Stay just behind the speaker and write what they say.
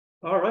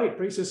All right,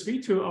 praises be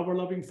to our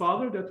loving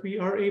Father that we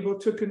are able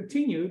to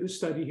continue to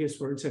study His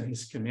words and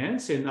His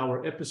commands. In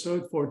our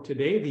episode for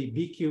today, the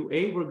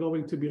BQA, we're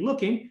going to be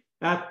looking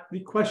at the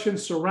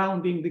questions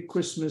surrounding the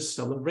Christmas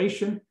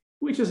celebration,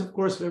 which is, of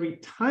course, very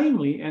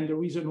timely, and the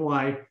reason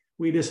why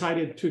we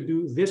decided to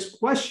do this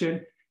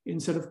question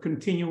instead of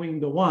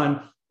continuing the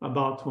one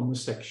about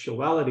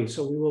homosexuality.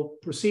 So we will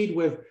proceed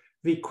with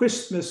the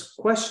Christmas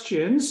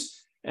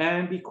questions,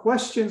 and the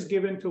questions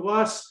given to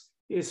us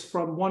is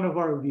from one of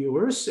our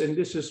viewers, and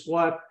this is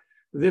what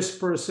this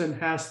person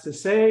has to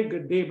say.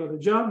 Good day, Brother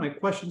John. My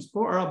questions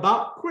are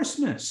about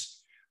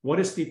Christmas. What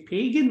is the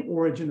pagan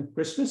origin of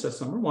Christmas?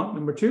 That's number one.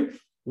 Number two,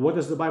 what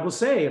does the Bible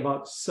say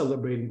about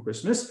celebrating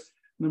Christmas?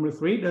 Number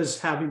three, does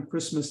having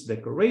Christmas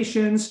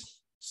decorations,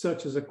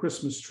 such as a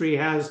Christmas tree,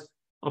 has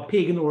a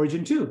pagan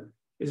origin too?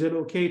 Is it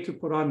okay to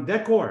put on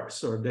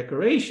decors or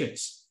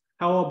decorations?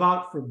 How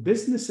about for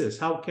businesses?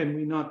 How can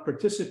we not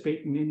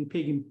participate in any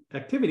pagan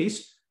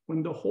activities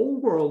when the whole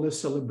world is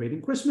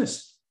celebrating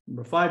Christmas?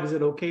 Number five, is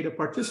it okay to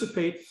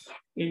participate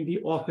in the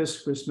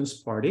office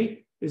Christmas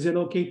party? Is it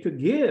okay to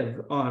give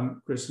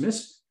on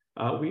Christmas?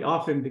 We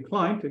often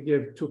decline to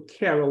give to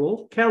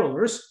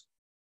carolers,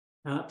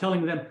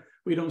 telling them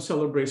we don't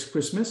celebrate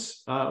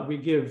Christmas. We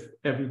give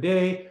every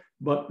day,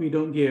 but we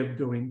don't give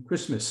during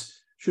Christmas.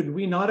 Should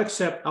we not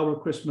accept our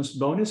Christmas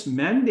bonus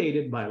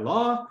mandated by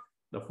law?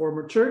 The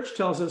former church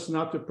tells us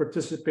not to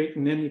participate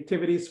in any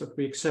activities, but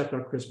we accept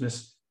our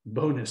Christmas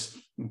bonus.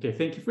 Okay,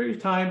 thank you for your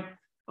time.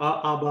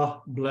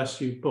 Abba bless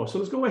you both. So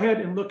let's go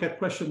ahead and look at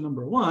question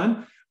number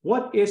one.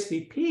 What is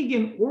the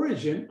pagan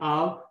origin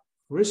of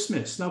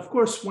Christmas? Now, of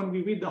course, when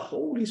we read the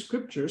Holy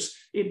Scriptures,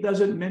 it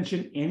doesn't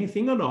mention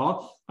anything at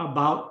all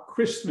about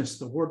Christmas.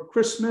 The word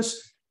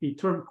Christmas, the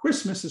term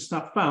Christmas, is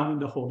not found in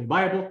the Holy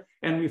Bible,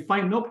 and we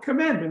find no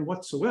commandment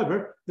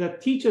whatsoever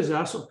that teaches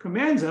us or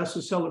commands us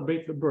to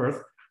celebrate the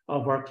birth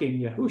of our King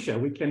Yahushua.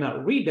 We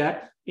cannot read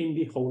that in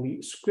the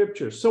Holy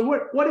Scriptures. So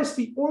what is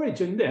the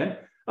origin then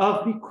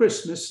of the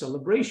Christmas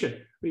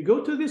celebration? We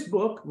go to this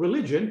book,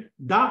 Religion,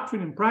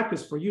 Doctrine and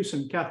Practice for Use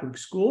in Catholic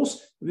Schools.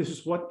 This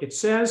is what it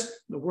says.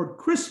 The word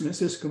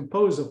Christmas is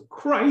composed of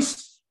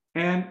Christ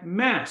and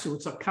Mass. So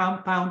it's a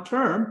compound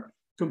term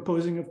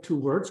composing of two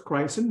words,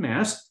 Christ and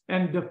Mass.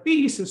 And the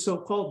feast is so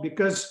called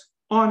because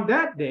on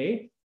that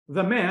day,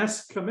 the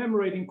Mass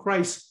commemorating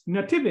Christ's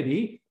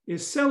nativity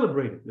is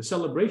celebrated. The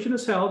celebration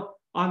is held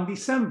on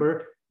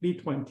December the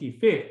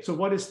 25th. So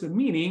what is the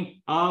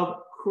meaning of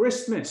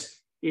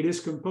Christmas? It is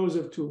composed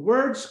of two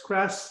words,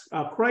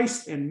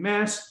 Christ and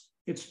Mass.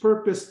 Its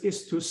purpose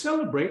is to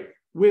celebrate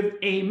with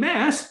a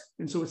Mass.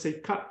 And so it's a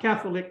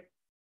Catholic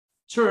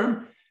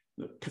term.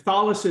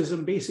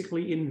 Catholicism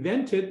basically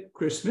invented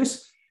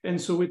Christmas. And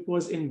so it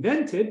was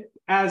invented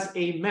as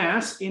a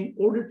Mass in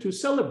order to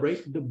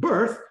celebrate the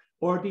birth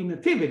or the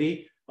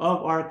nativity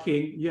of our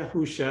King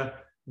Yahushua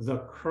the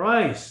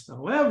Christ.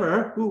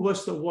 However, who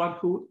was the one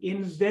who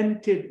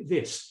invented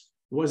this?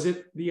 Was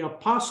it the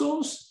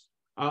apostles?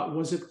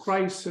 Was it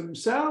Christ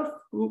himself?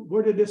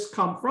 Where did this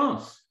come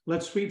from?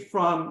 Let's read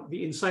from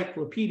the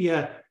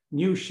Encyclopedia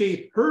New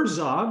Shape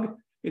Herzog,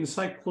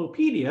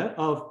 Encyclopedia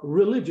of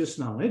Religious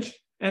Knowledge.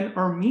 An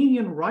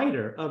Armenian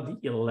writer of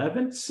the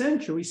 11th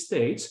century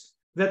states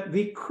that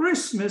the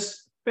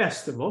Christmas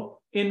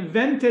festival,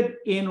 invented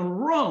in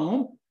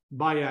Rome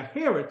by a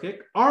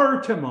heretic,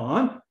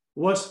 Artemon,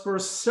 was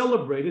first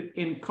celebrated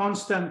in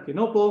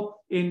Constantinople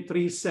in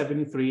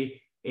 373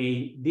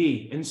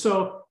 AD. And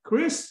so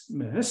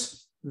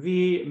Christmas,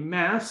 the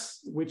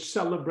Mass, which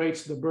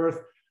celebrates the birth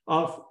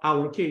of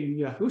our King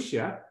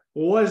Yahushua,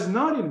 was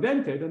not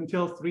invented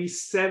until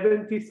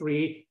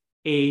 373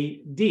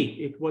 AD.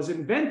 It was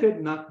invented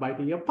not by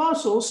the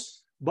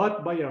apostles,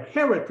 but by a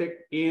heretic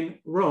in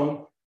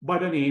Rome by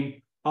the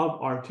name of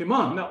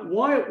Artemon. Now,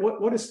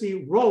 what is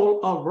the role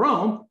of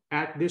Rome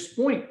at this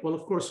point? Well,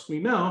 of course, we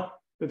know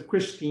that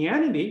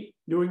Christianity,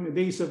 during the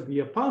days of the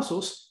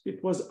apostles,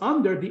 it was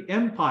under the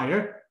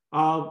empire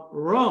of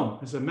Rome.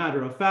 As a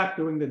matter of fact,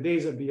 during the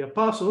days of the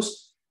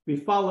apostles, the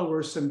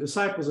followers and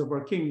disciples of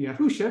our King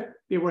Yahushua,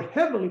 they were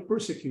heavily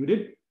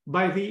persecuted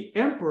by the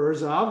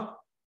emperors of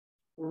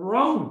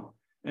Rome.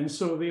 And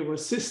so they were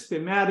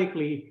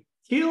systematically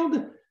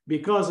killed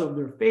because of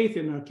their faith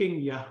in our King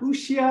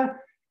Yahushua.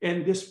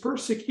 And this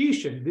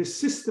persecution, this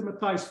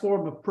systematized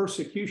form of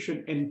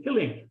persecution and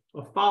killing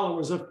of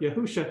followers of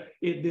Yahushua,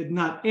 it did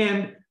not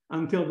end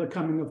until the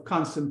coming of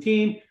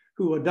Constantine,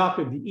 who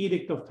adopted the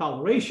Edict of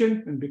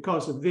Toleration. And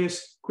because of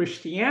this,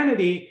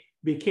 Christianity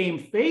became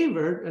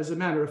favored. As a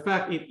matter of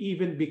fact, it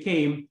even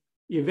became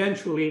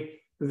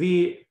eventually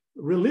the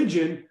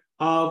religion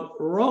of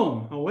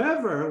Rome.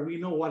 However, we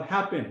know what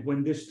happened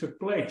when this took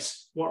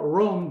place. What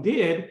Rome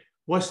did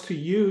was to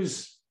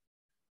use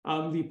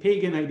the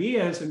pagan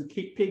ideas and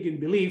pagan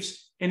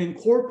beliefs and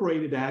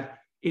incorporated that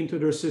into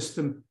their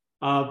system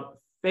of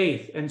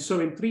faith. And so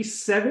in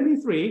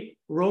 373,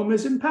 Rome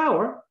is in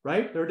power,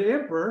 right? They're the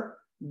emperor,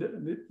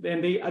 and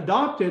they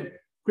adopted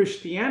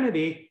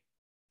Christianity.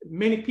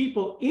 Many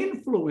people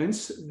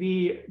influenced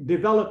the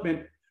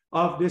development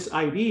of this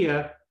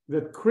idea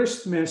that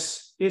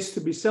Christmas is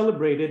to be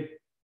celebrated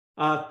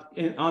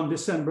on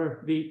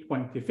December the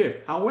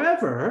 25th.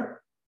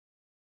 However,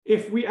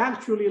 if we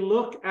actually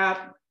look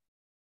at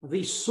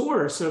the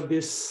source of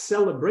this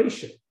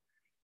celebration,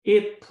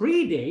 it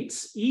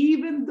predates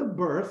even the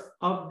birth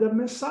of the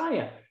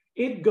Messiah.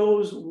 It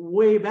goes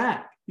way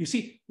back. You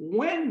see,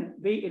 when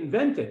they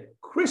invented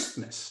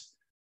Christmas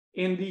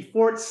in the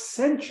 4th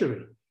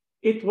century,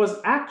 it was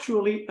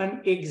actually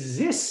an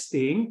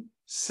existing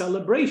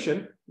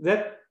celebration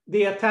that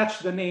they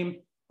attached the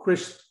name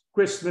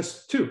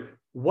Christmas to.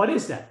 What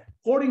is that?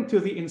 According to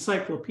the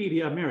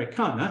Encyclopedia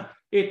Americana,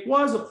 it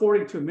was,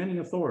 according to many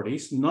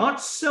authorities,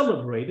 not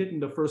celebrated in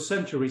the first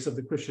centuries of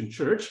the Christian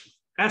church,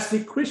 as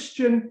the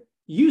Christian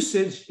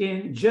usage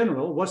in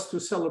general was to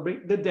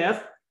celebrate the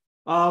death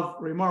of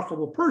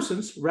remarkable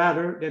persons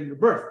rather than the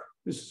birth.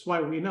 This is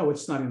why we know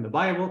it's not in the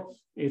Bible.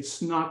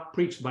 It's not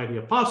preached by the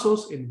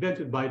apostles,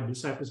 invented by the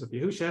disciples of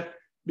Yahushua,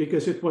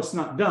 because it was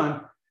not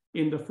done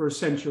in the first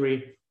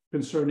century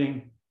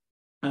concerning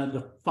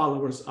the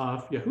followers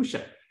of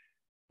Yahushua.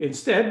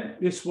 Instead,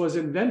 this was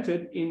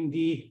invented in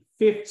the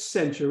 5th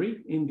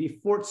century. In the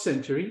 4th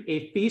century,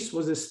 a feast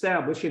was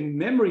established in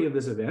memory of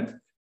this event,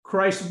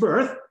 Christ's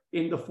birth,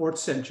 in the 4th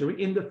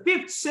century. In the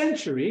 5th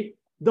century,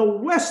 the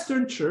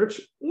Western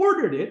Church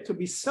ordered it to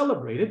be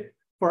celebrated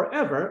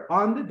forever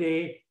on the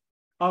day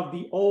of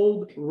the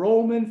old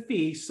Roman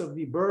feast of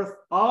the birth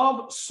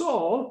of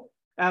Saul,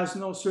 as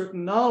no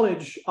certain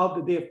knowledge of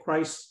the day of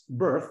Christ's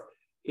birth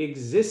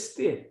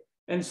existed.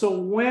 And so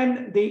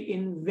when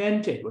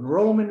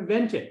Rome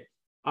invented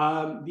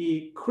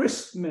the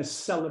Christmas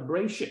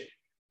celebration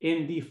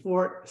in the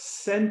 4th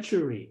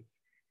century,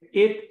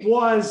 it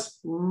was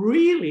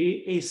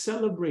really a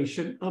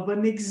celebration of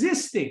an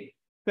existing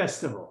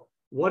festival.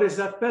 What is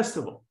that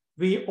festival?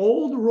 The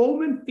old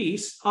Roman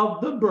feast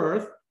of the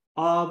birth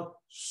of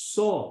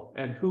Saul.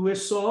 And who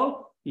is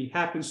Saul? He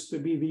happens to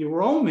be the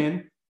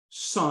Roman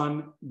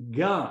sun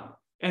god.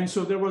 And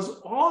so there was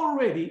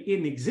already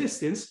in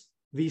existence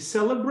the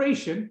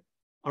celebration,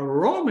 a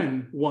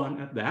Roman one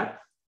at that,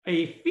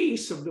 a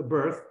feast of the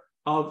birth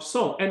of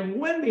Saul. And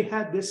when they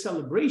had this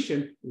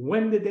celebration,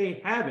 when did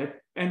they have it,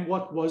 and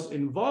what was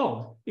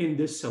involved in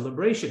this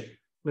celebration?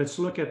 Let's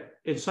look at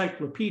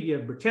Encyclopedia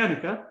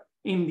Britannica.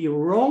 In the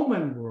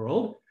Roman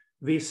world,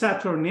 the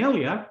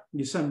Saturnalia,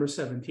 December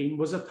 17,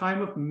 was a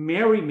time of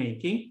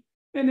merrymaking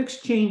and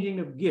exchanging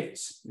of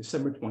gifts.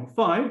 December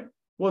 25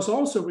 was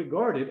also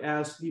regarded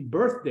as the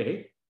birth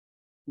date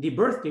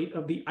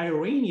of the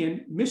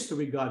Iranian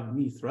mystery god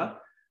Mithra,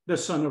 the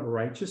son of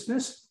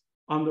righteousness.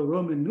 On the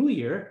Roman New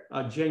Year,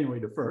 January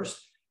the 1st,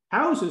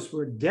 houses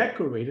were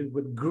decorated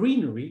with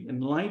greenery,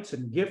 and lights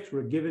and gifts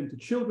were given to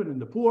children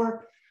and the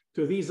poor.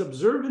 To these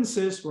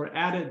observances were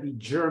added the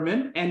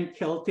German and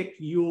Celtic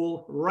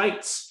Yule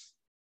rites.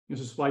 This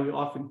is why you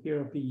often hear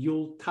of the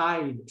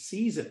Yuletide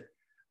season,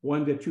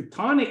 when the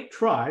Teutonic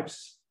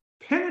tribes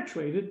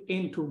penetrated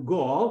into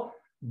Gaul,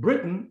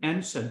 Britain,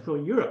 and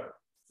Central Europe.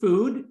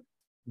 Food,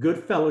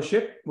 good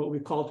fellowship, what we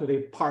call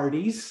today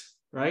parties,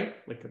 right?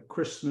 Like a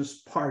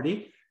Christmas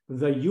party,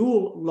 the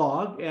Yule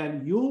log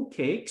and Yule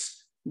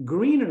cakes,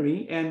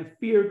 greenery and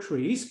fir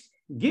trees,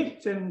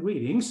 gifts and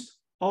greetings,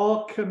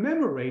 all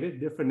commemorated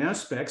different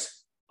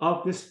aspects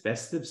of this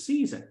festive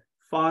season.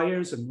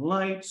 Fires and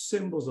lights,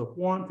 symbols of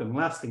warmth and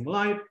lasting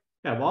life,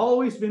 have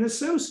always been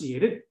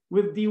associated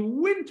with the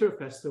winter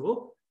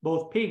festival,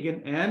 both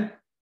pagan and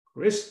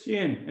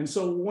Christian. And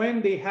so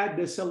when they had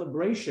this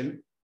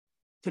celebration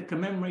to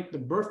commemorate the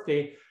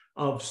birthday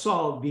of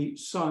Saul, the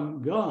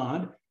sun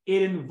god,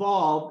 it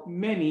involved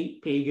many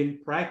pagan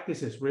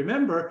practices.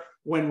 Remember,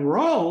 when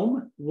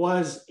Rome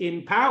was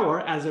in power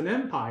as an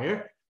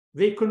empire,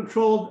 they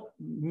controlled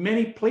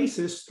many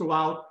places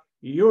throughout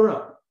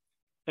Europe.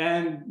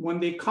 And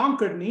when they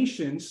conquered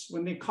nations,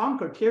 when they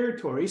conquered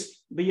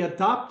territories, they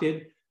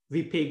adopted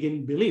the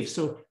pagan beliefs.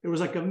 So there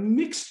was like a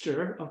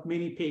mixture of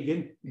many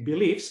pagan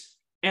beliefs.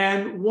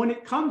 And when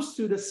it comes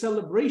to the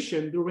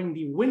celebration during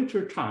the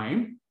winter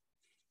time,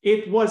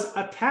 it was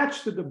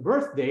attached to the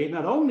birthday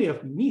not only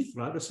of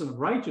Mithra, the son of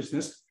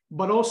righteousness,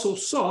 but also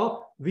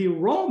Saul, the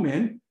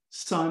Roman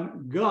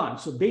sun god.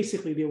 So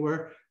basically they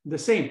were the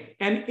same.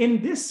 And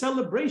in this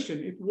celebration,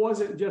 it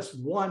wasn't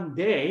just one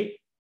day.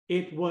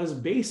 It was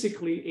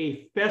basically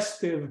a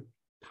festive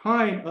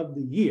time of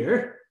the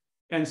year.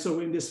 And so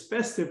in this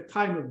festive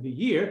time of the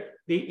year,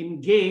 they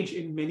engage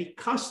in many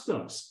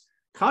customs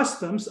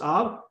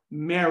of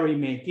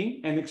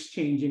merrymaking and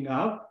exchanging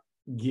of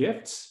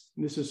gifts.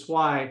 This is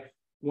why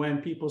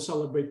when people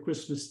celebrate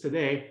Christmas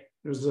today,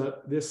 there's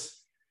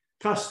this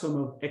custom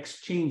of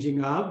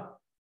exchanging of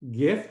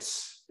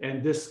gifts.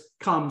 And this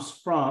comes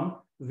from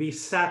the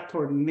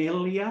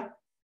Saturnalia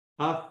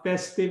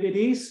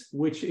festivities,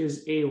 which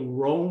is a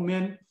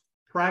Roman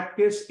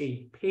practice,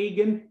 a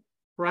pagan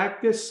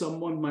practice.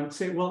 Someone might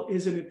say, well,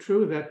 isn't it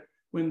true that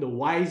when the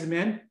wise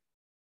men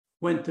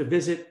went to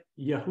visit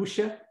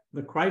Yahushua,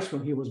 the Christ,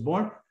 when he was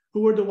born,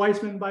 who were the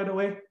wise men, by the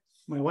way?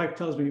 My wife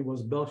tells me it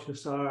was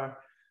Belshazzar,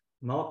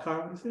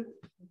 Malchar, what is it?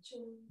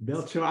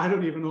 Belchar. I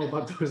don't even know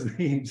about those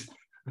names.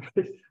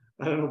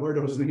 I don't know where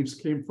those names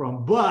came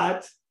from,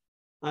 but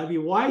the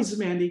wise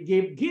men, they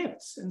gave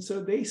gifts. And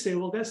so they say,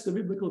 well, that's the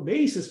biblical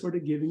basis for the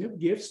giving of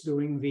gifts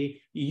during the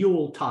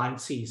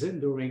Yuletide season,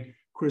 during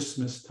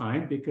Christmas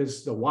time,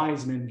 because the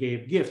wise men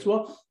gave gifts.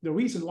 Well, the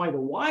reason why the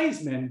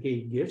wise men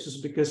gave gifts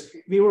is because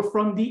they were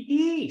from the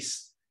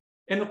East.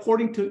 And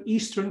according to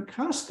Eastern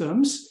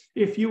customs,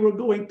 if you were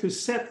going to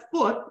set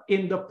foot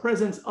in the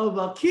presence of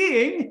a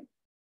king,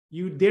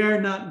 you dare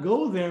not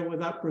go there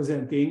without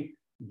presenting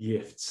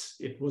gifts.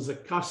 It was a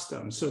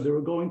custom. So they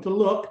were going to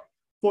look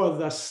for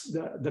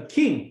the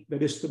king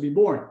that is to be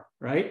born,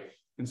 right?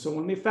 And so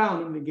when they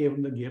found him, they gave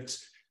him the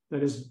gifts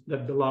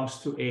that belongs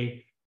to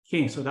a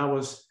king. So that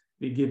was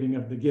the giving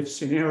of the gift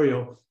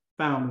scenario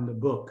found in the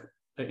book,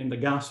 in the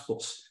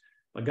Gospels,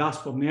 a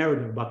gospel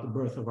narrative about the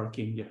birth of our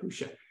King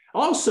Yahushua.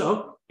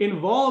 Also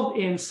involved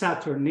in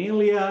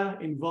Saturnalia,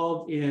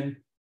 involved in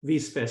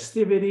these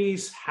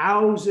festivities,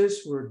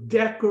 houses were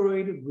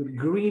decorated with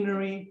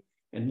greenery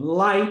and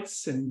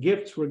lights, and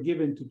gifts were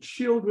given to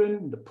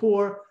children, the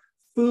poor,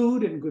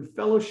 food and good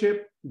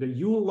fellowship, the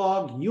Yule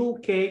log, Yule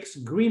cakes,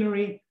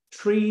 greenery,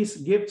 trees,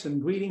 gifts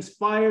and greetings,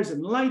 fires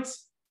and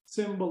lights,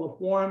 symbol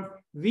of warmth.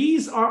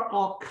 These are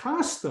all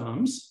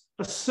customs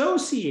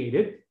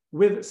associated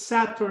with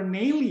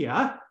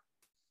Saturnalia,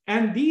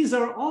 and these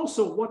are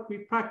also what we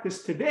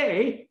practice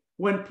today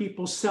when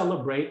people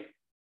celebrate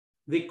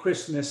the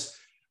Christmas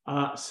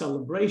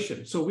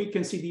celebration. So we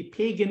can see the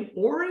pagan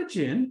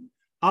origin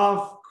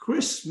of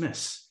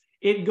Christmas.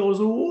 It goes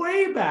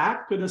way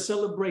back to the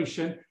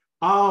celebration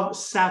of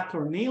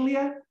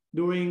Saturnalia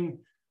during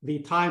the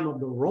time of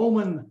the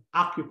Roman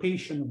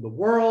occupation of the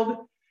world.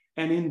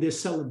 And in this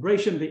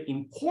celebration, they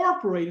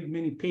incorporated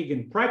many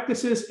pagan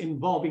practices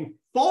involving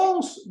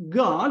false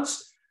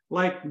gods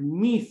like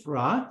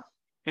Mithra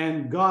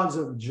and gods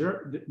of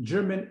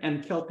German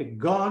and Celtic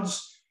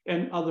gods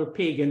and other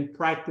pagan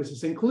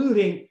practices,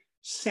 including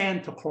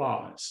Santa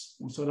Claus.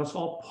 And so that's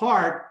all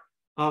part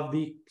of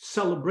the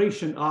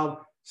celebration of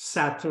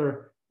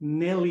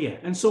Saturnalia.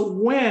 And so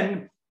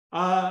when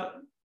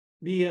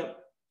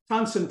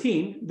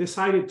Constantine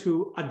decided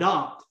to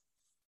adopt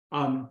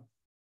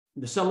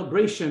the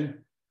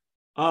celebration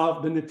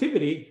of the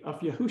nativity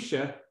of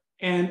Yahushua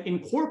and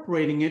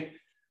incorporating it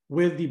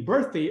with the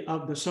birthday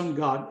of the sun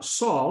god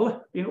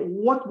Sol,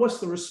 what was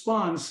the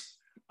response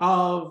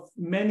of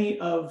many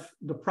of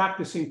the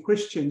practicing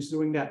Christians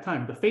during that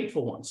time, the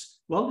faithful ones?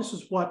 Well, this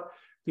is what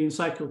the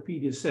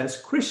encyclopedia says.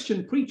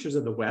 Christian preachers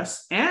of the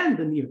West and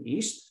the Near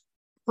East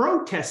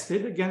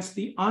protested against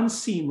the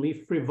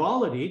unseemly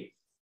frivolity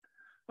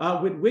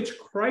with which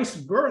Christ's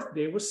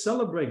birthday was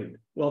celebrated,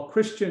 while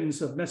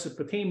Christians of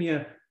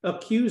Mesopotamia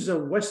accused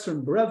their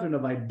Western brethren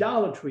of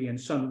idolatry and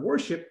sun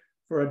worship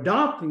for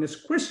adopting as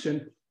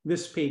Christian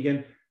this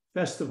pagan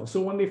festival. So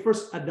when they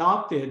first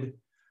adopted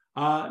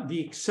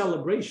the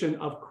celebration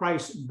of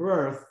Christ's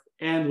birth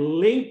and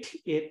linked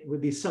it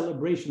with the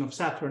celebration of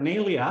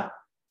Saturnalia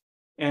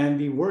and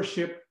the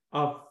worship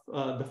of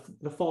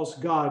the false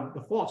god,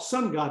 the false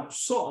sun god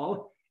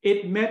Sol,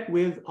 it met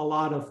with a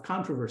lot of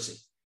controversy.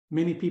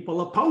 Many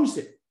people opposed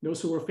it.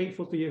 Those who were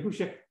faithful to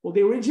Yahushua, well,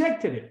 they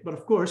rejected it. But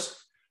of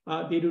course,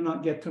 they do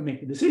not get to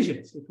make the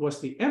decisions. It was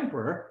the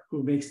emperor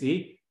who makes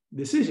the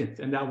decisions.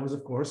 And that was,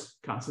 of course,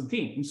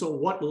 Constantine. And so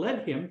what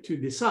led him to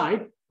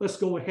decide, let's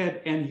go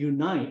ahead and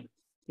unite.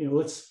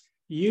 Let's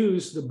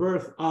use the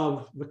birth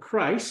of the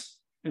Christ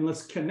and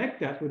let's connect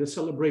that with a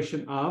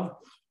celebration of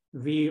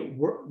the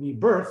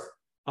birth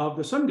of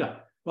the sun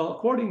god. Well,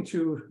 according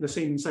to the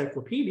same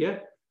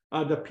encyclopedia,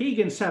 the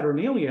pagan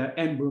Saturnalia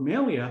and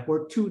Brumalia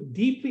were too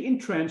deeply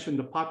entrenched in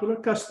the popular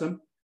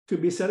custom to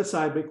be set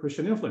aside by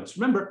Christian influence.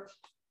 Remember,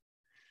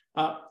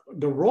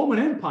 the Roman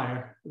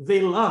Empire,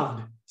 they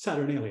loved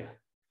Saturnalia.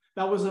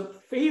 That was a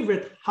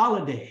favorite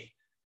holiday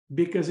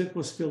because it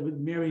was filled with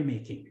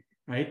merrymaking,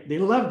 right? They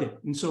loved it.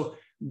 And so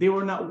they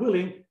were not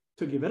willing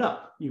to give it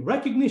up. The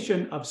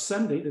recognition of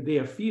Sunday, the day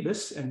of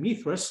Phoebus and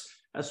Mithras,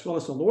 as well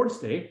as the Lord's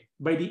Day,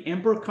 by the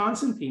Emperor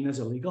Constantine as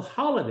a legal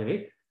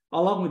holiday,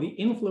 along with the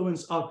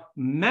influence of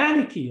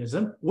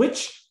Manichaeism,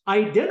 which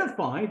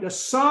identified the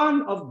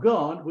Son of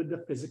God with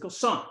the physical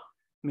sun,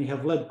 may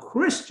have led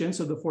Christians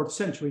of the 4th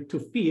century to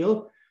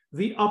feel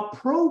the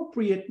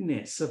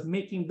appropriateness of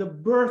making the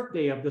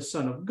birthday of the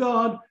Son of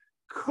God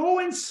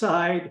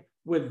coincide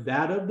with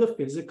that of the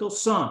physical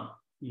sun.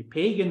 The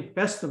pagan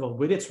festival,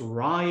 with its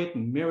riot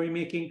and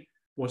merrymaking,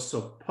 was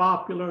so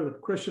popular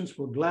that Christians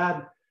were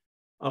glad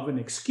of an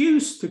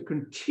excuse to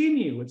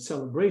continue with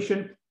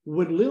celebration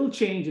with little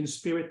change in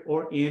spirit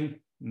or in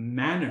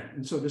manner.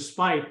 And so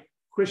despite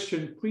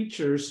Christian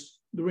preachers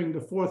during the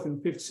 4th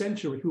and 5th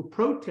century who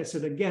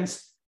protested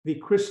against the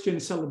Christian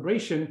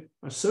celebration,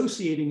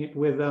 associating it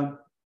with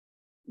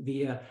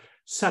the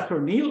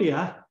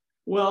Saturnalia,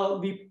 well,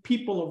 the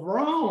people of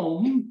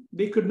Rome,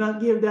 they could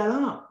not give that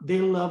up. They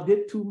loved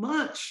it too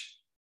much.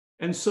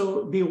 And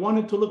so they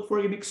wanted to look for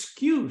an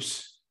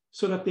excuse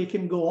so that they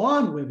can go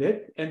on with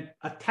it and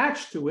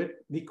attach to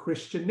it the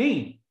Christian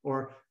name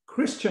or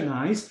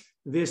Christianize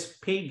this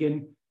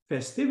pagan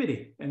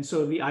festivity. And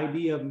so the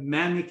idea of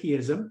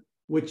Manichaeism,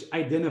 which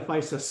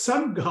identifies a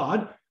sun god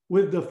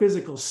with the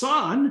physical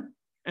sun,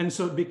 and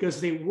so because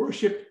they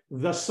worshiped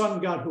the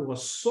sun god who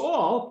was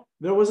Sol,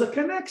 there was a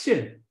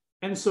connection.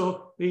 And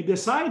so they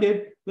decided,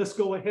 let's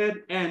go ahead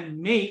and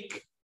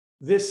make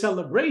this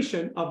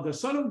celebration of the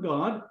Son of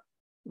God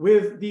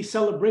with the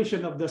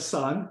celebration of the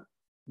Sun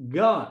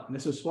God. And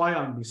this is why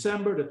on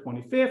December the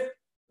 25th,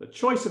 the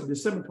choice of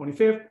December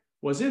 25th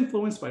was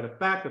influenced by the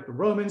fact that the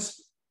Romans,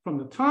 from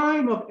the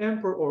time of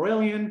Emperor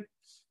Aurelian,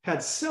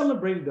 had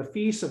celebrated the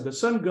feast of the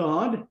sun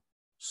god,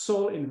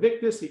 Sol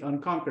Invictus, the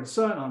unconquered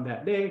sun. On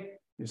that day,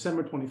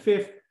 December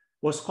 25th,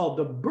 was called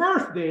the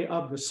birthday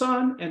of the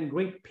sun, and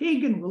great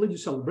pagan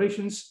religious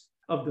celebrations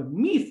of the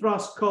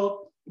Mithras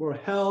cult were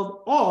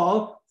held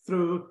all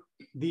through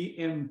the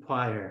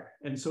empire.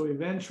 And so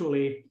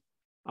eventually,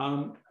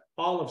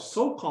 all of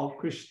so-called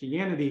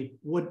Christianity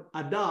would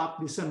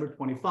adopt December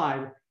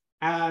 25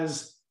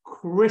 as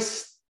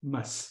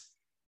Christmas.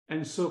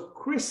 And so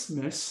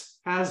Christmas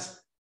has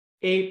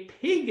a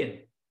pagan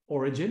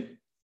origin.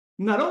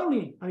 Not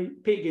only a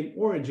pagan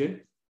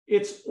origin,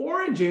 its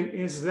origin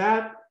is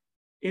that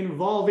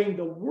involving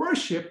the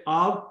worship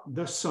of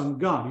the sun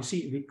god. You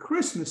see, the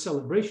Christmas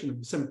celebration of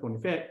December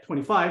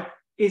 25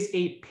 is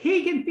a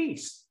pagan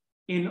feast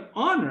in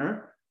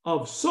honor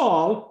of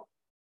Sol,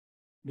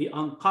 the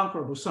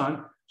unconquerable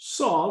sun,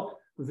 Sol,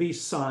 the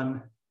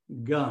sun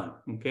god.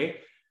 Okay.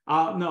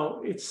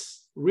 Now,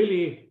 it's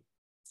really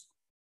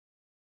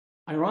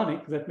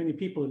ironic that many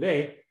people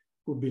today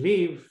who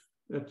believe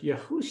that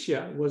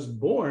Yahushua was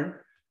born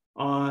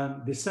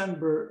on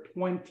December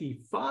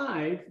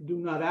 25 do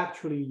not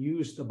actually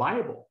use the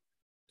Bible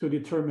to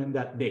determine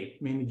that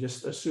date, mainly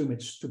just assume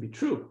it's to be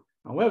true.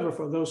 However,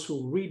 for those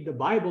who read the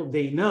Bible,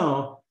 they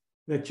know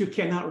that you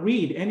cannot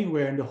read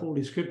anywhere in the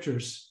Holy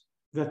Scriptures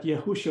that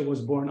Yahushua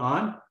was born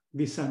on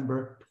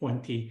December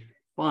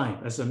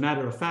 25. As a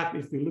matter of fact,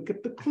 if we look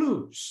at the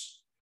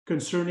clues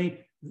concerning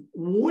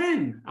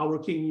when our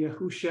King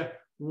Yahushua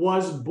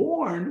was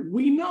born,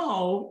 we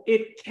know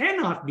it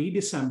cannot be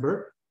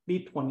December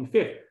the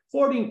 25th.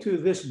 According to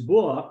this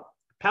book,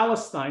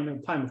 Palestine in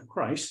the time of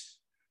Christ,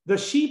 the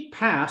sheep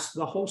passed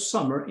the whole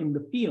summer in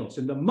the fields.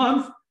 In the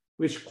month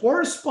which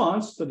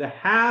corresponds to the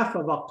half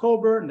of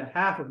October and the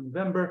half of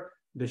November,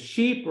 the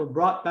sheep were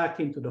brought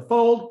back into the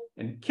fold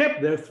and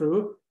kept there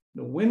through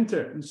the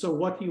winter. And so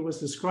what he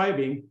was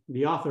describing,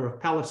 the author of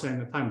Palestine in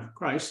the time of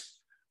Christ,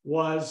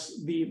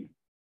 was the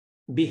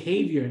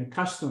behavior and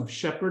custom of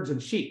shepherds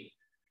and sheep.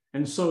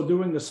 And so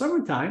during the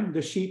summertime,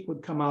 the sheep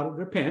would come out of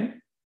their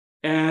pen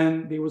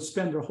and they would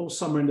spend their whole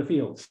summer in the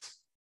fields,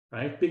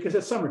 right? Because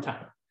it's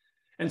summertime.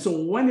 And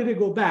so when did they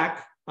go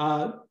back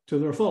to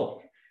their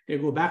fold? They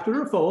go back to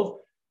their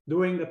fold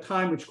during the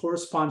time which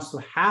corresponds to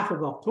half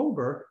of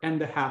October and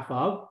the half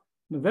of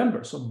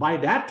November. So by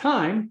that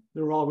time,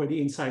 they're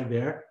already inside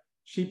their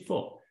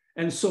sheepfold.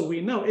 And so we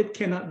know it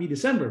cannot be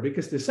December,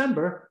 because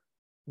December,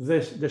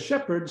 the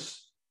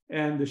shepherds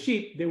and the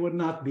sheep, they would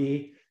not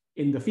be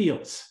in the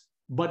fields.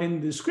 But in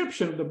the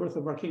description of the birth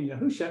of our King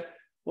Yahushua,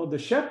 well, the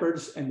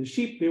shepherds and the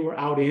sheep, they were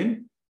out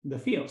in the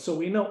field. So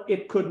we know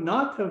it could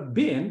not have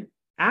been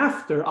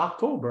after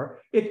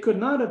October. It could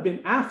not have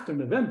been after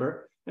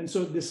November. And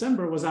so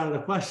December was out of the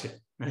question,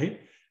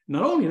 right?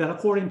 Not only that,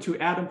 according to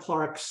Adam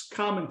Clarke's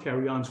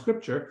commentary on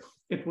Scripture,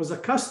 it was a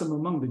custom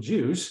among the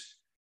Jews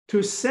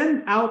to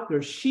send out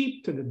their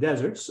sheep to the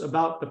deserts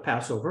about the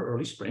Passover,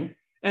 early spring,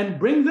 and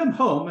bring them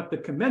home at the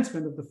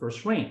commencement of the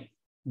first rain.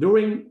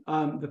 During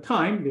the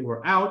time they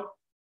were out,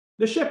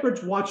 the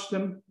shepherds watched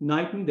them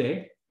night and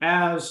day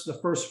as the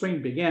first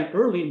rain began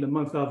early in the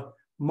month of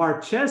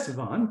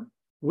Marchesvan,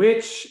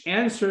 which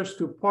answers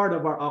to part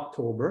of our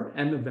October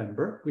and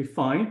November. We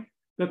find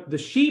that the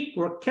sheep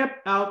were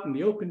kept out in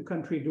the open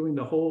country during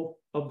the whole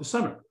of the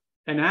summer.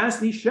 And as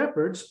these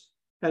shepherds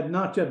had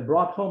not yet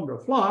brought home their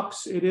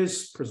flocks, it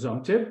is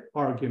presumptive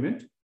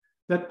argument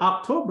that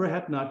October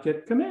had not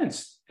yet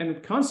commenced.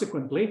 And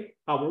consequently,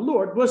 our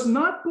Lord was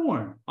not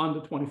born on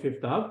the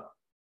 25th of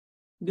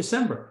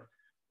December,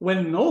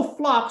 when no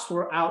flocks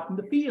were out in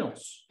the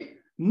fields,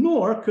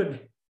 nor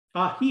could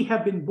he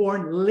have been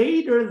born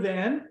later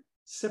than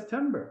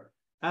September,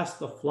 as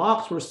the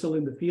flocks were still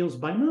in the fields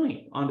by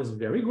night. On this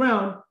very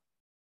ground,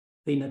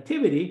 the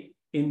nativity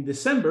in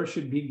December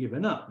should be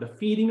given up. The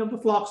feeding of the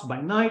flocks by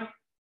night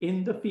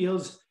in the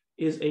fields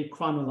is a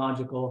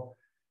chronological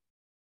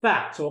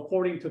fact. So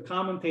according to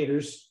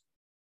commentators,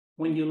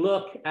 when you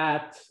look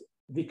at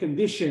the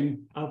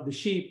condition of the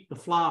sheep, the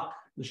flock,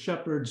 the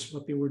shepherds,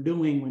 what they were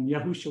doing when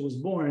Yahushua was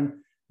born,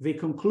 they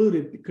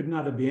concluded it could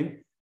not have been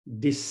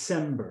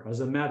December. As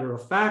a matter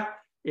of fact,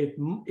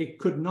 it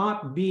could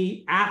not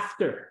be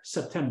after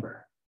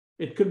September.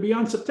 It could be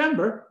on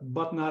September,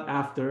 but not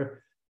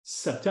after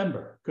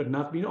September. Could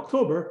not be in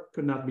October,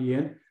 could not be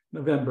in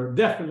November,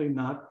 definitely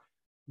not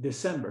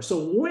December.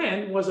 So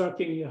when was our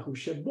King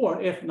Yahushua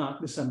born, if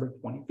not December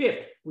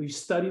 25th? We've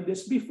studied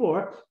this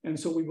before, and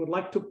so we would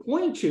like to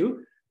point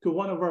you to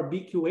one of our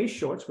BQA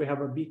shorts. We have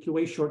our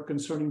BQA short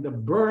concerning the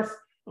birth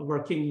of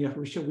our King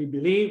Yahushua. We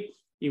believe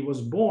He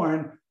was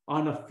born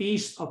on a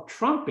Feast of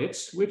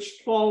Trumpets,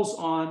 which falls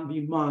on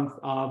the month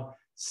of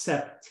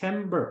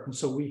September. And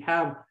so we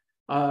have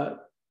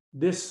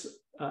this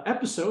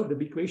episode, the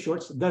BQA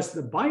Shorts. Does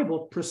the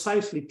Bible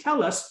precisely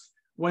tell us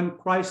when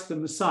Christ the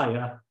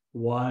Messiah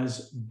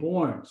was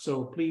born?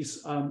 So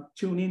please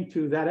tune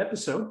into that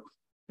episode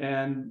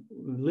and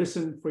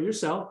listen for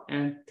yourself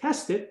and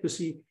test it to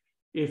see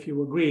if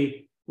you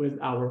agree with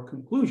our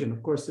conclusion.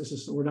 Of course,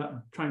 we're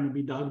not trying to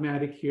be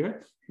dogmatic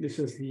here. This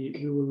is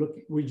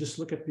we just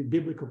look at the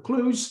biblical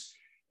clues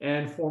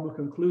and form a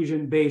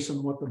conclusion based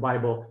on what the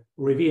Bible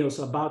reveals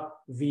about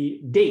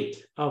the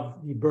date of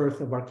the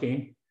birth of our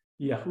King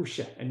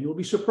Yahusha. And you'll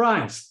be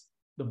surprised.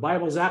 The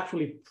Bible is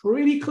actually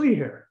pretty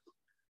clear,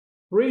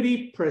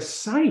 pretty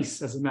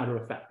precise, as a matter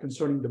of fact,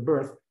 concerning the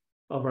birth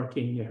of our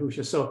King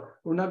Yahusha. So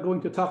we're not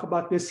going to talk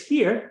about this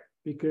here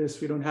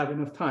because we don't have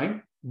enough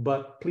time,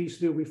 but please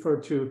do refer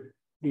to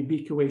the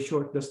BQA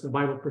Short. Does the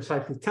Bible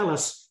precisely tell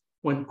us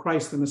when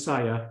Christ the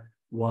Messiah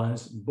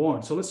was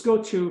born? So let's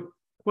go to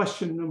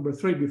question number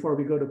 3 before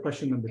we go to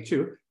question number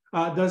 2.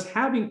 Does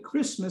having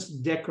Christmas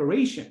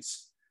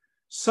decorations,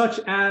 such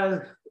as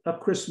a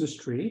Christmas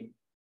tree,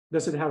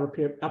 does it have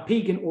a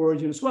pagan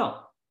origin as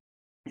well?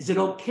 Is it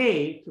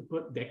okay to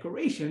put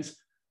decorations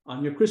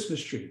on your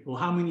Christmas tree? Well,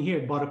 how many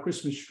here bought a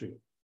Christmas tree?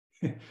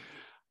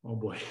 Oh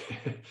boy.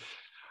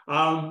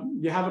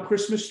 You have a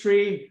Christmas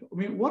tree. I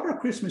mean, what are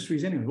Christmas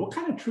trees anyway? What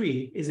kind of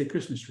tree is a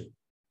Christmas tree?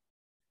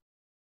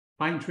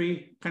 Pine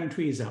tree? What kind of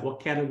tree is that?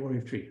 What category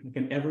of tree? Like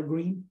an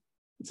evergreen?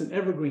 It's an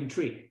evergreen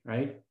tree,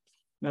 right?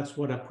 That's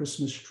what a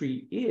Christmas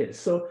tree is.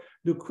 So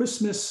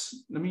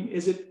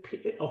is it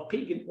of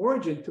pagan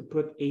origin to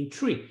put a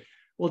tree?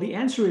 Well, the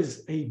answer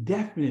is a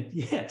definite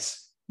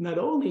yes. Not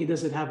only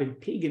does it have a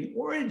pagan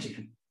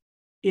origin,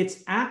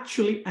 it's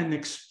actually an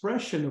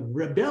expression of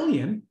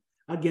rebellion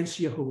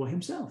against Yahuwah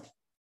himself.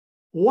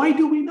 Why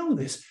do we know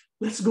this?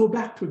 Let's go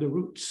back to the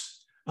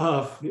roots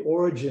of the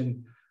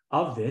origin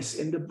of this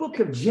in the book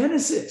of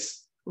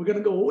Genesis. We're going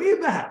to go way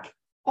back,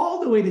 all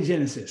the way to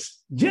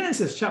Genesis.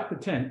 Genesis chapter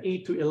 10,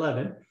 8 to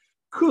 11.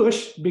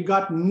 Cush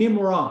begot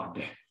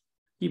Nimrod.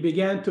 He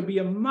began to be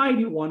a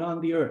mighty one on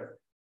the earth.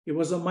 He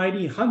was a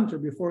mighty hunter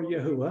before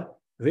Yahuwah.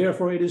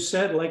 Therefore it is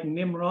said, like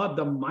Nimrod,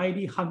 the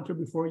mighty hunter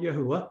before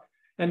Yahuwah.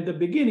 And the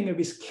beginning of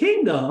his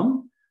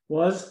kingdom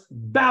was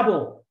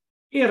Babel,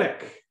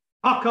 Erech,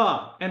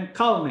 Akkad, and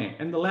Calneh,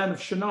 and the land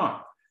of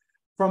Shinar.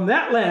 From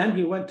that land,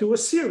 he went to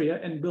Assyria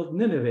and built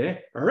Nineveh,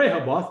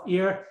 Rehoboth,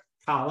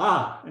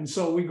 Calah. And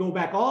so we go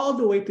back all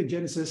the way to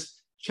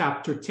Genesis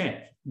chapter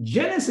 10.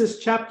 Genesis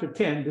chapter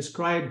 10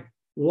 described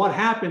what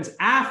happens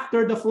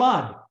after the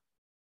flood.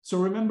 So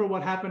remember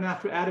what happened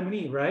after Adam and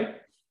Eve, right?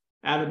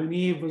 Adam and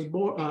Eve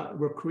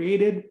were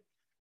created.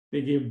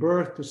 They gave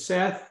birth to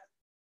Seth.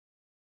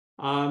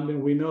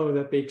 And we know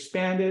that they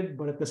expanded,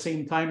 but at the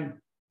same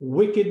time,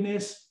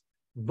 wickedness,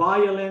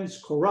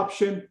 violence,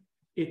 corruption,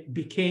 it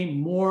became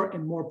more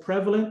and more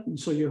prevalent. And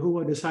so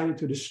Yahuwah decided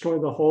to destroy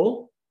the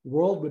whole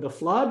world with a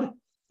flood.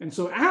 And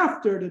so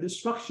after the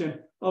destruction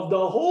of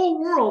the whole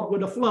world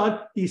with a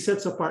flood, he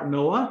sets apart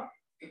Noah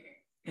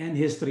and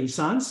his 3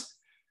 sons.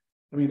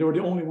 I mean, they were the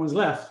only ones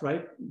left,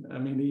 right? I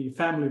mean, the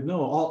family of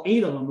Noah, all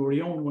 8 of them were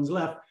the only ones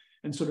left.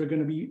 And so they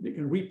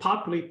can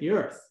repopulate the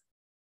earth.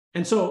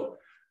 And so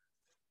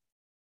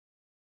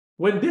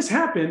when this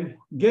happened,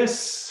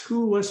 guess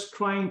who was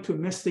trying to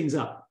mess things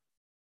up?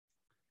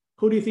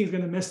 Who do you think is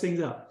going to mess things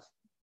up?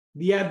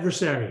 The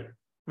adversary,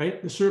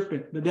 right? The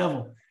serpent, the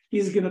devil.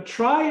 He's going to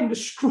try and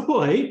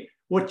destroy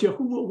what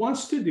Yahuwah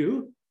wants to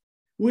do,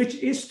 which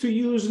is to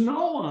use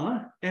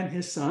Noah and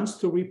his sons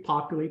to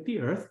repopulate the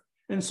earth.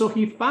 And so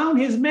he found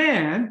his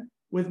man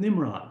with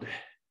Nimrod.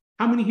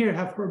 How many here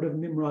have heard of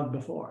Nimrod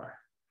before?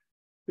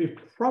 We've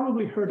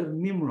probably heard of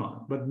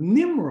Nimrod, but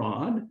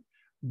Nimrod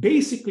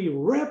basically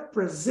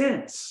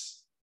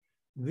represents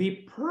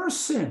the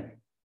person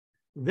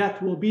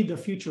that will be the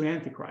future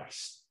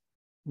Antichrist.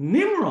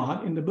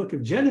 Nimrod in the book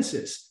of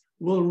Genesis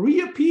will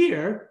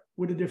reappear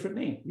with a different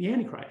name, the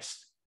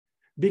Antichrist,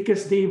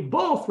 because they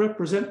both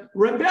represent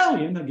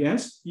rebellion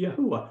against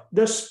Yahuwah.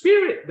 The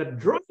spirit that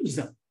drives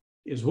them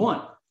is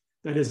one,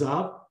 that is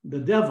of the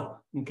devil,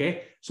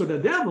 okay? So the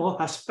devil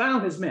has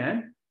found his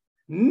man,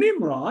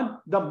 Nimrod,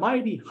 the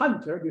mighty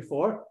hunter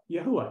before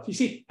Yahuwah. You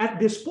see, at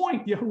this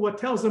point, Yahuwah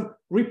tells them,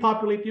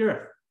 repopulate the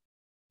earth.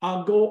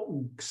 I'll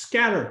go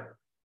scatter.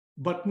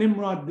 But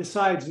Nimrod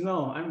decides,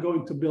 no, I'm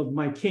going to build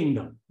my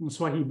kingdom. That's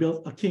why he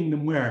built a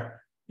kingdom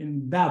where?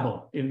 In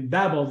Babel. In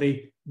Babel,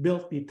 they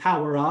built the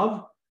Tower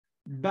of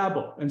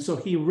Babel. And so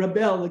he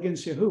rebelled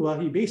against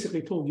Yahuwah. He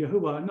basically told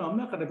Yahuwah, no, I'm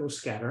not going to go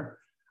scatter.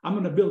 I'm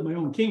going to build my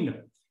own kingdom.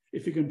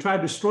 If you can try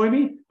to destroy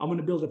me, I'm going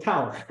to build a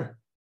tower.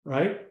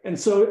 Right? And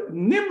so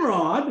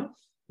Nimrod,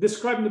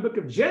 described in the book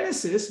of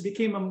Genesis,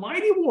 became a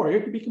mighty warrior.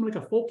 He became like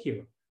a folk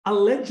hero, a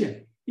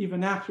legend,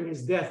 even after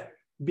his death,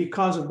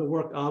 because of the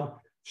work of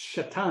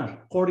Shaitan.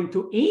 According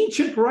to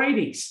ancient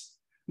writings,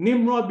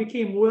 Nimrod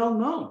became well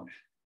known.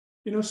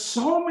 You know,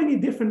 so many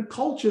different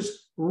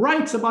cultures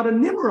writes about a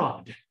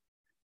Nimrod.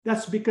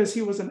 That's because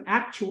he was an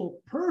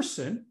actual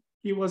person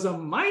He was a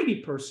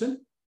mighty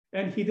person,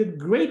 and he did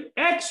great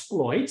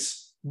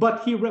exploits,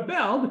 but he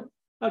rebelled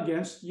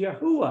against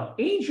Yahuwah.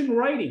 Ancient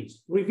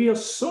writings reveal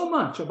so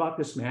much about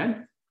this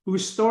man who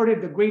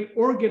started the great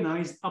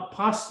organized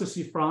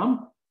apostasy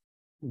from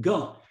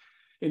God.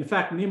 In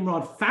fact,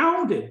 Nimrod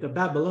founded the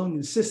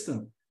Babylonian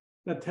system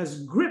that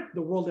has gripped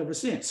the world ever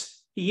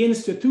since. He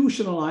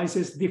institutionalized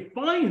his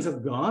defiance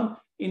of God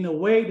in a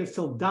way that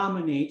still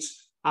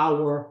dominates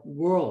our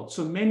world.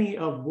 So many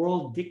of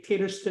world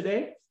dictators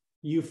today,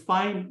 you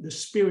find the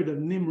spirit of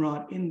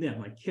Nimrod in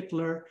them, like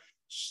Hitler,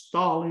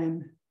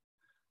 Stalin,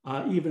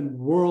 even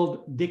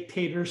world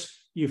dictators.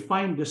 You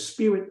find the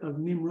spirit of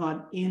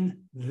Nimrod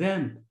in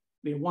them.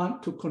 They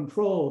want to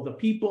control the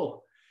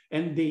people,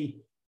 and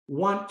they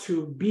want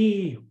to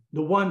be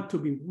the one to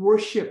be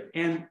worshipped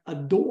and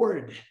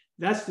adored.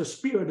 That's the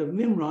spirit of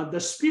Nimrod, the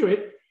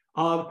spirit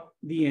of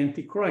the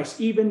Antichrist.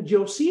 Even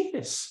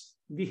Josephus,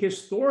 the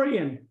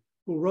historian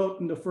who wrote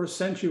in the first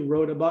century,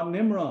 wrote about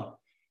Nimrod.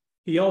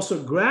 He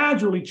also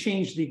gradually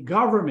changed the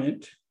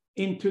government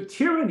into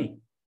tyranny.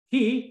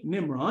 He,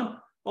 Nimrod,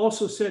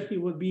 also said he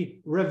would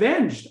be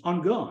revenged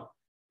on God.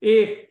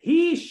 If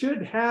he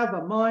should have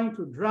a mind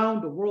to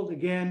drown the world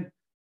again,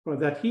 or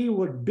that he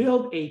would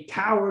build a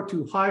tower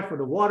too high for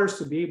the waters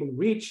to be able to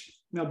reach.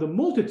 Now, the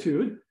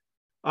multitude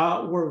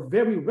were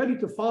very ready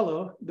to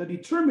follow the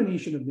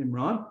determination of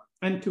Nimrod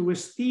and to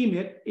esteem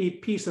it a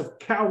piece of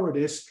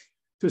cowardice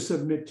to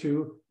submit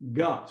to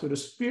God. So the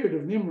spirit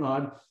of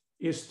Nimrod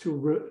is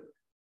to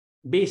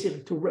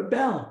basically to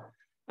rebel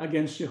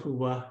against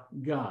Yahuwah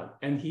God.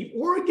 And he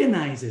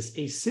organizes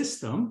a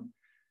system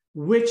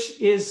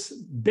which is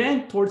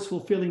bent towards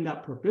fulfilling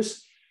that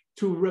purpose,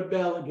 to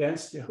rebel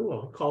against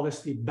Yahuwah. We call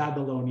this the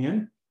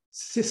Babylonian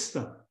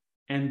system.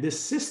 And this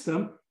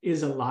system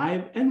is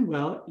alive and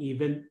well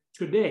even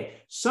today,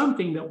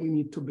 something that we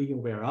need to be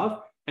aware of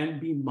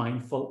and be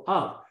mindful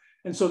of.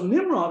 And so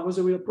Nimrod was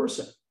a real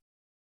person.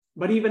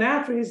 But even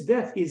after his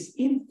death, his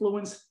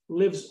influence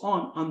lives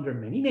on under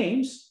many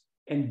names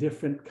and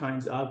different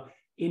kinds of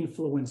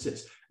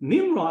influences.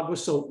 Nimrod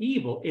was so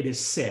evil, it is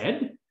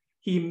said,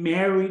 he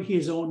married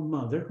his own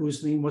mother,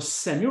 whose name was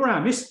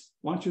Semiramis.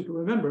 I want you to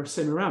remember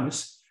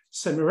Semiramis.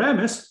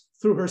 Semiramis,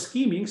 through her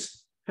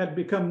schemings, had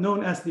become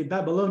known as the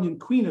Babylonian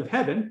queen of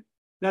heaven.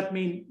 That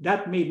made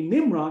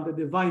Nimrod the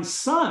divine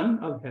son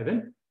of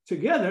heaven.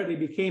 Together, they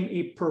became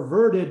a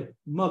perverted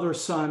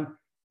mother-son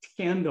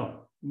tandem.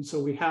 And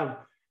so we have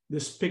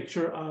this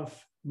picture of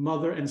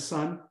mother and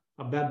son,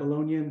 a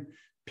Babylonian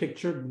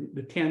picture,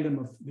 the tandem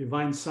of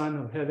divine son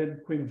of heaven,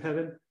 queen of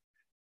heaven.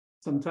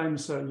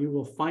 Sometimes you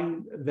will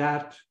find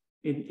that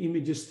in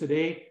images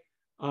today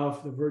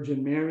of the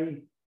Virgin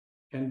Mary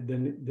and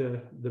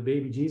the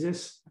baby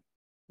Jesus,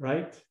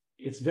 right?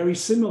 It's very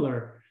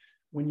similar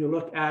when you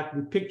look at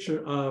the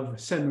picture of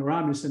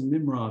Semiramis and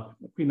Nimrod,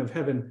 the Queen of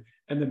Heaven,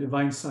 and the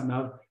Divine Son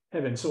of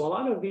Heaven. So a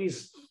lot of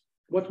these,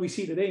 what we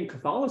see today in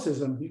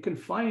Catholicism, you can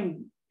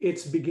find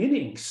its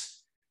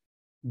beginnings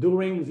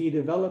during the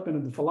development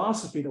of the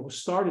philosophy that was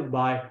started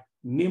by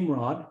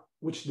Nimrod,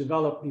 which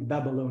developed the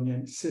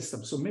Babylonian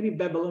system. So many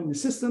Babylonian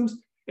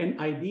systems and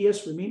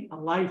ideas remain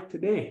alive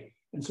today.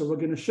 And so we're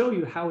going to show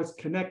you how it's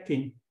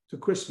connecting to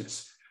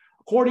Christmas.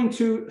 According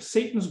to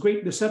Satan's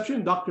Great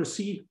Deception, Dr.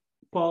 C.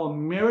 Paul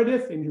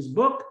Meredith, in his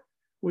book,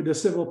 With the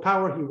Civil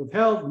Power He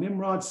Withheld,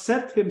 Nimrod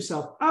set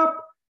himself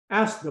up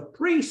as the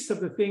priest of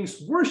the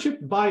things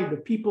worshipped by the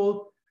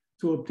people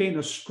to obtain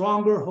a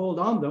stronger hold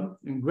on them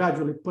and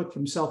gradually put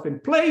himself in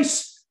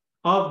place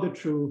of the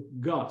true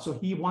God. So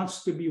he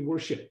wants to be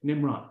worshipped,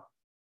 Nimrod.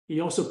 He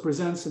also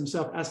presents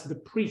himself as the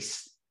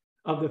priest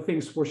of the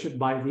things worshipped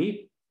by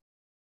the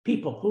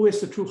people. Who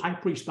is the true high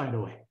priest, by the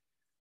way?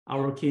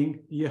 Our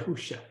King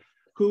Yahusha.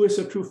 Who is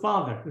the true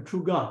Father, the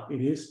true God?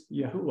 It is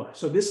Yahuwah.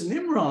 So this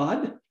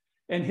Nimrod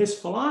and his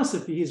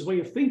philosophy, his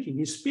way of thinking,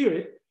 his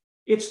spirit,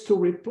 it's to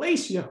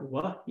replace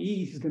Yahuwah.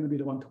 He's going to be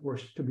the one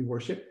to be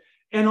worshipped,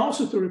 and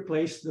also to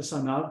replace the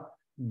Son of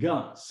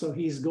God. So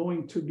he's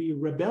going to be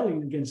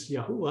rebelling against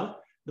Yahuwah,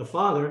 the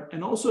Father,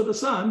 and also the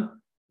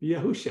Son,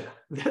 Yahusha.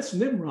 That's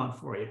Nimrod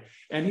for you.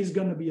 And he's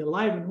going to be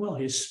alive and well.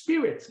 His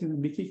spirit's going to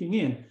be kicking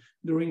in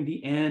during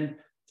the end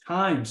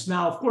times.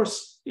 Now, of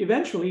course,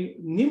 eventually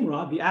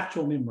Nimrod, the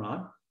actual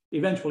Nimrod,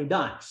 eventually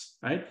dies,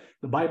 right?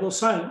 The Bible is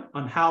silent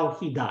on how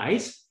he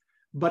dies,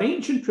 but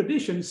ancient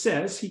tradition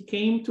says he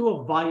came to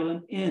a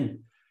violent end.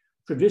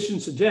 Tradition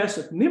suggests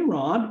that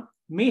Nimrod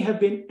may have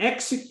been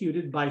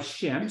executed by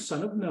Shem,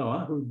 son of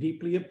Noah, who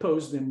deeply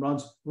opposed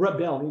Nimrod's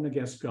rebellion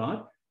against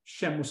God.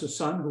 Shem was a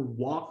son who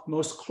walked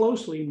most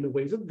closely in the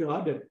ways of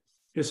God that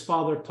his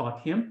father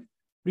taught him.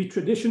 The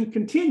tradition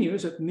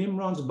continues that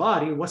Nimrod's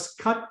body was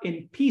cut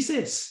in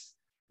pieces,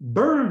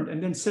 burned,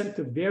 and then sent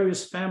to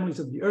various families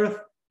of the earth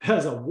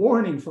as a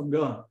warning from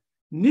God.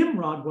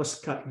 Nimrod was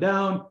cut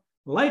down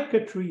like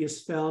a tree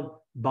is felled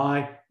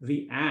by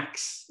the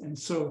axe. And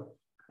so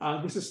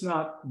this is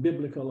not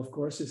biblical, of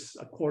course. It's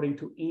according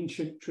to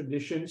ancient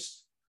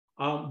traditions.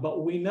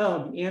 But we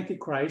know the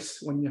Antichrist,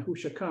 when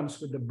Yahusha comes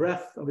with the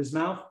breath of his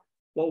mouth,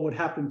 what would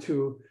happen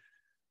to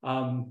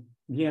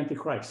the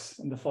Antichrist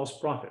and the false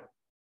prophet.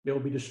 They will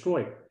be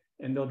destroyed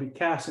and they'll be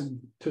cast into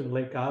the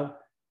lake of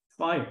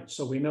fire.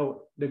 So we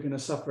know they're going to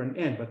suffer an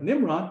end. But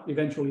Nimrod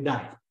eventually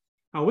died.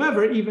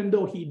 However, even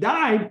though he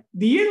died,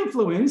 the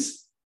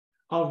influence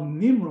of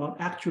Nimrod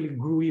actually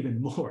grew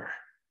even more.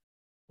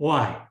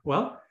 Why?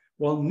 Well,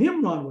 while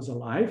Nimrod was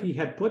alive, he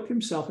had put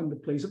himself in the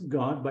place of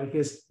God by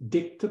his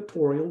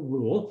dictatorial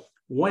rule.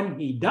 When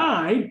he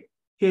died,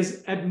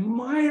 his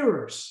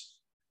admirers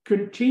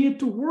continued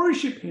to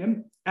worship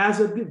him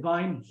as a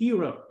divine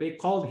hero. They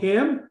called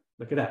him,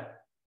 look at that,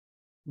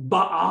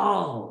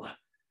 Baal.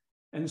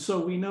 And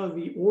so we know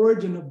the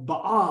origin of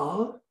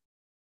Baal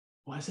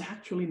was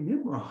actually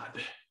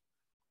Nimrod.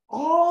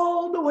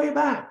 All the way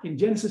back in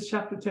Genesis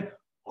chapter 10,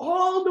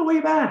 all the way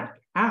back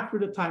after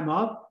the time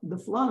of the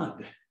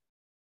flood.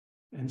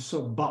 And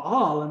so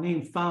Baal, a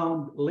name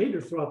found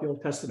later throughout the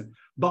Old Testament.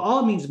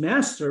 Baal means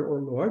master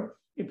or Lord.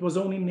 It was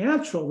only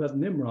natural that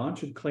Nimrod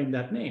should claim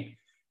that name.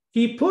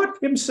 He put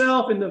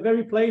himself in the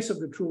very place of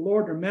the true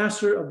Lord or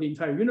master of the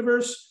entire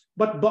universe,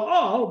 but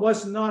Baal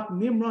was not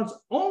Nimrod's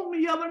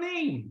only other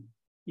name.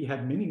 He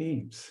had many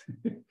names.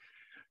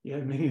 He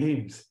had many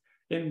names.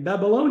 In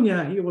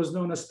Babylonia, he was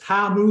known as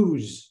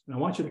Tammuz. And I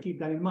want you to keep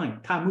that in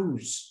mind,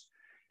 Tammuz.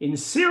 In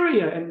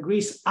Syria and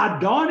Greece,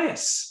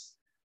 Adonis,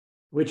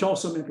 which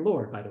also meant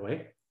Lord, by the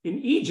way. In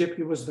Egypt,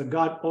 he was the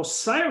god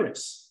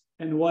Osiris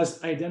and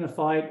was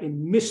identified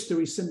in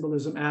mystery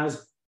symbolism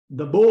as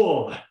the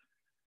bull.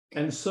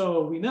 And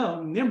so we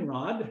know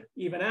Nimrod,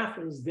 even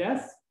after his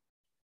death,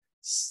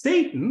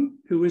 Satan,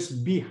 who is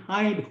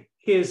behind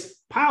his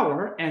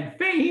power and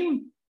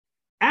fame,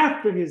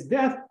 after his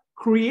death,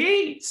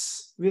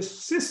 creates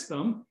this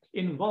system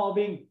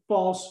involving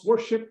false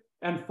worship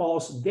and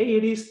false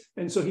deities.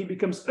 And so he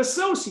becomes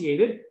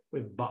associated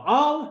with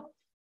Baal,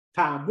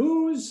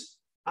 Tammuz,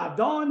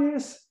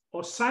 Adonis,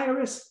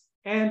 Osiris,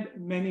 and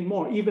many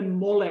more, even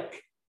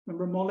Molech.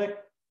 Remember Molech,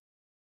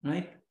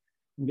 right?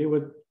 And they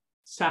would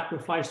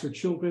sacrifice their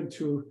children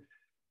to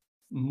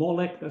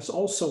Molech. That's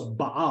also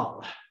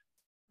Baal.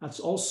 That's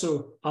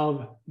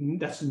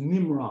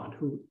Nimrod,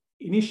 who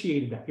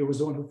initiated that. He was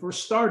the one who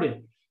first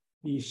started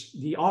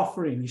the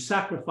offering, the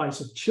sacrifice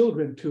of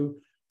children to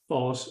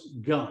false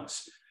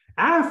gods.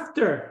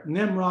 After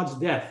Nimrod's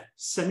death,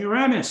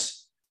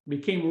 Semiramis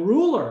became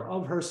ruler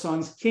of her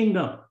son's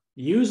kingdom.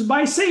 Used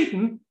by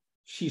Satan,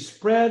 she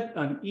spread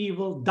an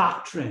evil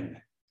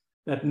doctrine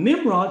that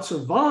Nimrod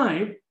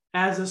survived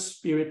as a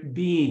spirit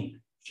being.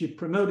 She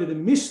promoted a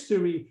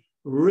mystery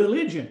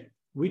religion,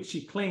 which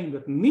she claimed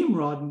that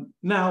Nimrod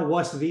now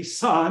was the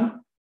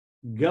sun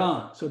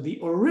god. So the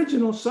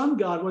original sun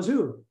god was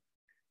who?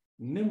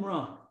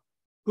 Nimrod.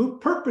 Who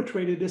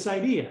perpetrated this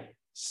idea?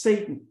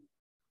 Satan.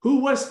 Who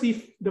was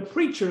the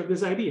preacher of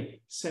this idea?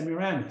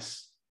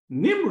 Semiramis.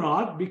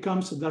 Nimrod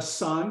becomes the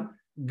sun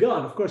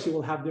god. Of course, he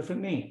will have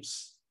different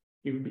names.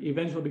 He will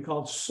eventually be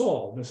called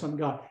Sol, the sun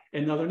god,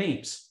 and other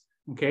names.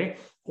 Okay?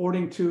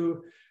 According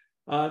to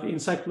the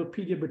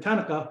Encyclopedia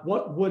Britannica,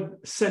 what would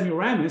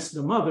Semiramis,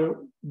 the mother,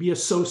 be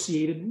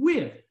associated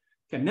with?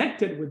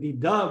 Connected with the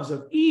doves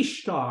of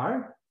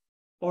Ishtar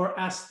or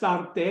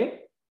Astarte,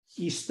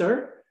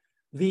 Easter,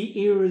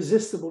 the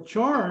irresistible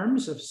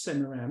charms of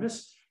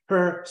Semiramis,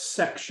 her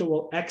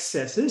sexual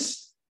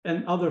excesses,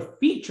 and other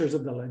features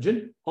of the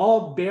legend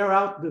all bear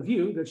out the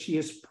view that she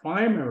is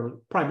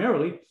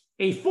primarily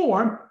a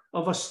form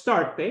of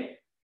Astarte,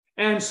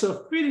 and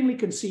so fittingly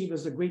conceived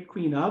as the great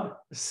queen of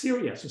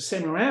Assyria. So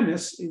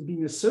Semiramis is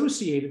being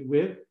associated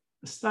with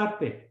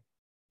Astarte.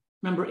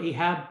 Remember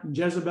Ahab and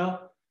Jezebel?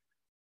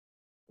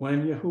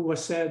 When Yahuwah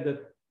said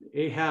that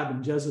Ahab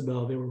and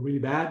Jezebel, they were really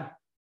bad,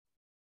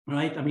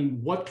 right? I mean,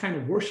 what kind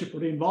of worship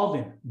were they involved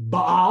in?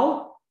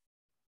 Baal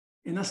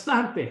and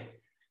Astarte.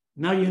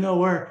 Now you know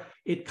where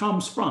it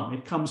comes from.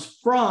 It comes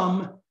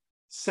from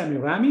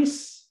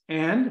Semiramis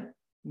and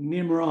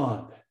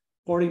Nimrod.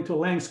 According to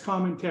Lang's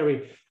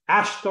commentary,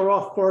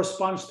 Ashtaroth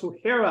corresponds to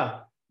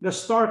Hera, the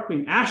star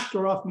queen.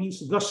 Ashtaroth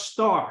means the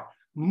star.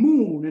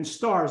 Moon and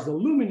stars, the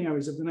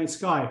luminaries of the night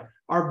sky,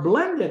 are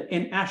blended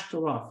in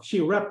Ashtaroth.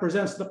 She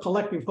represents the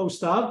collective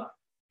host of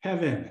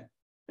heaven.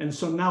 And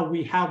so now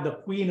we have the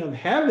queen of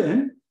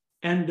heaven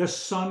and the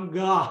sun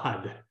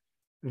god.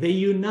 They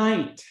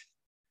unite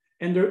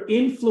and they're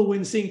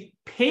influencing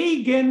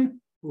pagan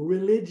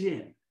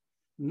religion,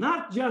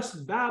 not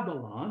just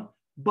Babylon,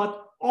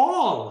 but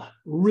all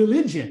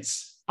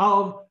religions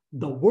of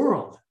the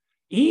world,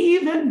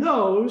 even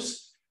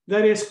those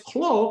that is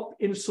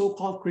cloaked in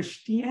so-called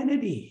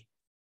Christianity.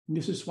 And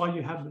this is why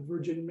you have the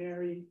Virgin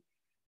Mary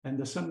and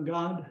the sun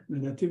god, the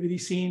nativity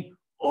scene.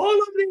 All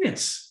of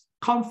this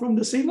come from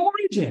the same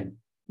origin,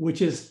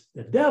 which is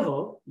the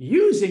devil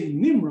using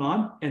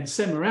Nimrod and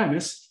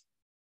Semiramis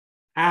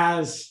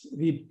as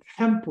the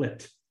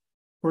template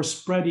for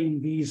spreading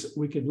these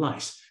wicked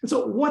lies. And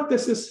so what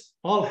does this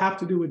all have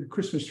to do with the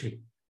Christmas tree?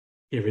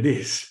 Here it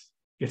is.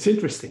 It's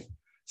interesting.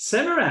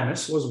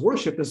 Semiramis was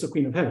worshipped as the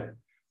queen of heaven,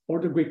 or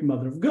the great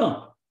mother of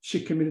God.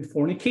 She committed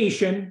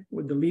fornication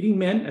with the leading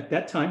men at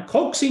that time,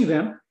 coaxing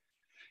them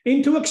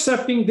into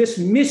accepting this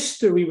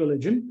mystery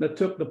religion that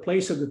took the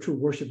place of the true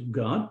worship of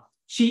God.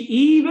 She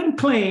even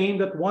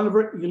claimed that one of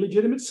her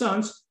illegitimate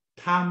sons,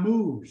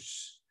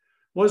 Tammuz,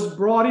 was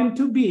brought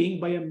into being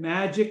by a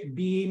magic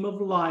beam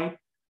of light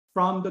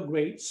from the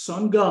great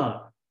sun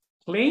god,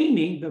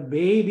 claiming the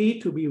baby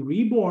to be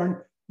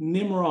reborn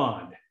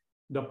Nimrod,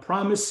 the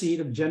promised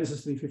seed of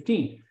Genesis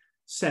 3:15.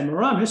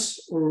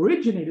 Semiramis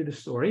originated the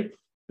story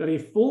that a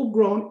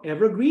full-grown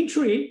evergreen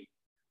tree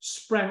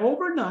sprang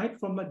overnight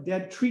from a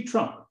dead tree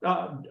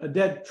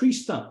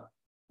stump,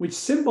 which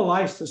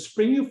symbolized the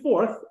springing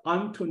forth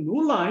unto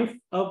new life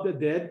of the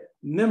dead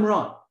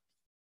Nimrod.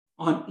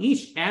 On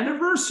each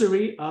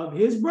anniversary of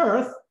his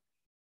birth,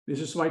 this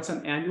is why it's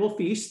an annual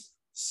feast,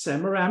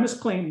 Semiramis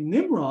claimed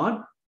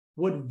Nimrod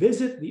would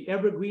visit the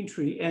evergreen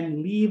tree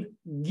and leave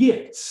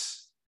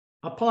gifts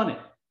upon it.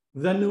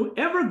 The new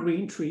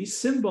evergreen tree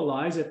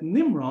symbolized that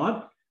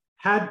Nimrod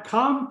had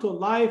come to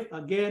life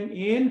again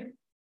in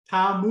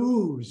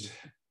Tammuz.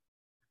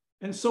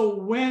 And so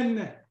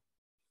when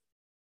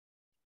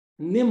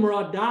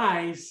Nimrod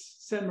dies,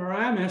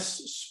 Semiramis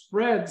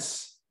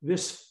spreads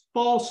this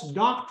false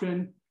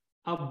doctrine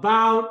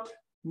about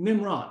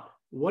Nimrod.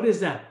 What is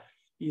that?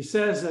 He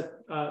says that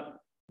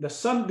the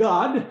sun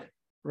god,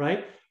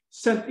 right,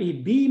 sent a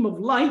beam of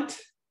light,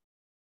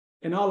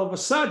 and all of a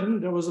sudden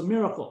there was a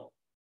miracle,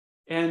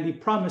 and the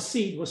promised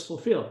seed was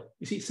fulfilled.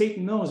 You see,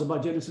 Satan knows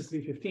about Genesis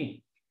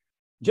 3:15.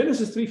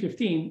 Genesis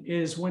 3:15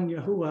 is when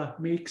Yahuwah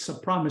makes a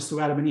promise to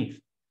Adam and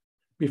Eve.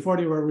 Before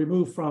they were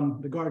removed from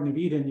the Garden of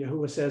Eden,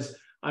 Yahuwah says,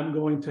 I'm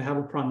going to have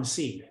a promised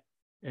seed,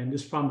 and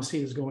this promised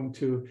seed is going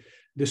to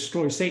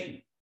destroy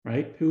Satan,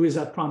 right? Who is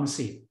that promised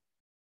seed?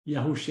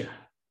 Yahushua.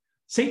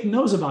 Satan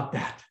knows about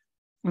that.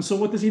 And so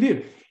what does he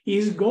do?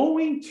 He's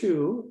going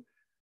to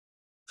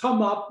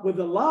come up with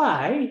a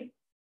lie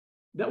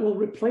that will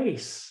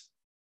replace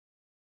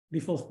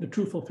the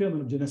true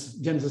fulfillment of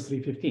Genesis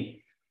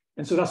 3:15.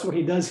 And so that's what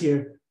he does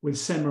here with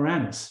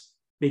Semiramis.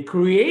 They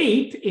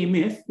create a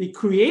myth, they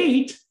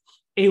create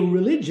a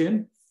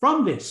religion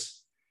from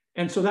this.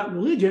 And so that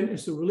religion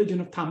is the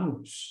religion of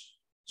Tammuz.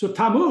 So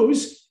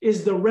Tammuz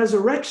is the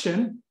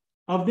resurrection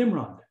of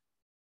Nimrod.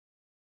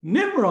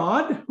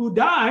 Nimrod, who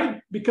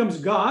died, becomes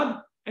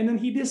God, and then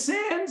he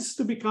descends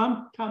to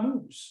become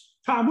Tammuz.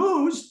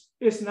 Tammuz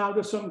is now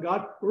the sun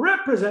god,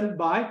 represented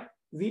by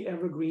the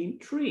evergreen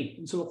tree.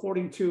 And so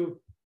according to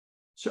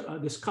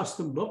this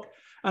custom book,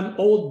 an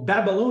old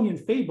Babylonian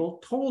fable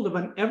told of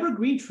an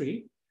evergreen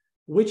tree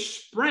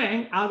which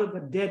sprang out of a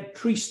dead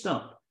tree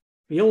stump.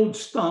 The old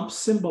stump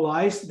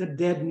symbolized the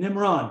dead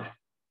Nimrod.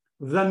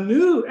 The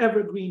new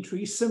evergreen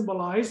tree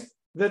symbolized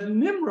that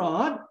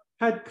Nimrod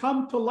had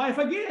come to life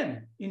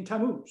again in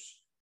Tammuz.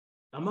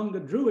 Among the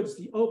Druids,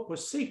 the oak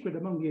was sacred.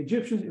 Among the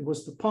Egyptians, it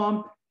was the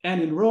palm.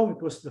 And in Rome,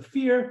 it was the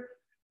fir,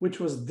 which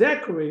was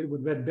decorated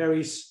with red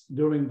berries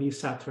during the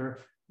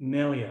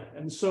Saturnalia.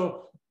 And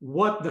so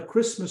what the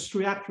Christmas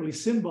tree actually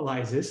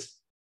symbolizes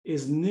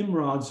is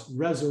Nimrod's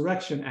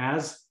resurrection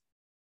as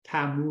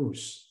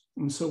Tammuz.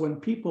 And so when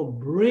people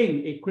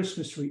bring a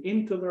Christmas tree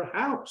into their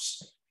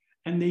house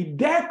and they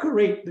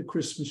decorate the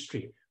Christmas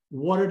tree,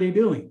 what are they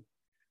doing?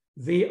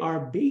 They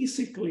are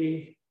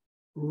basically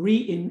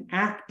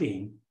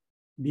reenacting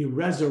the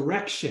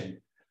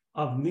resurrection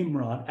of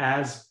Nimrod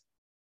as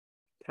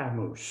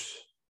Tammuz.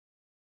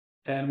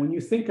 And when you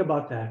think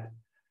about that,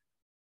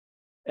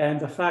 and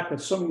the fact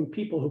that so many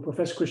people who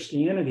profess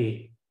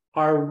Christianity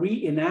are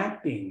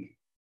reenacting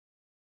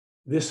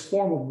this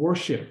form of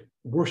worship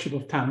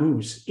of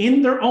Tammuz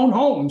in their own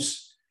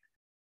homes,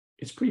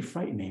 it's pretty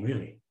frightening,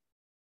 really,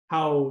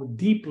 how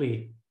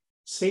deeply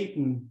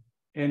Satan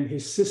and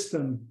his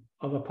system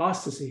of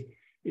apostasy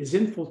is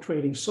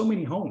infiltrating so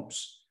many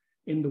homes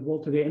in the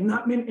world today.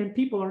 And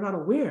people are not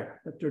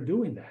aware that they're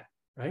doing that,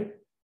 right?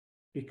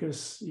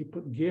 Because you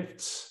put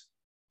gifts,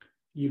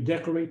 you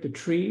decorate the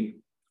tree,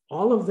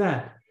 all of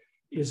that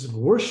is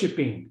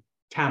worshiping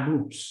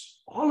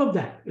Tammuz. All of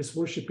that is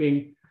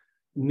worshiping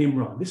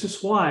Nimrod. This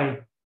is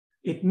why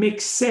it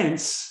makes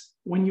sense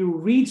when you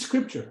read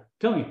scripture. I'm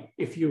telling you,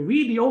 if you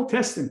read the Old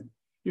Testament,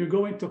 you're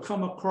going to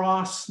come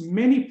across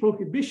many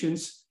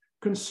prohibitions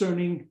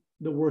concerning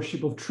the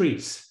worship of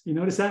trees. You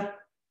notice that?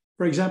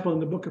 For example, in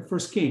the book of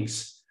 1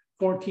 Kings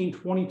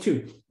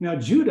 14:22. Now,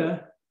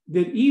 Judah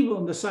did evil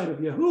in the sight of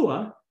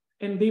Yahuwah,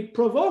 and they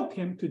provoked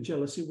him to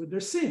jealousy with their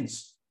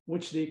sins,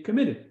 which they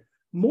committed,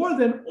 more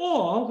than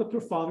all that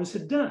their fathers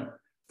had done.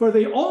 For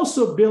they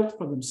also built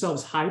for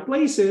themselves high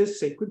places,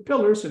 sacred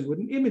pillars, and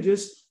wooden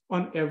images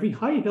on every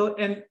high hill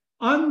and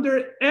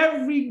under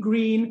every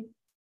green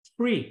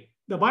tree.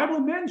 The Bible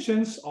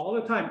mentions all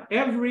the time,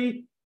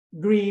 every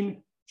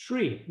green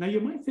tree. Now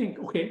you might think,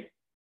 okay,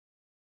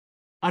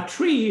 a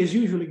tree is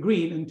usually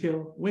green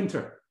until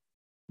winter.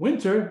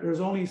 Winter, there's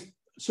only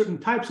certain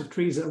types of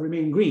trees that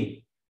remain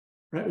green,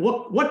 right?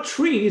 What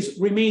trees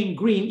remain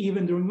green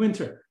even during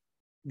winter?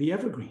 The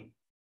evergreen,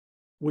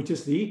 which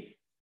is the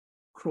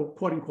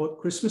quote unquote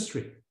Christmas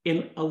tree.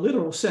 In a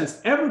literal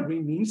sense,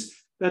 evergreen means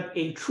that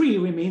a tree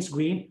remains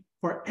green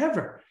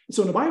forever.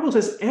 So the Bible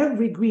says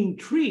every green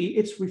tree,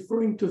 it's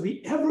referring to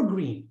the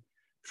evergreen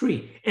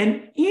tree.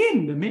 And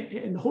in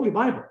the Holy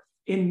Bible,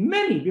 in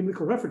many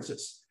biblical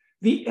references,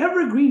 the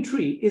evergreen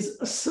tree is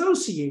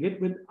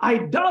associated with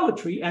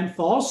idolatry and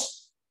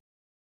false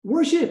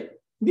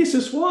worship. This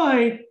is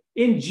why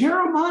in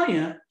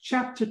Jeremiah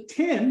chapter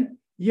 10,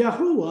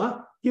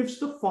 Yahuwah gives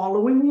the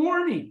following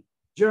warning.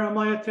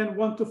 Jeremiah 10,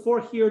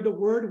 1-4, hear the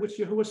word which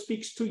Yahuwah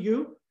speaks to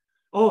you,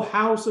 O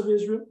house of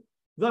Israel.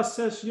 Thus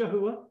says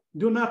Yahuwah,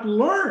 do not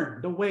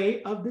learn the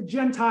way of the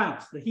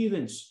Gentiles, the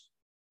heathens.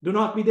 Do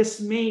not be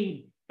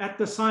dismayed at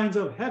the signs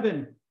of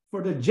heaven,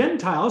 for the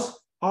Gentiles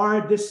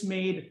are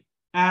dismayed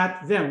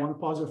at them. I want to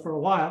pause there for a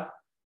while.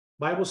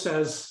 Bible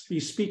says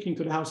he's speaking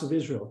to the house of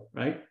Israel,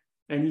 right?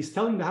 And he's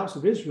telling the house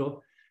of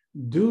Israel,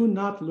 do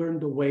not learn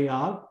the way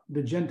of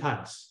the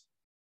Gentiles.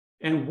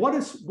 And what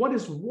is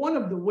one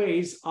of the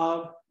ways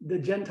of the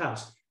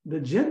Gentiles? The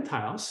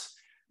Gentiles,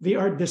 they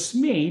are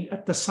dismayed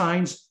at the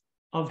signs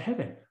of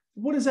heaven.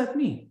 What does that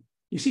mean?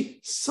 You see,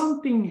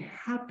 something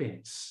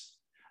happens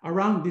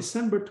around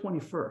December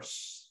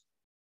 21st,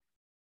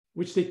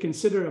 which they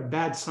consider a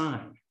bad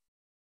sign.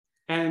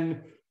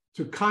 And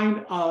to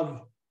kind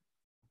of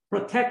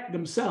protect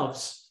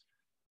themselves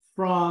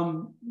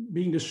from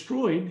being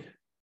destroyed,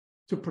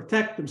 to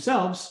protect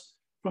themselves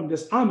from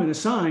this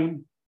ominous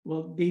sign,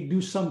 well, they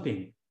do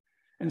something.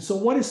 And so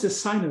what is this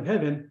sign of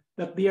heaven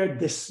that they are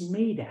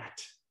dismayed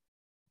at?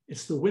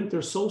 It's the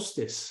winter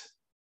solstice,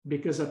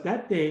 because at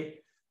that day,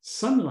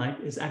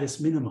 sunlight is at its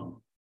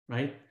minimum,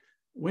 right?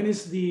 When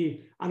is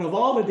out of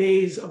all the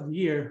days of the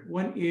year,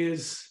 when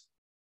is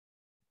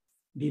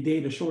the day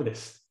the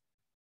shortest?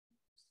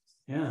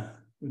 Yeah,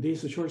 the day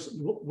is the shortest,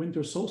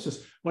 winter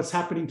solstice. What's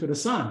happening to the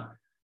sun?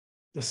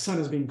 The sun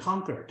is being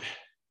conquered,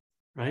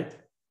 right?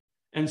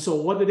 And so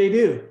what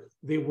do?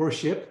 They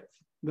worship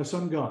the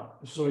sun god.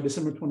 So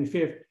December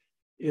 25th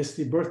is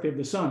the birthday of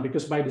the sun,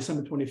 because by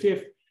December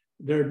 25th,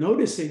 they're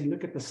noticing,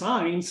 look at the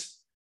signs,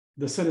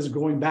 the sun is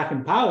growing back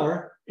in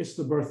power. It's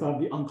the birth of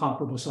the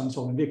unconquerable sun,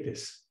 Sol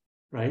Invictus,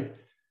 right?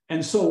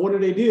 And so what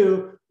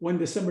do when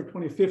December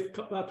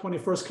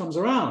 21st comes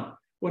around?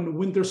 When the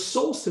winter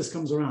solstice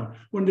comes around,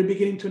 when they're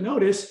beginning to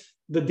notice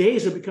the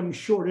days are becoming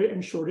shorter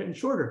and shorter and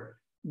shorter.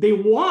 They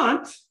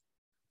want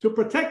to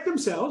protect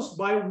themselves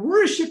by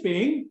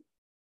worshiping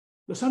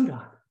the sun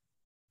god.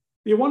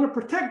 They want to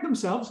protect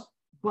themselves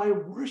by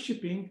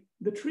worshiping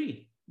the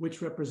tree,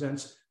 which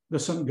represents the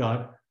sun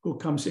god who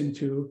comes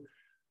into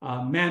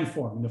man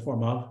form, in the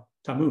form of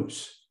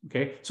Tammuz.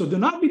 Okay, so do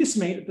not be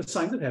dismayed at the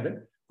signs of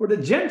heaven, for the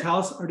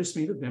Gentiles are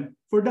dismayed at them,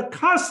 for the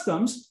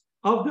customs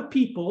of the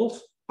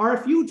peoples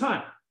are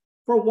futile.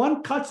 For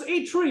one cuts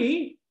a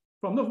tree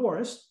from the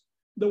forest,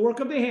 the work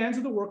of the hands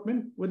of the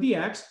workmen with the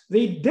axe.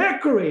 They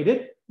decorate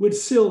it with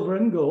silver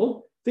and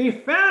gold. They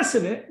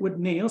fasten it with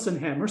nails and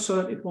hammers so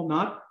that it will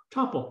not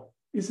topple.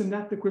 Isn't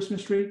that the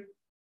Christmas tree?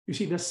 You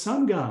see, the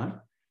sun god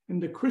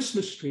and the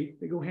Christmas tree,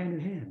 they go hand in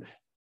hand.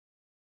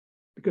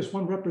 Because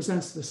one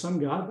represents the sun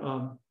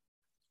god,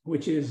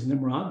 which is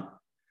Nimrod,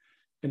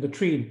 and the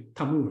tree,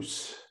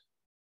 Tammuz,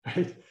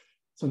 right?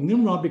 So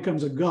Nimrod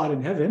becomes a god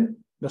in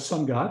heaven, the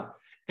sun god,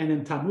 and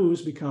then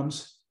Tammuz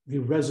becomes the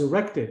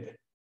resurrected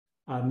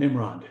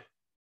Nimrod.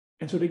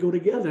 And so they go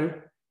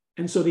together,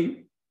 and so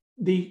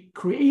they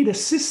create a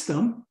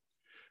system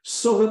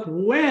so that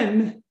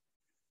when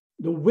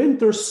the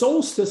winter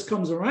solstice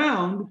comes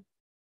around,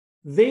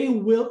 they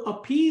will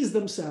appease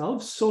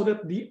themselves so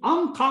that the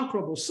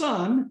unconquerable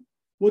sun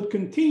would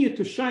continue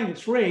to shine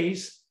its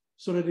rays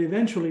so that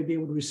eventually they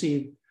would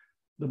receive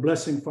the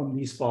blessing from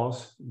these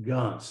false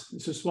gods.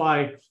 This is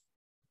why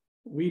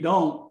we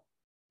don't,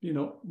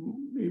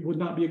 it would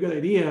not be a good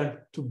idea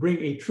to bring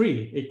a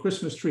tree, a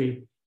Christmas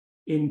tree,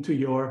 into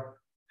your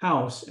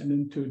house and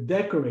then to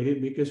decorate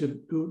it, because it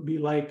would be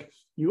like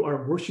you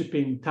are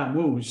worshiping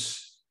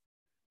Tammuz,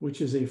 which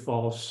is a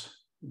false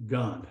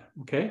god.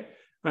 Okay?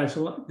 All right,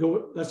 so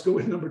let's go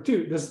with number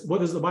 2. What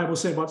does the Bible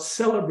say about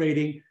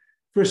celebrating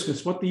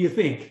Christmas? What do you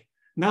think?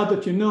 Now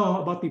that you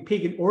know about the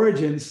pagan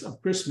origins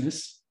of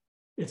Christmas,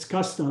 its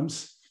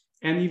customs,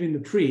 and even the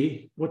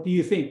tree, what do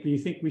you think? Do you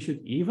think we should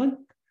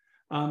even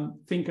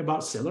think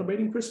about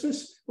celebrating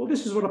Christmas? Well,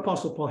 this is what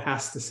Apostle Paul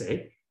has to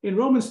say in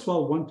Romans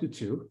 12,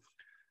 1-2.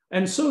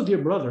 And so, dear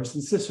brothers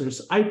and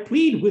sisters, I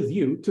plead with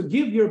you to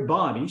give your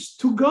bodies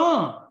to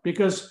God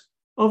because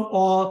of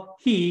all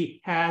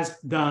he has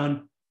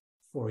done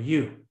for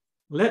you.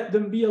 Let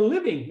them be a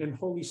living and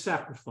holy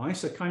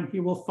sacrifice, a kind he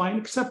will find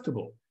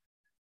acceptable.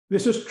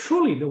 This is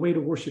truly the way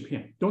to worship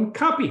him. Don't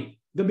copy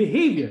the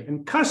behavior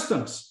and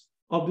customs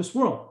of this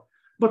world,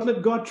 but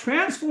let God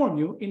transform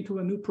you into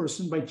a new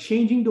person by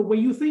changing the way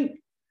you think.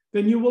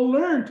 Then you will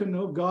learn to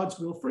know God's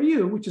will for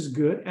you, which is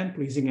good and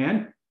pleasing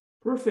and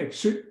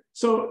perfect.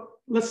 So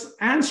let's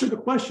answer the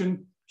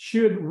question,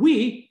 should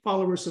we,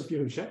 followers of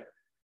Yahushua,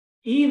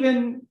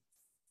 even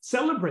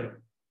celebrate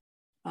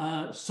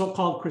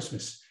so-called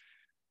Christmas?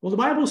 Well, the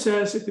Bible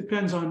says it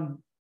depends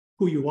on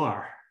who you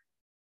are.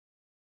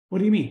 What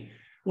do you mean?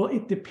 Well,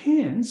 it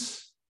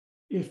depends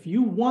if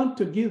you want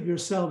to give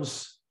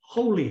yourselves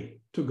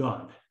wholly to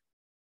God.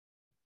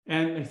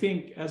 And I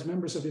think as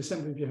members of the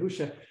Assembly of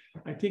Yahusha,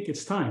 I think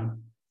it's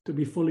time to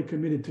be fully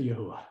committed to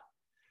Yahuwah.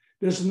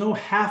 There's no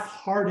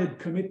half-hearted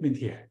commitment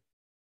here.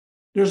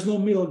 There's no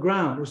middle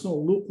ground. There's no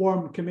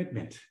lukewarm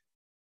commitment.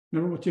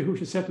 Remember what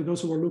Yahusha said to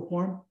those who were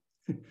lukewarm?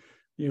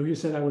 Yahusha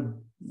said, I would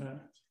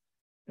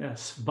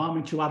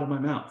vomit you out of my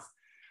mouth.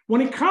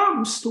 When it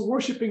comes to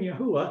worshiping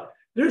Yahuwah,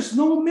 there's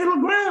no middle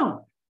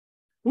ground.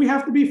 We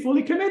have to be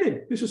fully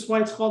committed. This is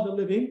why it's called the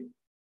living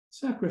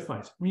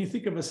sacrifice. When you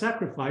think of a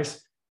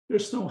sacrifice,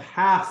 there's no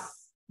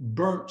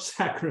half-burnt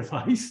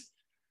sacrifice.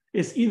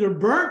 It's either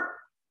burnt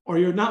or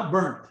you're not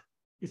burnt.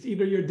 It's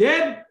either you're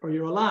dead or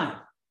you're alive.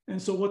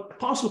 And so what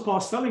Apostle Paul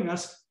is telling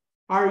us,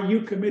 are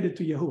you committed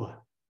to Yahuwah?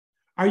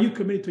 Are you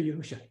committed to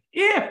Yahusha?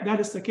 If that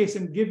is the case,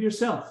 then give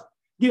yourself,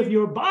 give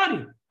your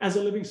body as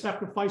a living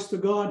sacrifice to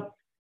God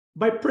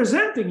by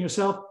presenting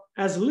yourself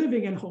as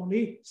living and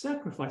holy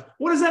sacrifice.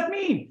 What does that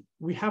mean?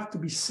 We have to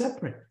be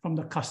separate from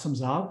the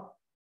customs of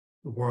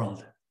the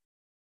world.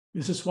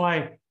 This is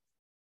why,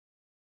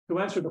 to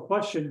answer the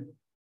question,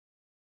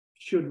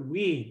 should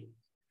we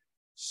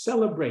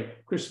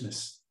celebrate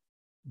Christmas?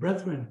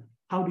 Brethren,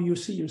 how do you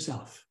see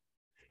yourself?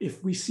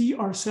 If we see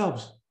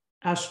ourselves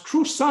as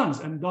true sons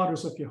and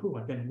daughters of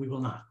Yahuwah, then we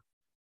will not.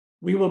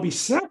 We will be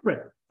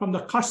separate from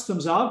the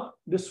customs of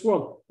this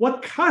world.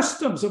 What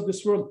customs of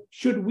this world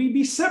should we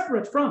be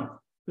separate from?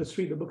 Let's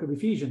read the book of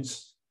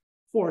Ephesians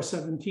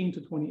 4:17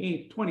 to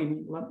 28, 20.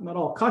 Not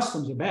all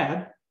customs are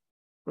bad.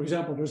 For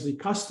example, there's the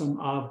custom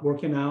of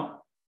working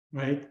out,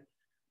 right?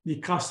 The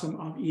custom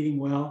of eating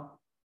well.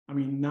 I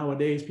mean,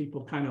 nowadays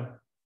people kind of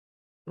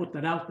put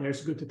that out there.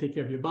 It's good to take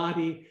care of your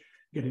body,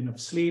 get enough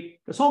sleep.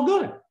 That's all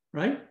good,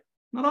 right?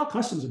 Not all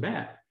customs are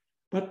bad.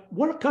 But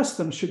what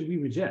customs should we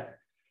reject?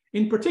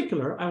 In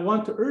particular, I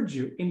want to urge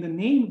you in the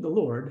name of the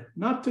Lord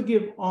not to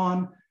go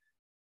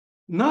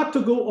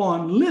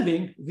on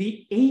living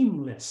the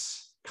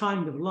aimless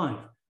kind of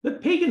life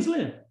that pagans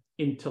live.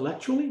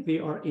 Intellectually, they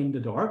are in the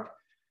dark,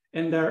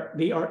 and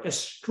they are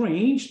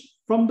estranged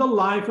from the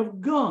life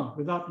of God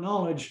without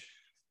knowledge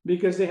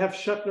because they have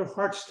shut their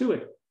hearts to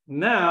it.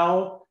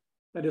 Now,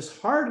 that is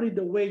hardly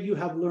the way you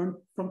have learned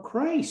from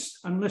Christ,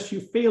 unless you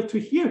fail to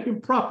hear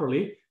him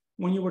properly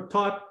when you were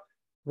taught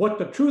what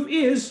the truth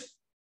is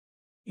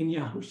in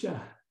Yahusha.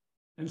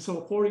 And so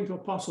according to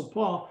Apostle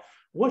Paul,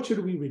 what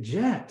should we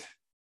reject?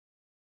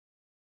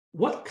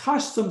 What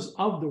customs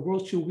of the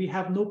world should we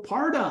have no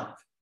part of?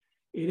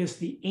 It is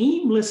the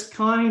aimless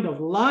kind of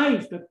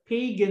life that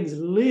pagans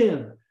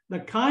live, the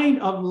kind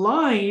of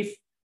life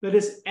that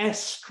is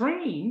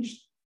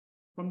estranged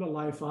from the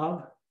life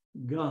of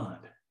God.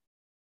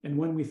 And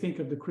when we think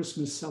of the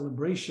Christmas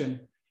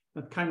celebration,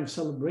 that kind of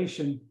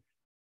celebration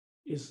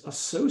is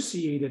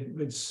associated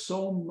with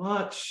so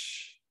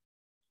much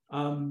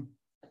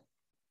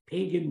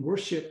pagan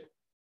worship.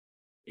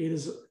 It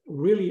is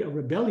really a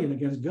rebellion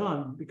against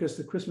God, because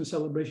the Christmas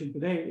celebration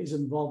today is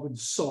involved with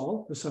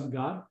Saul, the son of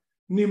God,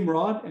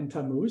 Nimrod and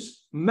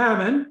Tammuz,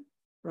 Mammon,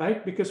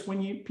 right? Because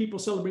when people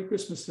celebrate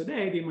Christmas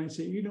today, they might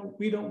say,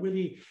 we don't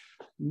really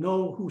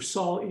know who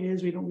Saul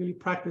is. We don't really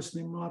practice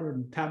Nimrod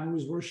or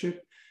Tammuz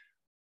worship.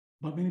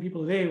 But many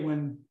people today,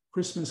 when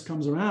Christmas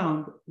comes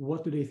around,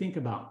 what do they think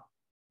about,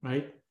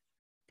 right?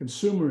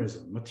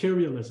 Consumerism,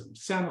 materialism,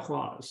 Santa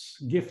Claus,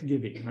 gift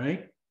giving,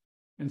 right?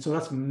 And so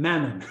that's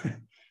Mammon,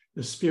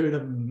 the spirit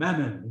of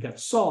Mammon. We got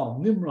Saul,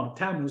 Nimrod,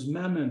 Tammuz,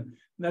 Mammon,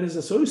 that is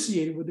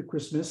associated with the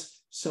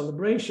Christmas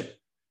celebration.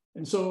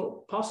 And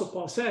so Apostle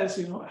Paul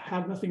says,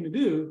 have nothing to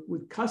do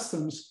with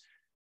customs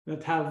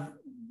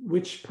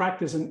which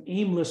practice an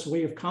aimless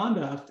way of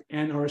conduct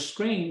and are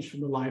estranged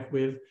from the life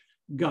with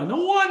God.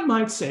 No one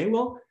might say,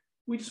 well,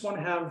 we just want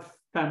to have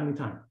family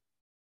time.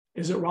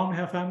 Is it wrong to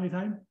have family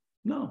time?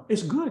 No,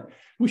 it's good.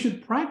 We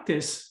should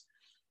practice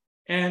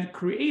and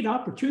create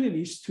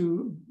opportunities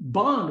to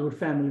bond with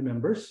family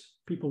members,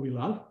 people we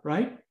love,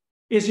 right?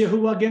 Is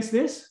Yahuwah against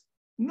this?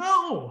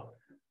 No.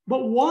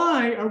 But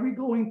why are we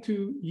going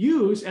to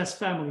use as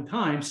family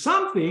time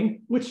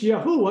something which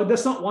Yahuwah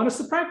does not want us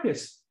to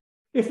practice?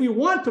 If we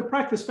want to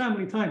practice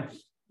family time,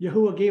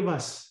 Yahuwah gave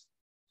us.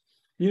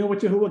 You know what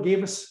Yahuwah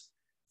gave us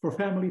for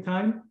family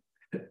time?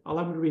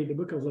 Allow me to read the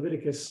book of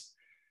Leviticus.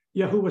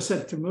 Yahuwah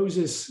said to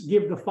Moses,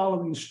 give the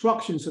following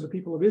instructions to the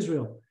people of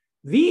Israel.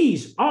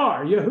 These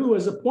are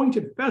Yahuwah's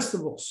appointed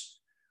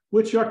festivals,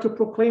 which are to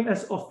proclaim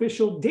as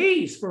official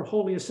days for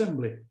Holy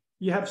Assembly.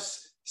 You have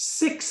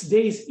 6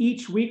 days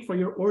each week for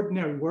your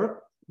ordinary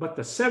work, but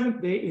the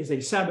 7th day is a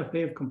Sabbath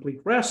day of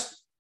complete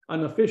rest,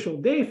 an official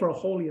day for a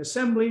Holy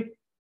Assembly.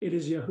 It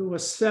is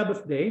Yahuwah's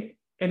Sabbath day,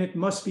 and it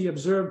must be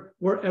observed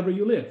wherever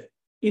you live.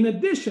 In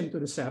addition to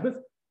the Sabbath,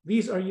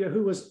 these are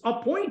Yahuwah's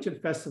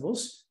appointed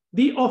festivals,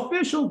 the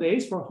official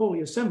days for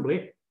Holy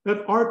Assembly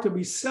that are to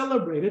be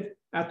celebrated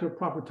at their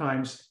proper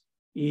times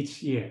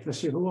each year.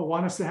 Does Yahuwah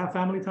want us to have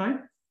family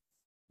time?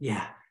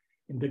 Yeah.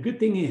 And the good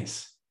thing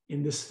is,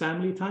 in this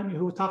family time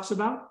Yahuwah talks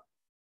about,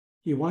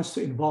 he wants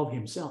to involve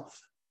himself.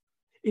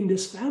 In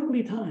this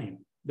family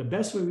time, the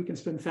best way we can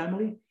spend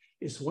family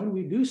is when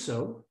we do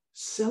so,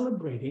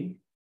 celebrating,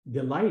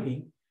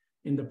 delighting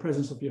in the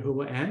presence of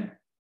Yahuwah and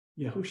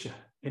Yahusha.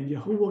 And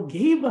Yahuwah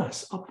gave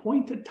us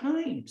appointed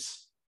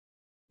times.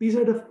 These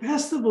are the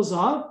festivals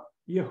of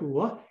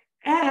Yahuwah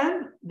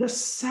and the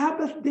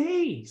Sabbath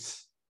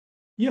days.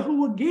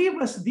 Yahuwah gave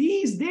us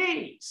these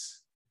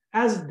days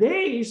as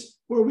days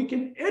where we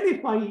can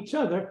edify each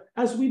other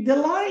as we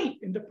delight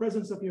in the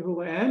presence of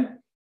Yahuwah and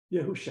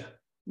Yahusha.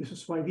 This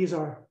is why these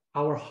are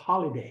our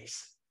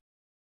holidays.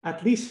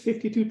 At least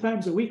 52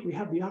 times a week, we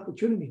have the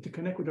opportunity to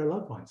connect with our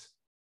loved ones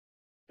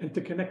and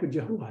to connect with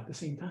Yahuwah at the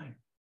same time,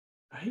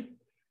 right?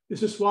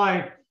 This is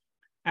why,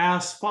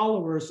 as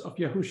followers of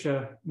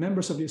Yahusha,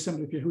 members of the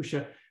Assembly of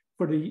Yahusha,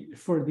 for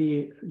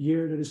the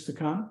year that is to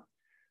come,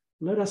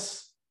 let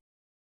us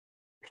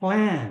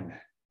plan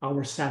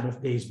our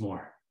Sabbath days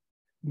more.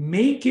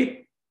 Make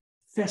it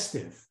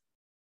festive,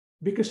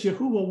 because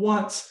Yahuwah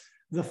wants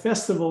the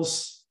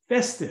festivals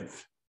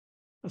festive.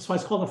 That's why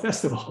it's called a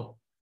festival,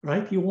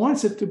 right? He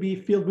wants it to be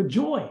filled with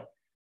joy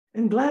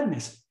and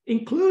gladness,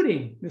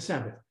 including the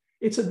Sabbath.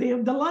 It's a day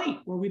of delight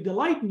where we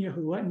delight in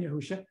Yahuwah and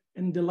Yahusha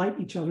and delight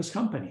each other's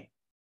company,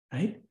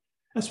 right?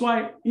 That's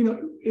why,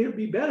 it would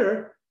be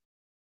better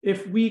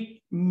if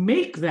we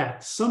make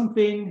that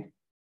something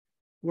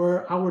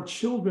where our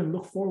children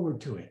look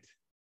forward to it.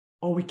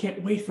 Oh, we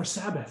can't wait for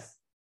Sabbath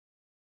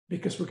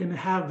because we're going to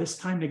have this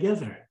time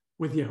together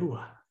with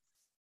Yahuwah,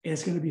 and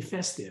it's going to be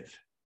festive.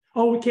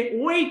 Oh, we can't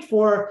wait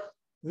for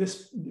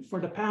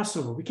the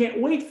Passover. We can't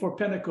wait for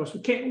Pentecost.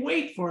 We can't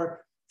wait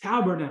for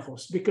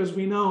Tabernacles because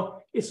we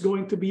know it's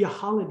going to be a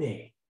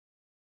holiday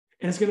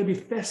and it's going to be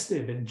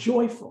festive and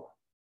joyful.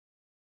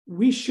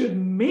 We should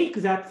make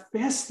that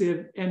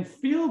festive and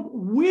filled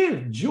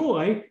with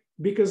joy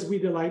because we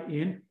delight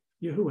in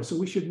Yahuwah. So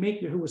we should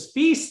make Yahuwah's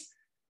feast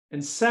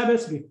and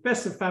Sabbaths be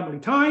festive family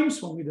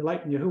times when we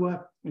delight in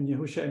Yahuwah and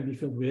Yahusha and be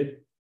filled with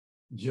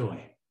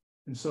joy.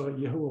 And so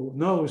Yahuwah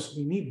knows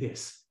we need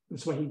this.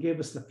 That's why he gave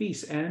us the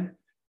feast and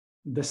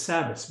the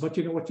Sabbaths. But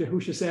you know what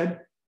Yahusha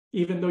said?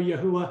 Even though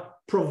Yahuwah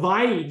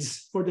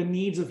provides for the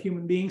needs of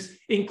human beings,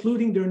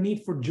 including their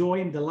need for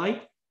joy and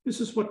delight, this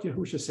is what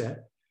Yahusha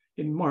said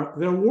in Mark.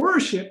 Their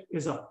worship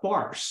is a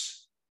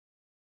farce.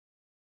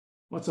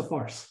 What's a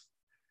farce?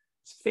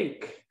 It's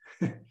fake.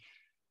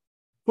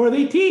 For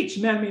they teach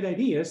man-made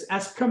ideas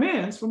as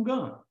commands from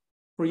God.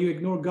 For you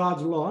ignore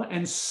God's law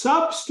and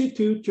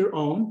substitute your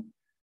own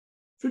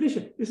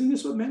tradition. Isn't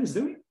this what man is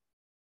doing?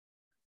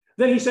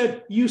 Then he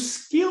said, you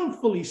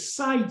skillfully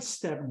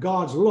sidestep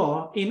God's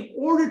law in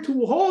order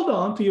to hold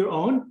on to your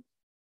own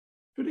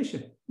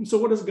tradition. And so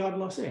what does God's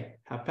law say?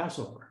 Have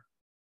Passover.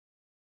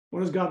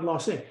 What does God's law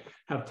say?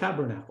 Have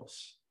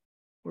tabernacles.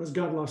 What does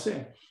God's law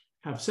say?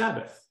 Have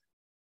Sabbath.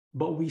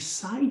 But we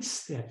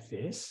sidestep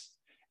this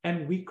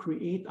and we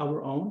create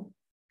our own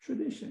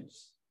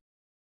traditions,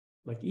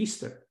 like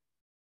Easter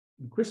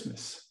and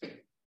Christmas,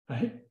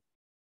 right?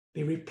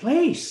 They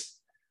replaced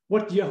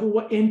what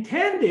Yahuwah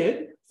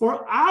intended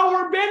for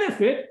our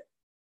benefit,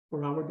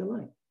 for our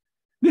delight.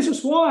 This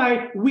is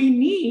why we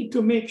need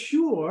to make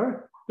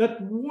sure that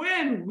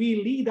when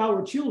we lead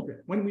our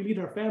children, when we lead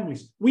our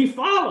families, we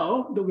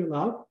follow the will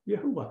of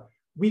Yahuwah.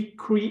 We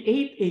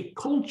create a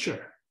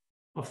culture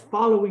of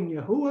following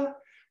Yahuwah.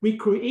 We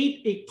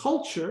create a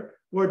culture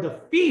where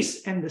the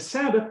feast and the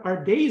Sabbath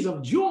are days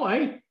of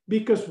joy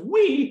because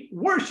we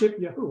worship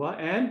Yahuwah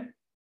and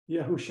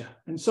Yahusha.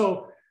 And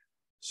so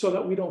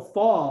that we don't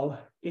fall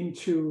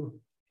into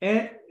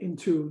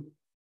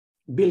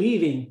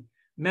believing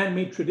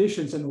man-made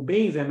traditions and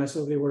obeying them as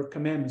though they were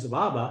commandments of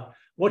Abba,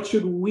 what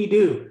should we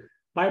do?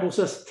 Bible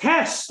says,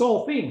 test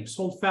all things,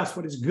 hold fast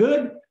what is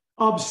good,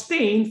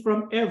 abstain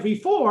from every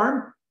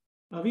form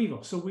of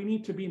evil. So we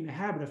need to be in the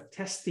habit of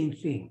testing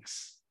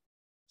things.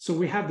 So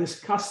we have this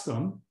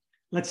custom.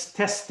 Let's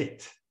test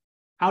it.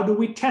 How do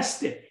we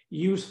test it?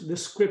 Use the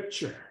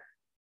scripture.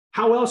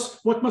 How else?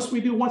 What must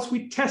we do once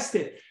we test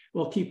it?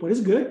 Well, keep what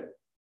is good,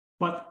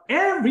 but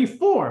every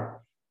form,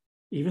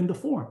 even the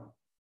form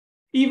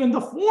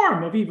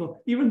of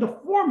evil, even the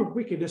form of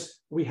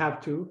wickedness, we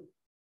have to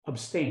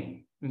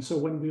abstain. And so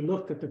when we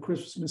looked at the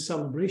Christmas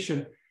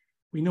celebration,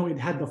 we know it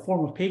had the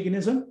form of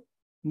paganism.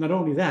 Not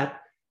only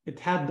that, it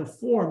had the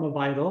form of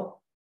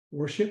idol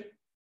worship,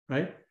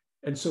 right?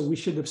 And so we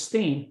should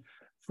abstain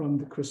from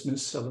the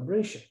Christmas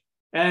celebration.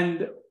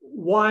 And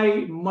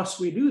why must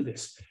we do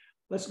this?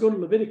 Let's go to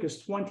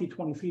Leviticus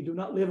 20:23. Do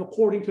not live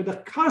according to the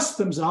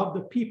customs of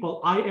the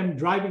people I am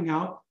driving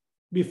out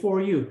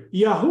before you.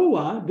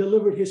 Yahuwah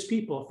delivered his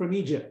people from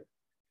Egypt,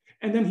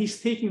 and then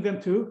he's taking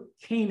them to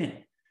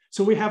Canaan.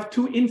 So we have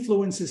two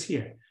influences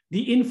here: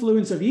 the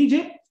influence of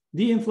Egypt,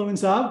 the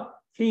influence of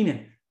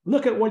Canaan.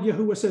 Look at what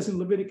Yahuwah says in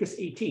Leviticus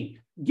 18.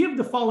 Give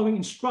the following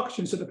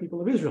instructions to the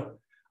people of Israel.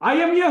 I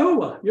am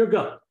Yahuwah, your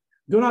God.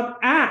 Do not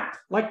act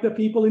like the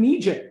people in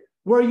Egypt,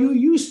 where you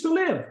used to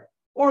live,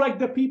 or like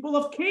the people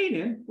of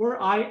Canaan,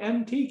 where I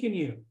am taking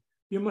you.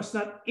 You must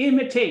not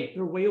imitate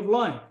their way of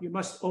life. You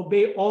must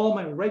obey all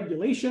my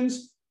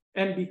regulations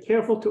and be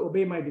careful to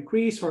obey my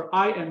decrees, for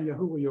I am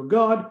Yahuwah, your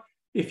God.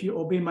 If you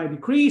obey my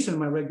decrees and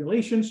my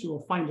regulations, you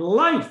will find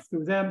life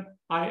through them.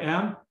 I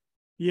am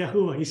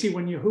Yahuwah. You see,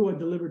 when Yahuwah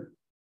delivered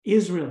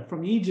Israel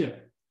from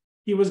Egypt,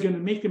 He was going to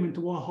make them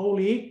into a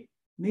holy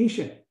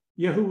nation.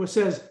 Yahuwah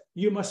says,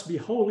 you must be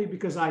holy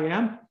because I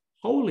am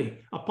holy.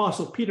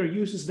 Apostle Peter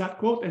uses that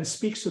quote and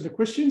speaks to the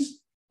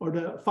Christians or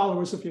the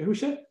followers of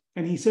Yahushua.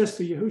 And he says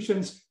to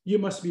Yahushans, you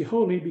must be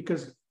holy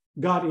because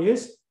God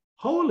is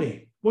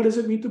holy. What does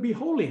it mean to be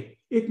holy?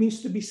 It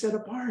means to be set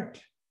apart.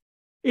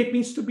 It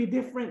means to be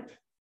different.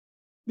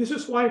 This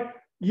is why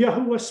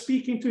Yahuwah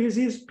speaking to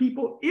his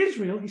people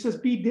Israel, he says,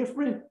 be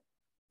different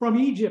from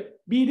Egypt.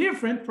 Be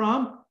different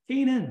from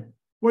Canaan.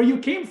 Where you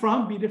came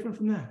from, be different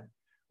from that.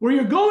 Where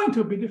you're going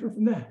to, be different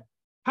from that.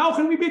 How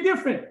can we be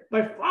different?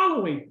 By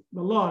following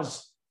the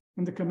laws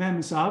and the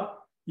commandments of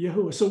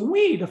Yahuwah. So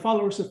we, the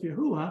followers of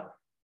Yahuwah,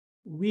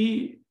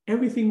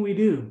 everything we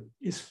do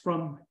is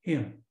from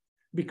him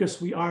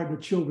because we are the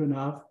children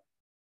of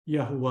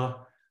Yahuwah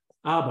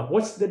Abba.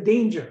 What's the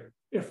danger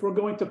if we're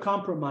going to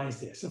compromise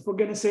this? If we're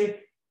going to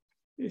say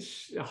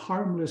it's a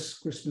harmless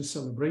Christmas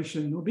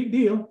celebration, no big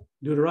deal.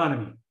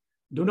 Deuteronomy.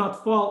 Do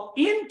not fall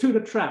into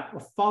the trap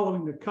of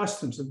following the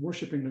customs and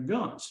worshiping the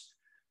gods.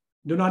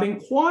 Do not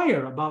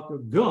inquire about the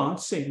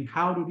gods, saying,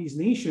 how do these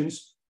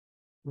nations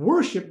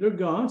worship their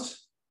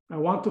gods? I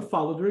want to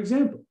follow their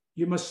example.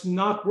 You must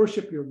not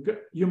worship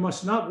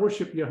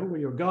Yahuwah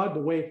your God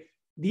the way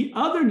the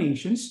other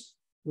nations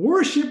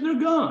worship their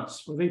gods,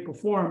 for they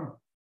perform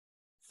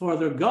for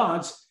their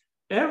gods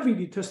every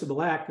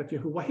detestable act that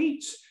Yahuwah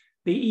hates.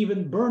 They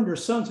even burn their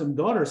sons and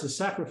daughters as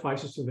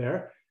sacrifices to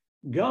their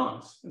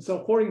gods. And so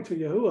according to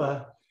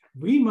Yahuwah,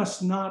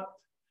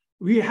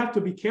 we have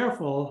to be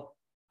careful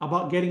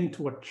about getting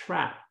into a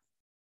trap.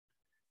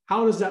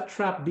 How does that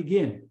trap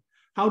begin?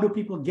 How do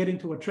people get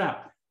into a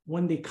trap?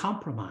 When they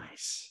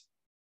compromise,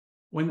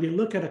 when they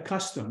look at a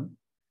custom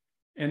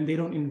and they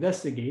don't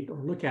investigate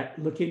or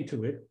look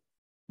into it,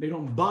 they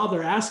don't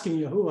bother asking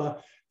Yahuwah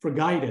for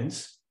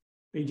guidance.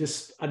 They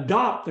just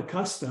adopt the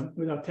custom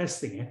without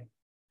testing it.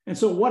 And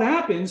so what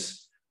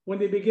happens when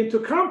they begin to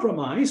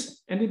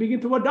compromise and they begin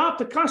to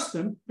adopt a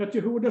custom that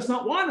Yahuwah does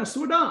not want us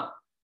to adopt?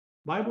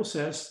 Bible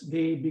says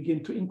they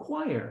begin to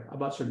inquire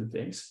about certain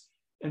things,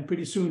 and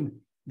pretty soon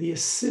they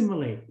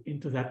assimilate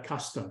into that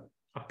custom,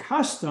 a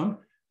custom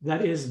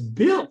that is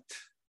built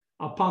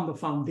upon the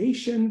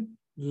foundation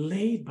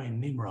laid by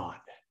Nimrod,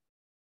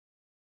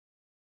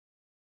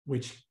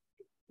 which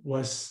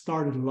was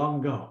started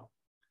long ago.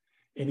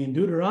 And in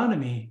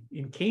Deuteronomy,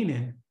 in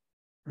Canaan,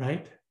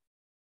 right,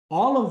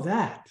 all of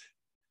that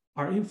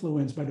are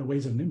influenced by the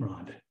ways of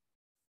Nimrod.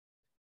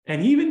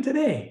 And even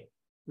today,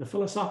 the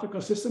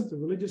philosophical system, the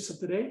religious of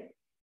today,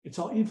 it's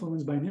all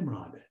influenced by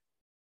Nimrod.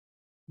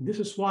 And this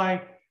is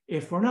why,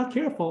 if we're not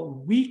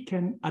careful, we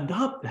can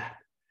adopt that.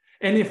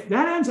 And if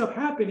that ends up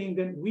happening,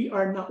 then we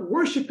are not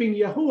worshiping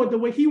Yahuwah the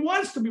way he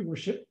wants to be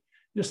worshipped,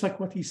 just like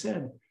what he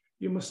said.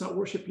 You must not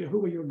worship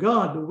Yahuwah, your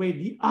God, the way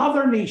the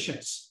other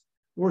nations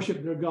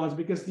worship their gods,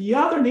 because the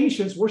other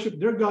nations worship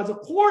their gods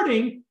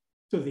according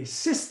to the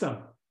system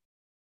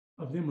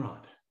of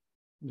Nimrod,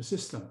 the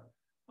system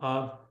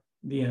of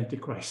the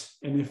Antichrist.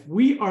 And if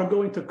we are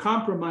going to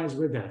compromise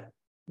with that,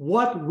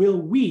 what will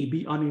we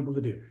be unable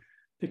to do?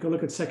 Take a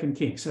look at 2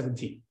 Kings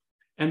 17.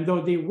 And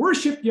though they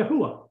worship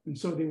Yahuwah, and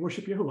so they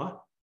worship Yahuwah,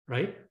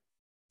 right?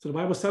 So the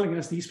Bible is telling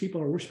us these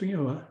people are worshiping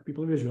Yahuwah,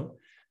 people of Israel.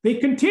 They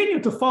continue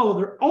to follow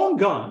their own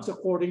gods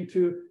according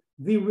to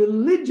the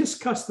religious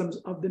customs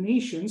of the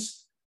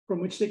nations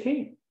from which they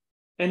came.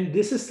 And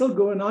this is still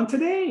going on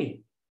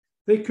today.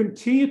 They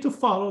continue to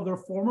follow their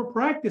former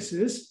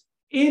practices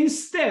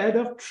instead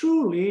of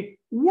truly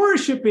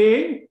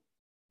worshiping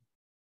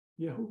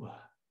Yahuwah.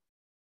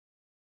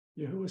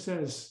 Yahuwah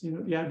says,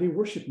 yeah, they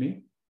worship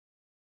me.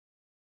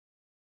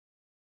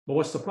 But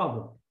what's the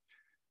problem?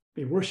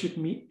 They worship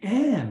me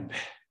and,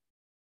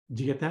 did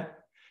you get that?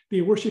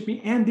 They worship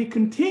me and they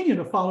continue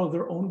to follow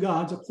their own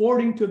gods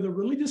according to the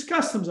religious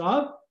customs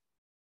of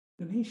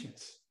the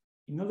nations.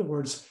 In other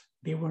words,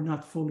 they were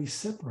not fully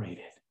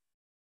separated.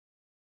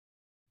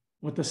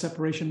 What does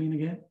separation mean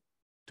again?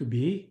 To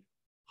be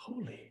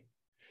holy.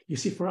 You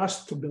see, for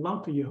us to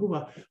belong to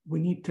Yahuwah, we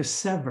need to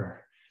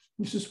sever.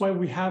 This is why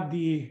we have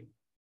the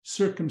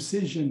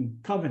circumcision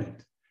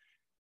covenant.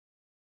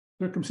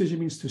 Circumcision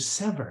means to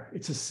sever.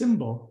 It's a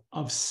symbol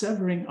of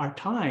severing our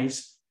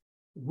ties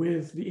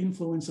with the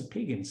influence of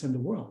pagans in the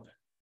world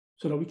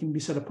so that we can be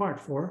set apart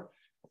for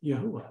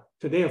Yahuwah.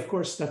 Today, of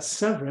course, that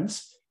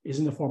severance is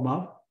in the form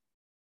of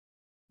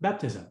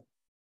baptism.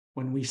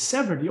 When we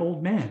sever the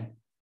old man,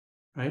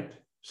 right?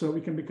 So that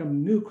we can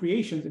become new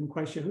creations in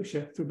Christ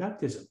Yahushua through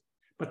baptism.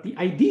 But the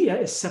idea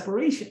is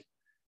separation.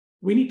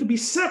 We need to be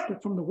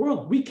separate from the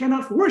world. We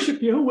cannot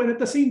worship Yahuwah and at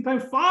the same time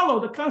follow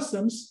the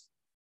customs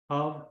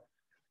of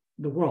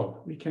the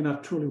world. We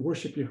cannot truly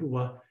worship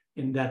Yahuwah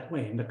in that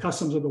way. And the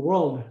customs of the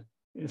world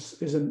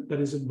that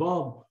is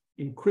involved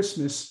in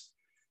Christmas,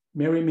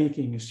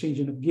 merrymaking,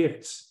 exchanging of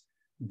gifts,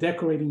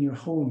 decorating your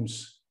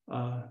homes,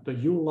 the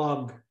Yule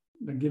log,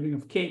 the giving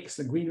of cakes,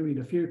 the greenery,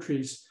 the fir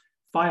trees,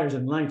 fires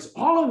and lights,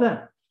 all of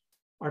that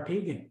are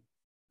pagan.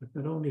 But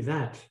not only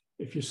that,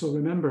 if you so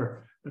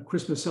remember, the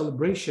Christmas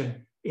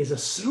celebration is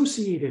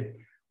associated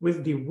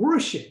with the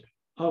worship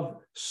of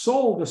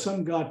Sol, the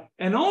sun god,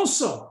 and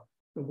also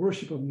the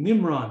worship of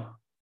Nimrod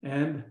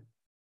and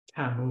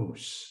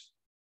Tammuz.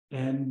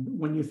 And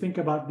when you think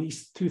about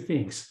these two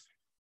things,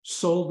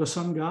 Sol, the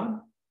sun god,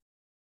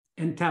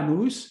 and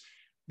Tammuz,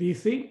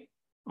 I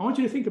want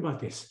you to think about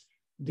this.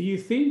 Do you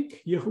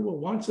think Yahuwah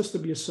wants us to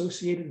be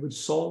associated with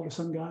Sol, the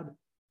sun god,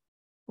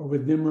 or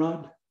with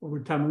Nimrod, or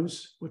with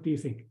Tammuz? What do you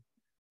think?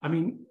 I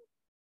mean,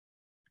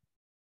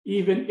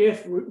 even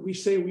if we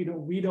say we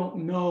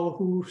don't know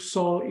who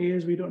Sol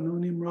is, we don't know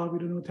Nimrod, we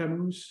don't know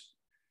Tammuz,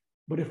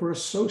 but if we're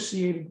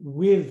associated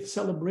with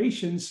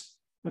celebrations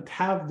that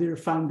have their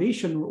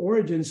foundation or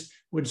origins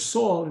with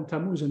Sol and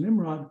Tammuz and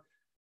Nimrod,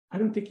 I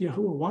don't think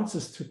Yahuwah wants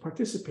us to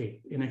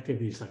participate in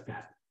activities like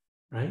that,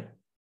 right?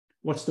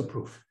 What's the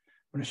proof?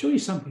 I'm going to show you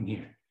something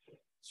here.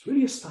 It's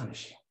really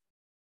astonishing.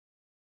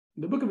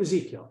 In the book of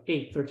Ezekiel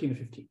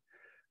 8:13-15,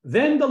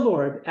 then the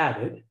Lord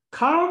added,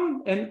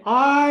 "Come and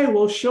I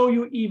will show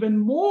you even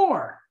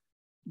more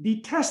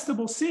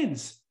detestable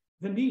sins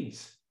than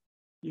these."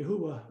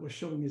 Yahuwah was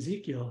showing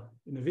Ezekiel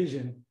in a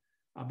vision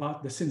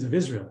about the sins of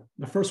Israel.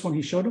 The first one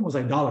he showed him was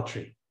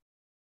idolatry.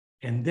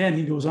 And then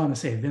he goes on to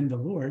say, then the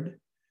Lord,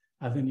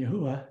 then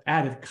Yahuwah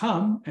added,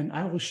 "Come and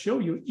I will show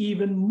you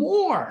even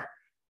more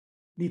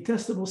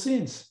detestable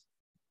sins."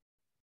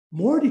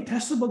 More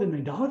detestable than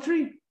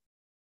idolatry?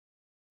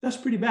 That's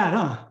pretty bad,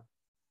 huh?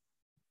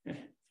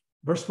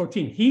 Verse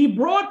 14, he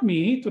brought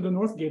me to the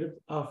north gate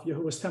of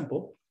Yahuwah's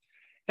temple,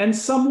 and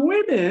some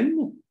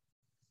women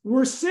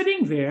were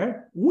sitting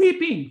there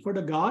weeping for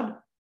the god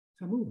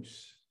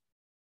Tammuz.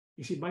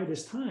 You see, by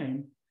this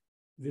time,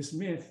 this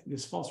myth,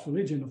 this false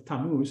religion of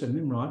Tammuz and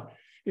Nimrod,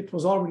 it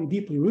was already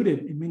deeply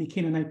rooted in many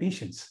Canaanite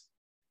nations,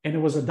 and it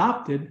was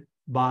adopted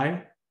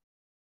by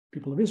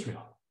people of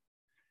Israel.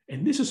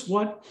 And this is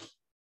what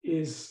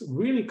is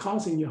really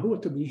causing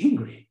Yahuwah to be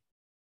angry.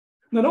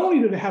 Not only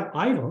do they have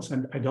idols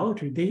and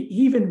idolatry, they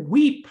even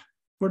weep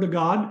for the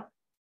god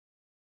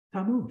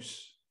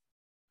Tammuz,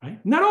 right?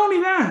 Not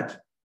only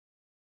that,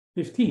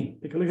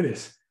 15, take a look at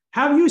this.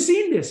 Have you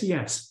seen this?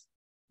 Yes,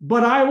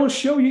 but I will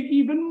show you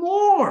even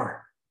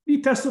more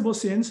detestable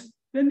sins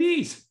than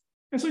these.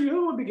 And so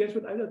Yahuwah begins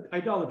with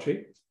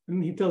idolatry,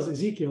 and he tells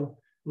Ezekiel,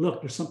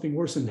 look, there's something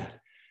worse than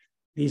that.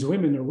 These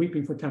women are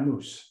weeping for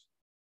Tammuz.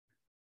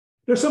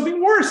 There's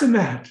something worse than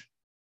that.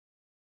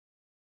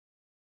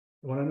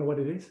 You want to know what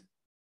it is?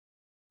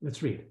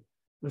 Let's read.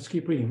 Let's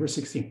keep reading. Verse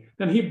 16.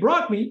 Then he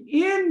brought me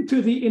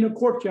into the inner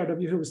courtyard of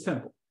Yahuwah's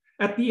temple.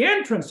 At the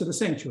entrance to the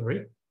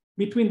sanctuary,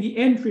 between the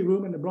entry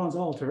room and the bronze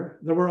altar,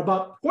 there were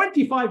about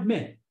 25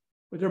 men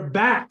with their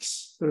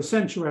backs to the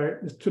sanctuary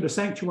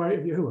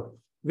of Yahuwah.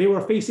 They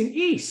were facing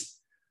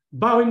east,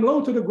 bowing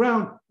low to the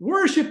ground,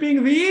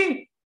 worshiping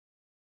the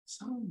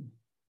sun.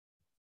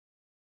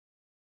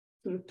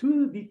 The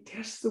two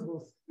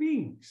detestable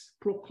things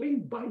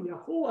proclaimed by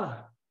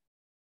Yahuwah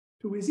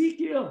to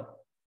Ezekiel.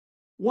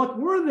 What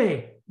were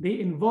they? They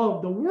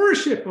involved the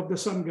worship of the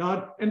sun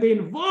god, and they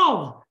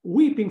involved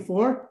weeping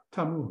for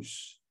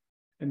Tammuz.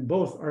 And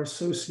both are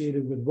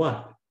associated with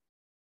what?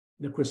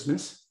 The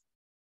Christmas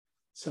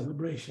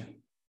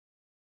celebration.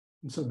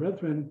 And so,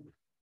 brethren,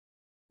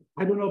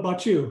 I don't know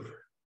about you,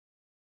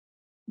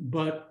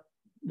 but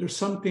there's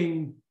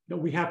something that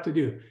we have to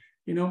do.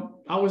 You know,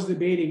 I was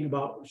debating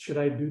about, should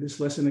I do this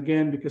lesson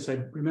again? Because I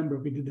remember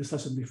we did this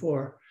lesson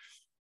before,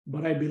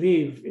 but I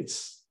believe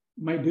it's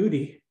my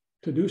duty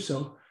to do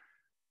so.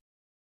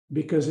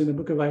 Because in the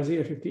book of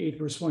Isaiah 58,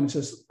 verse 1, it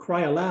says,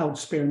 cry aloud,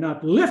 spare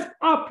not, lift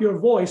up your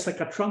voice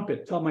like a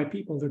trumpet, tell my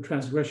people their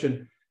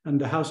transgression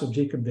and the house of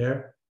Jacob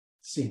their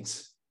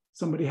sins.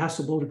 Somebody has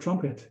to blow the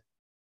trumpet,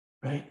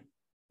 right?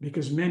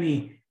 Because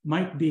many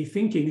might be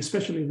thinking,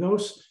 especially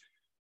those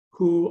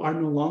who are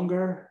no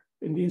longer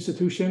in the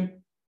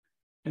institution.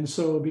 And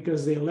so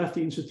because they left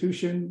the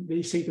institution,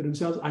 they say to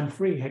themselves, I'm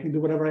free, I can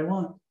do whatever I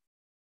want.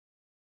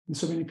 And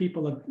so many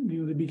people,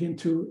 they begin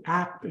to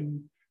act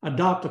and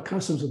adopt the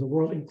customs of the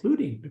world,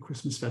 including the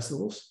Christmas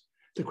festivals,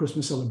 the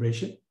Christmas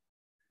celebration.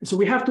 And so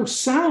we have to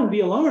sound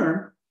the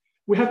alarm.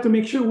 We have to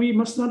make sure we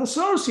must not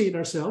associate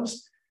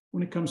ourselves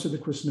when it comes to the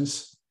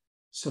Christmas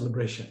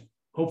celebration.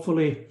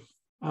 Hopefully,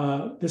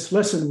 this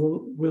lesson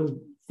will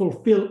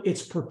fulfill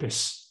its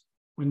purpose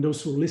when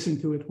those who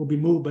listen to it will be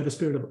moved by the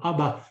Spirit of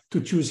Abba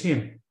to choose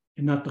him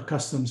and not the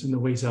customs and the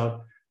ways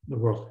of the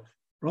world.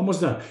 We're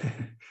almost done.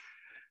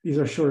 These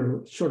are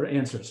shorter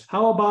answers.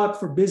 How about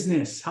for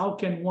business? How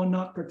can one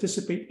not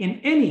participate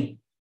in any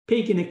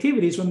pagan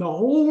activities when the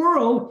whole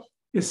world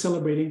is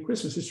celebrating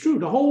Christmas? It's true,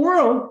 the whole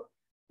world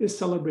is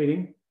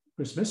celebrating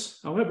Christmas.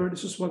 However,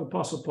 this is what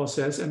Apostle Paul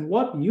says, and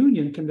what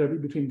union can there be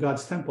between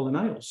God's temple and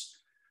idols?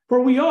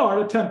 For we are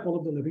the temple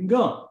of the living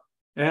God.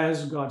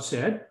 As God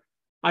said,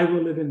 I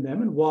will live in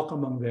them and walk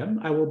among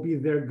them. I will be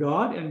their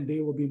God, and they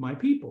will be my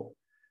people.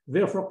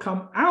 Therefore,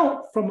 come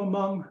out from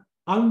among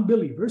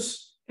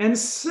unbelievers and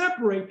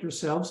separate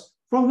yourselves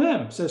from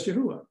them, says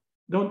Yahuwah.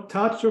 Don't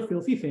touch your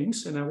filthy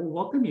things, and I will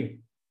welcome you.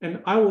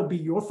 And I will be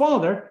your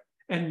father,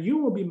 and you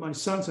will be my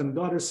sons and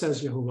daughters,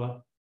 says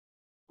Yahuwah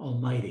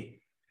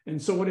Almighty. And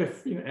so what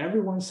if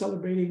everyone's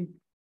celebrating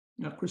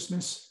at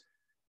Christmas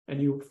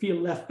and you feel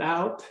left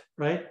out,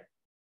 right?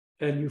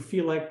 And you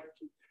feel like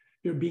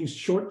you're being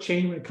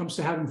shortchanged when it comes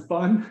to having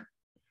fun.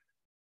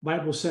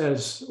 Bible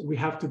says we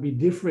have to be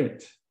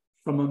different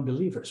from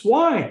unbelievers.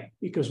 Why?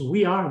 Because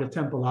we are the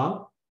temple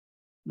of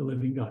the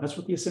living God. That's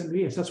what the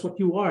assembly is. That's what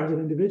you are as an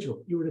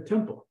individual. You are the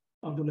temple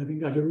of the living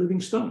God. You're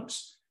living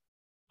stones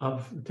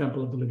of the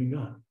temple of the living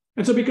God.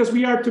 And so because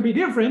we are to be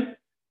different,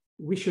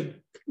 we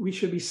should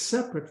be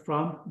separate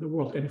from the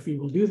world. And if we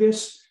will do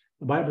this,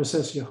 the Bible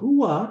says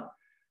Yahuwah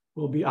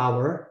will be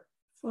our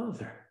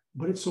Father.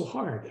 But it's so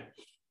hard.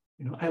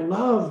 I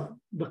love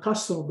the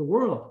custom of the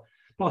world.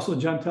 Apostle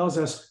John tells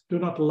us, do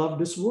not love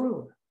this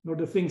world, nor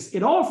the things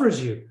it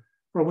offers you.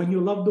 For when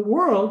you love the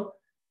world,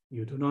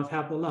 you do not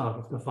have the love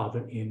of the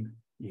Father in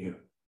you.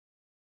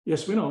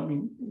 Yes, we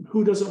know.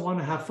 Who doesn't want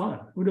to have fun?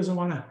 Who doesn't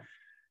want to,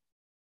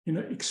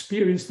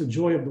 experience the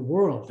joy of the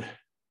world?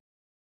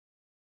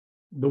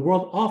 The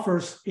world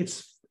offers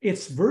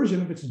its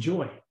version of its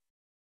joy,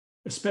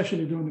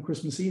 especially during the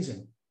Christmas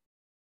season.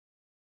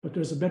 But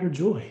there's a better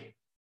joy.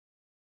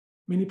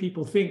 Many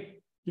people think,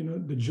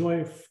 the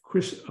joy of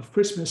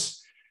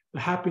Christmas, the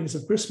happiness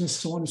of Christmas,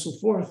 so on and so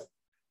forth.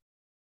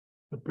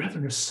 But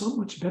brethren, there's so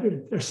much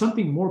better. There's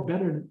something more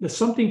better. There's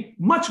something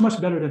much,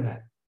 much better than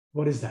that.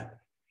 What is that?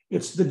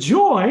 It's the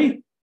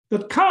joy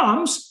that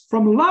comes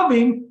from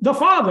loving the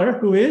Father,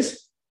 who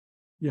is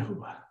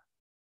Yahuwah,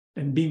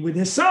 and being with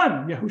his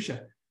Son,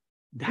 Yahusha.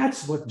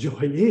 That's what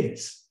joy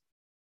is.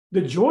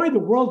 The joy the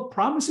world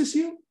promises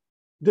you,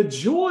 the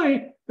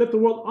joy that the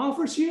world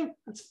offers you,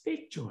 that's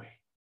fake joy.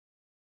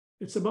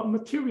 It's about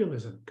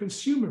materialism,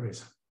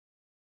 consumerism.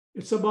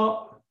 It's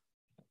about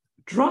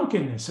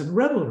drunkenness and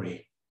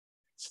revelry.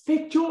 It's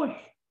fake joy.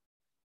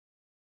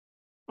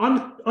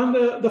 On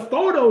the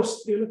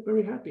photos, they look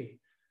very happy.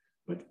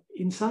 But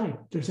inside,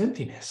 there's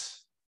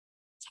emptiness.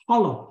 It's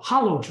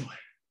hollow joy.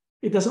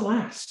 It doesn't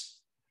last.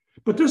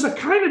 But there's a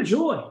kind of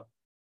joy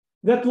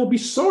that will be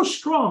so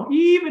strong,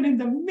 even in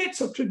the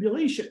midst of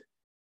tribulation,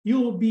 you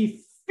will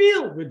be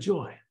filled with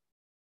joy.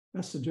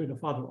 That's the joy the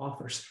Father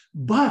offers.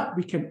 But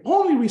we can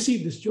only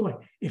receive this joy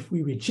if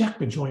we reject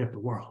the joy of the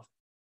world.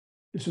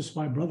 This is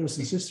why, brothers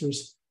and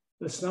sisters,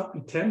 let's not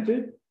be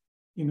tempted,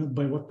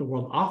 by what the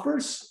world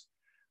offers.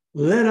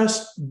 Let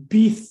us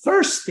be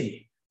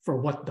thirsty for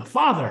what the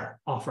Father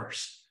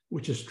offers,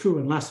 which is true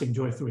and lasting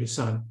joy through his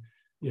Son,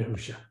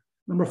 Yahusha.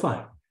 Number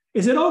 5,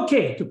 is it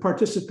okay to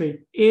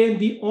participate in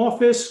the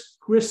office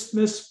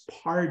Christmas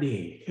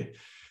party?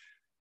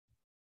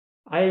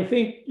 I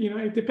think,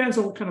 it depends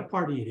on what kind of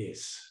party it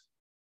is.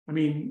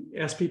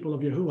 As people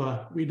of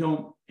Yahuwah, we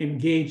don't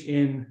engage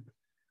in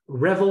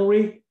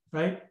revelry,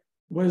 right?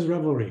 What is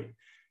revelry?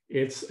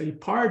 It's a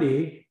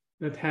party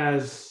that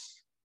has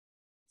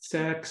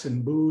sex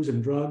and booze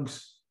and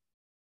drugs,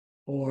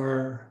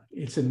 or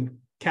it's in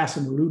cast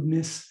and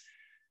lewdness.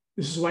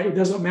 This is why it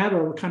doesn't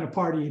matter what kind of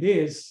party it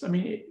is.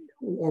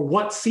 Or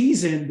what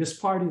season this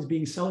party is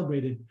being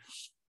celebrated.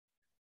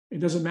 It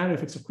doesn't matter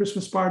if it's a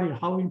Christmas party, a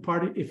Halloween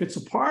party. If it's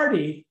a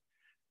party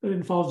that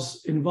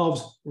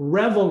involves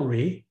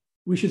revelry,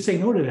 we should say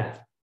no to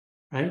that,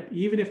 right?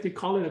 Even if they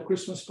call it a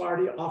Christmas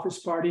party, office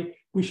party,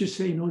 we should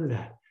say no to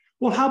that.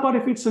 Well, how about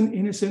if it's an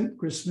innocent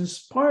Christmas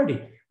party?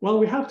 Well,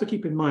 we have to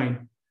keep in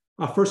mind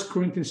 1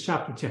 Corinthians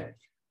chapter 10.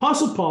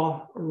 Apostle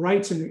Paul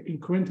writes in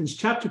Corinthians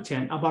chapter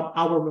 10 about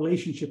our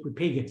relationship with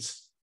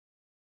pagans.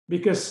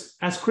 Because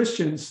as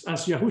Christians,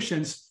 as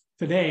Yahushans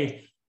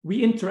today,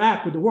 we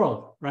interact with the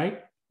world,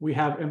 right? We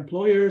have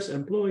employers,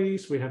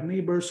 employees, we have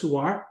neighbors who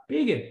are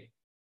pagan,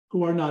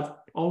 who are not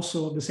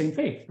also of the same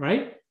faith,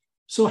 right?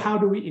 So how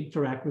do we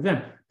interact with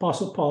them?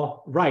 Apostle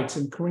Paul writes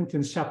in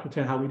Corinthians chapter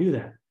 10 how we do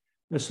that.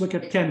 Let's look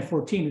at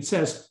 10:14. It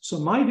says, so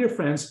my dear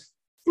friends,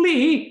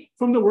 flee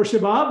from the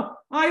worship of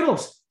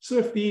idols. So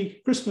if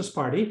the Christmas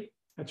party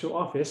at your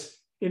office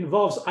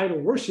involves idol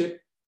worship,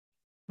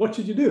 what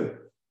should you do?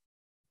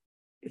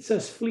 It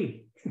says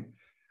flee.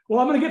 Well,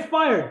 I'm going to get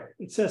fired.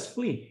 It says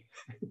flee.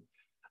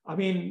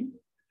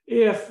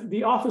 If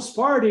the office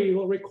party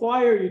will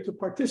require you to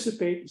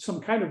participate in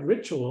some kind of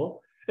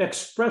ritual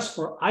expressed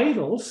for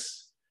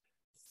idols,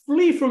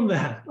 flee from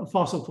that,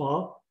 Apostle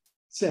Paul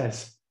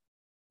says.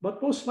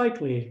 But most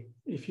likely,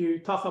 if you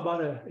talk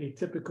about a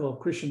typical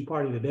Christian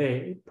party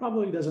today, it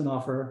probably doesn't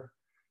offer,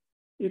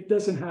 it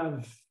doesn't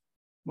have,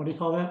 what do you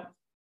call that?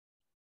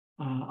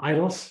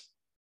 Idols?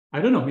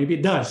 I don't know, maybe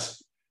it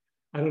does.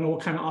 I don't know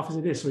what kind of office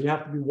it is, so you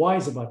have to be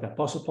wise about that.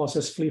 Apostle Paul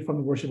says, flee from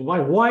the worship of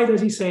idols. Why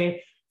does he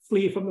say,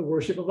 flee from the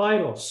worship of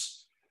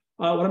idols?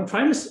 What am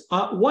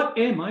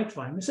I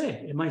trying to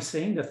say? Am I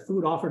saying that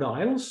food offered to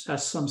idols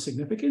has some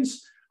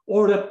significance,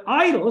 or that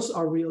idols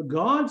are real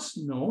gods?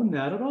 No,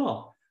 not at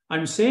all.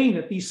 I'm saying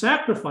that these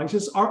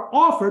sacrifices are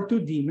offered to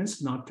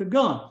demons, not to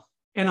God.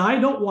 And I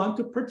don't want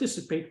to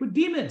participate with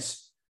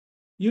demons.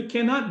 You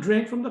cannot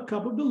drink from the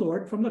cup of the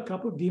Lord, from the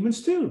cup of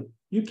demons too.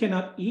 You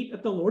cannot eat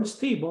at the Lord's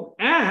table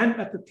and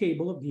at the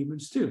table of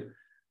demons too.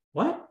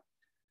 What?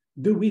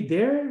 Do we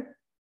dare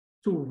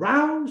to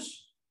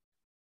rouse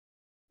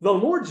the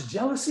Lord's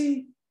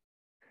jealousy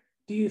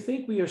do you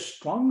think we are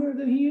stronger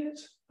than he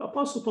is?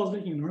 Apostle Paul is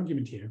making an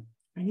argument here.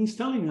 And he's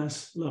telling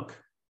us, look,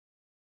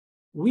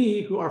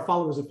 we who are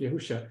followers of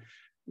Yahushua,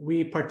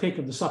 we partake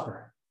of the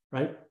supper,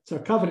 right? It's our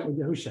covenant with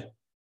Yahushua.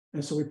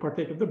 And so we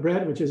partake of the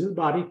bread, which is his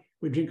body.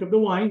 We drink of the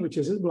wine, which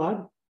is his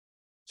blood.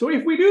 So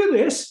if we do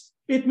this,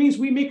 it means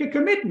we make a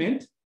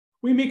commitment.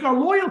 We make our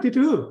loyalty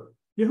to who?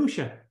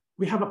 Yahushua.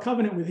 We have a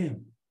covenant with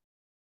him.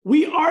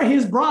 We are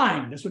his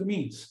bride. That's what it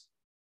means.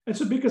 And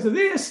so because of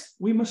this,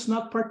 we must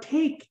not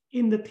partake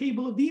in the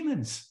table of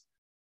demons.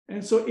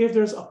 And so if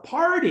there's a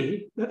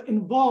party that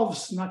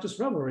involves not just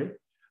revelry,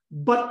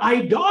 but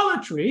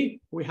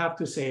idolatry, we have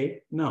to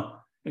say no.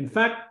 In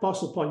fact,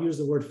 Apostle Paul used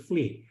the word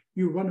flee.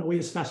 You run away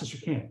as fast as you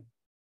can,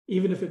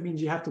 even if it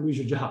means you have to lose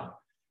your job.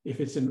 If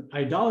it's in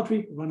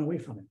idolatry, run away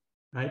from it,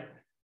 right?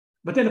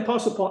 But then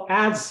Apostle Paul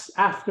adds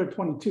after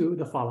 22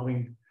 the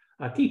following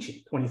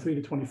teaching, 23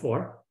 to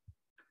 24.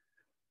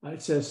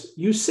 It says,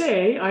 you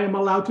say, I am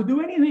allowed to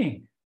do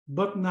anything,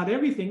 but not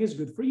everything is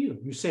good for you.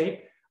 You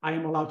say, I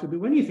am allowed to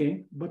do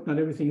anything, but not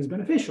everything is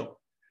beneficial.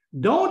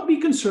 Don't be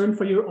concerned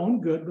for your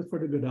own good, but for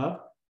the good of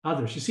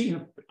others. You see,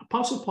 in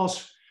Apostle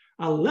Paul's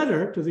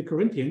letter to the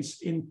Corinthians,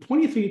 in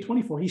 23 to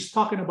 24, he's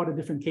talking about a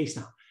different case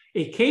now,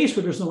 a case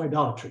where there's no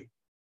idolatry.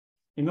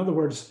 In other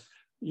words,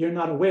 you're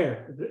not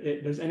aware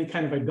there's any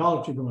kind of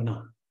idolatry going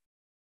on.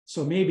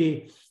 So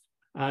maybe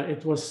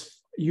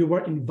you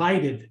were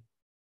invited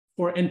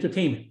for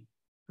entertainment,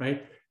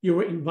 right? You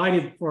were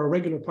invited for a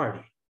regular party.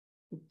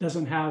 It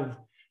doesn't have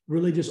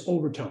religious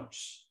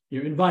overtones.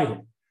 You're invited.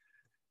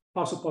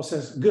 Apostle Paul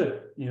says,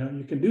 good,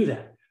 you can do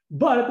that.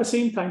 But at the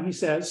same time, he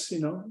says,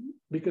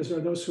 because there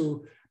are those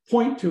who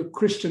point to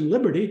Christian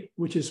liberty,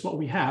 which is what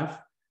we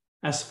have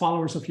as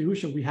followers of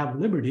Yahushua, we have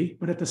liberty.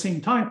 But at the same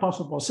time,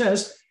 Apostle Paul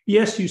says,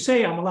 yes, you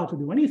say I'm allowed to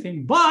do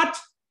anything, but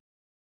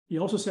he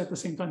also said at the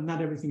same time,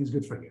 not everything is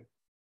good for you.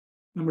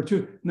 Number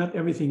two, not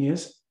everything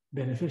is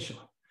beneficial.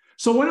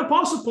 So when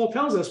Apostle Paul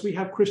tells us we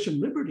have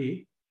Christian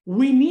liberty,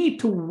 we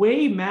need to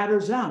weigh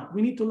matters out.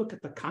 We need to look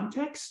at the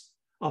context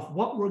of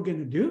what we're going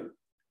to do.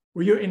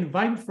 Where you're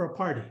invited for a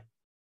party.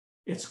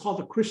 It's called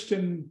a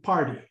Christian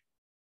party,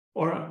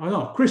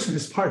 or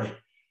Christmas party,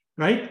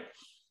 right?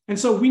 And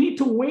so we need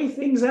to weigh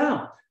things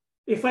out.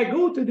 If I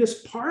go to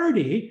this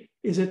party,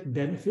 is it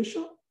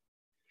beneficial?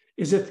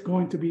 Is it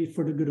going to be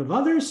for the good of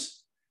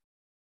others?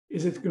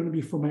 Is it going to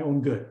be for my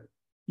own good?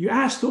 You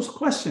ask those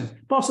questions.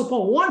 Apostle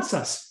Paul wants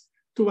us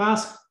to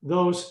ask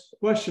those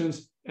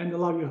questions and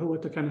allow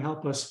Yahuwah to kind of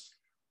help us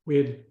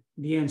with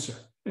the answer.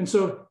 And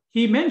so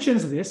he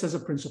mentions this as a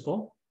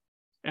principle.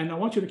 And I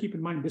want you to keep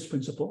in mind this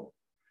principle.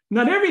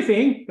 Not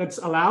everything that's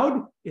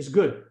allowed is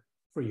good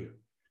for you.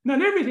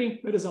 Not everything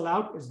that is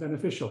allowed is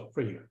beneficial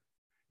for you.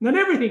 Not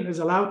everything that is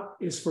allowed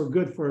is for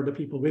good for the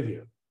people with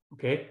you,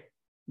 okay?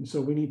 And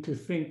so we need to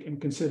think and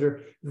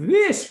consider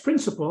this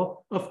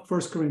principle of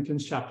 1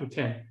 Corinthians chapter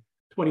 10,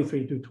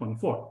 23 to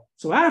 24.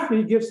 So after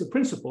he gives the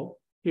principle,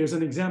 here's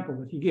an example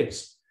that he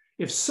gives.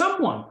 If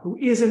someone who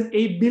isn't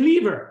a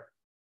believer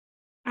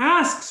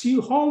asks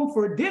you home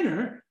for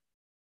dinner,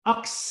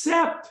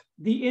 accept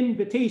the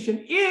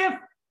invitation if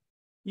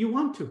you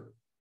want to.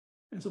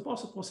 And so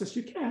Apostle Paul says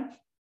you can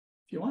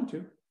if you want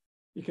to.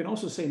 You can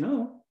also say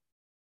no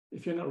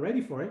if you're not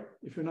ready for it,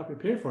 if you're not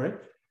prepared for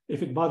it.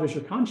 If it bothers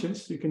your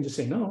conscience, you can just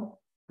say no,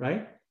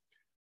 right?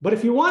 But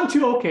if you want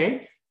to,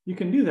 okay, you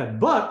can do that.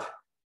 But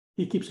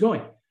he keeps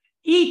going.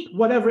 Eat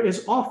whatever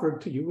is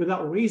offered to you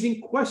without raising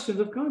questions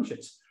of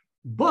conscience.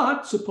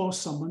 But suppose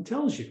someone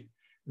tells you,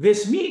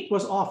 this meat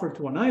was offered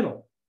to an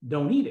idol.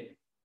 Don't eat it.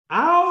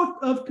 Out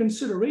of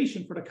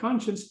consideration for the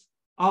conscience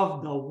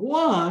of the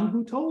one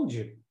who told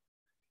you.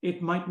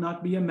 It might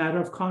not be a matter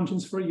of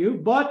conscience for you,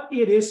 but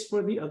it is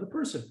for the other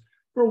person.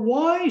 For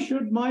why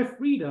should my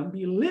freedom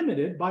be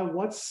limited by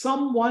what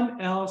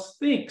someone else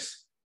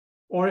thinks?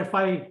 Or if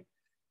I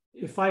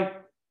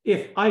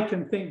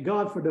can thank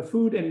God for the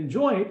food and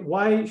enjoy it,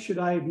 why should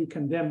I be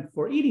condemned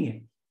for eating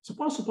it? So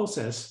Apostle Paul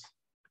says,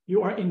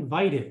 you are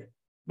invited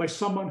by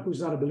someone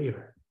who's not a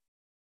believer.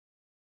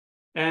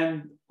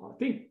 And I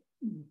think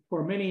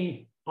for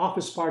many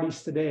office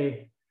parties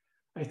today,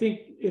 I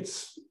think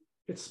it's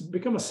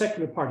become a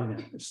secular party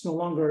now. It's no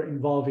longer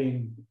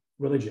involving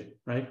religion,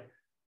 right?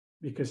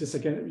 Because it's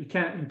again, you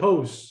can't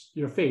impose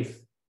your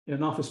faith in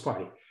an office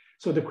party.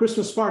 So the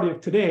Christmas party of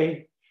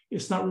today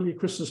is not really a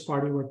Christmas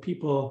party where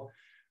people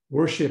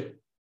worship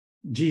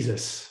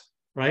Jesus,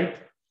 right?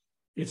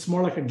 It's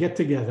more like a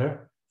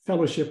get-together,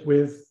 fellowship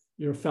with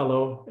your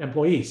fellow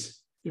employees,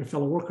 your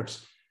fellow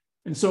workers.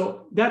 And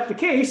so that's the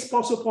case.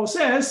 Apostle Paul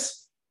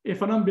says,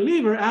 if an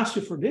unbeliever asks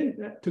you for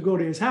dinner, to go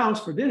to his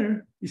house for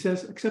dinner, he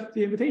says, accept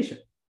the invitation,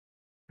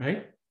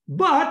 right?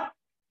 But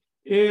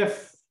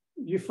if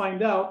you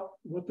find out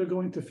what they're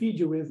going to feed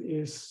you with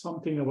is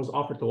something that was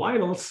offered to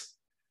idols,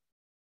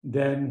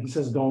 then he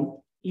says,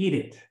 don't eat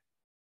it,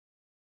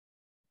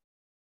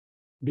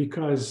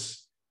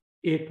 because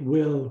it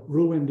will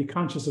ruin the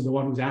conscience of the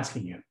one who's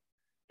asking you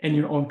and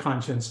your own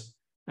conscience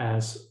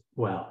as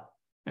well.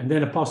 And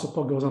then Apostle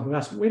Paul goes on to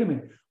ask, wait a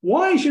minute,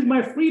 why should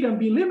my freedom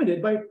be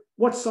limited by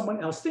what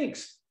someone else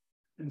thinks?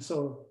 And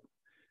so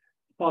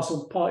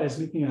Apostle Paul is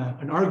making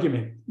an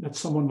argument that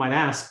someone might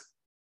ask,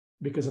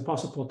 because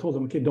Apostle Paul told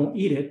them, okay, don't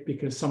eat it,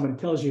 because someone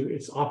tells you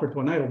it's offered to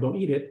an idol, don't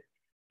eat it.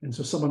 And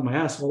so someone might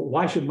ask, well,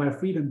 why should my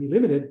freedom be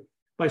limited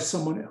by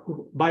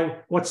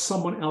what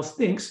someone else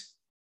thinks?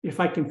 If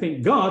I can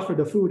thank God for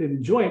the food and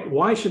enjoy it,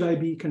 why should I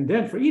be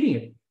condemned for eating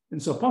it?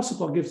 And so Apostle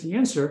Paul gives the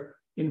answer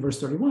in verse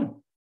 31.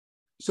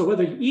 So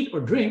whether you eat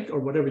or drink or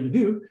whatever you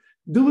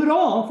do it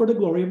all for the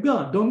glory of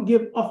God. Don't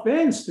give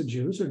offense to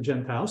Jews or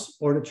Gentiles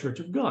or the church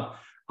of God.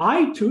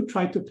 I too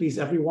try to please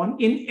everyone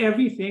in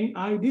everything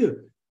I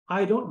do.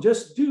 I don't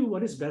just do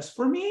what is best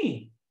for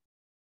me,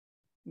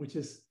 which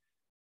is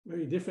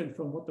very different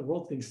from what the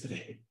world thinks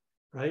today,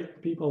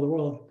 right? People of the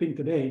world think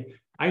today,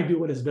 I do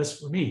what is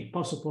best for me.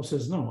 Apostle Paul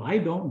says, no, I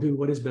don't do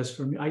what is best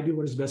for me. I do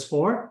what is best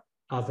for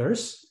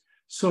others,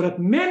 so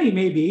that many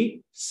may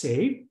be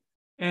saved,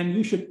 and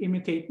you should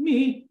imitate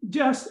me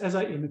just as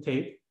I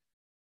imitate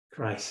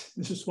Christ.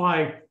 This is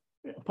why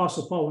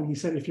Apostle Paul, when he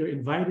said, if you're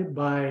invited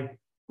by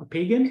a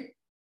pagan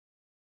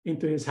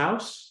into his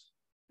house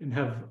and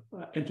have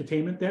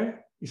entertainment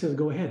there, he says,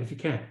 go ahead if you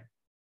can.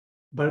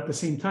 But at the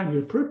same time,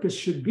 your purpose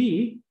should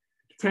be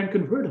to try and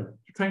convert them,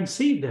 to try and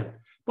save them.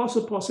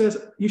 Apostle Paul says,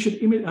 you should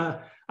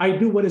I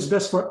do what is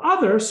best for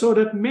others so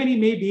that many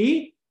may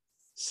be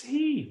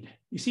saved.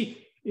 You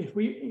see, if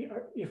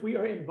we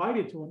are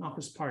invited to an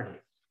office party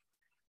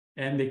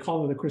and they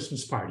call it a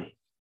Christmas party,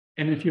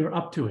 and if you're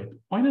up to it,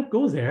 why not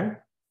go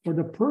there for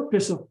the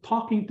purpose of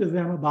talking to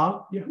them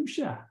about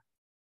Yahusha,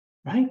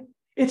 right?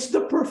 It's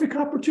the perfect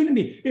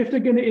opportunity. If they're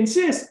going to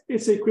insist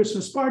it's a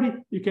Christmas party,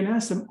 you can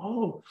ask them,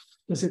 oh,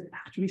 does it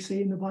actually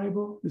say in the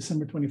Bible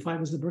December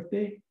 25 is the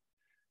birthday?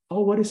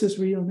 Oh, what is his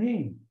real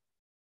name?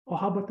 Oh,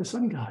 how about the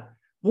sun god?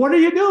 What are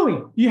you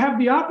doing? You have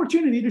the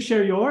opportunity to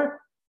share your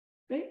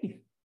faith.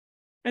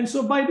 And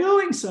so by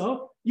doing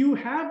so, you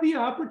have the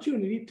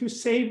opportunity to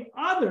save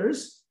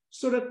others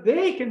so that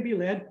they can be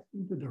led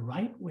into the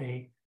right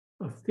way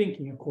of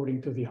thinking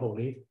according to the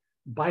Holy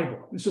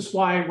Bible. This is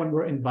why when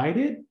we're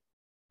invited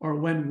or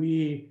when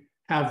we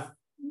have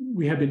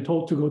been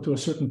told to go to a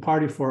certain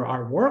party for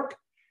our work,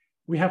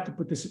 we have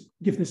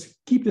to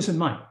keep this in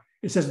mind.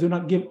 It says, do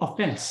not give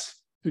offense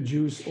to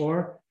Jews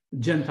or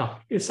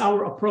Gentiles. It's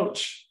our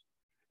approach.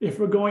 If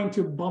we're going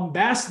to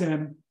bombast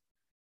them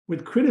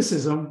with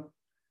criticism,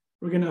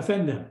 we're going to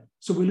offend them.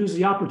 So we lose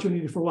the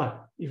opportunity for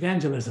what?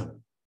 Evangelism.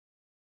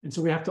 And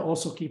so we have to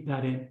also keep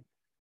that in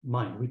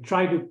mind. We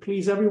try to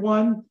please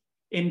everyone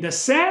in the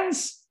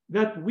sense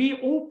that we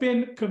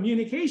open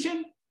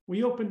communication,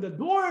 we open the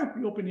door,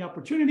 we open the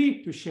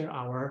opportunity to share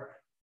our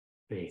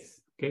faith.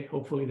 Okay,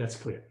 hopefully that's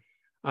clear.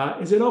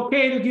 Is it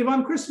okay to give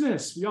on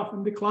Christmas? We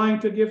often decline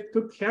to give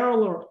to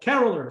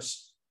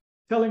carolers,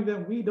 telling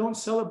them we don't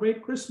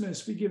celebrate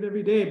Christmas. We give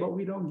every day, but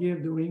we don't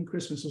give during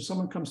Christmas. So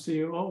someone comes to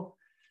you, oh,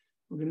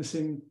 we're going to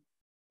sing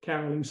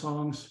caroling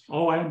songs.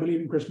 Oh, I don't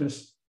believe in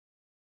Christmas.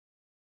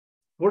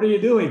 What are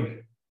you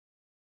doing?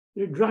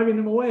 You're driving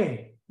them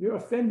away. You're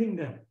offending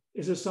them.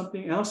 Is there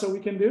something else that we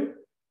can do?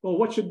 Well,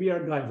 what should be our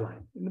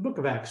guideline? In the book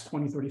of Acts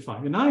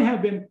 20:35. And I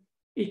have been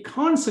a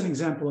constant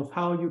example of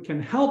how you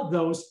can help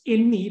those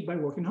in need by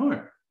working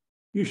hard.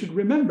 You should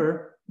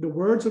remember the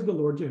words of the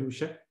Lord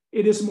Yahusha.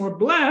 It is more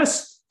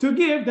blessed to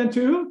give than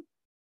to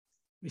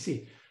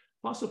receive.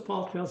 Apostle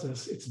Paul tells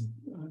us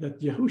that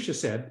Yahusha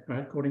said,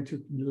 right, according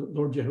to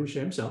Lord Yahusha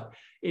himself,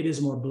 it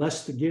is more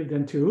blessed to give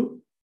than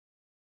to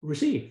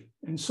receive.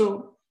 And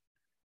so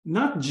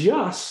not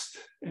just,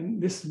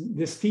 and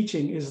this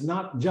teaching is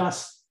not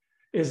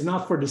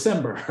for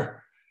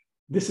December.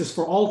 This is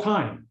for all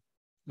time,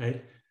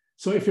 right?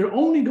 So if you're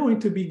only going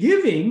to be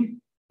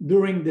giving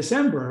during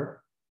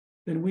December,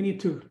 then we need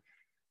to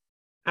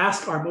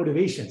ask our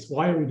motivations.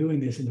 Why are we doing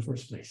this in the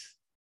first place?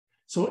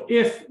 So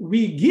if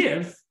we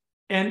give,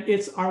 and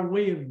it's our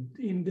way of,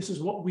 this is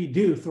what we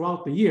do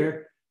throughout the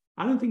year,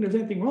 I don't think there's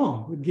anything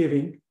wrong with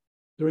giving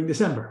during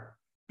December,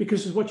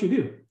 because it's what you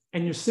do.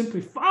 And you're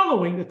simply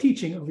following the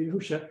teaching of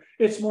Yahusha.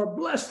 It's more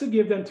blessed to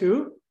give than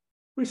to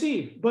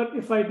receive. But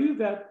if I do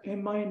that,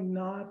 am I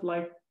not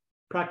like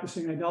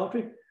practicing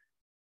idolatry?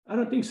 I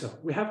don't think so.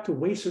 We have to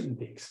weigh certain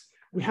things.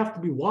 We have to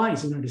be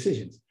wise in our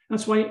decisions.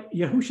 That's why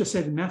Yahusha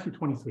said in Matthew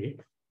 23,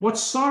 what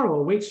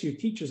sorrow awaits you,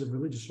 teachers of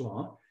religious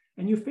law,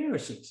 and you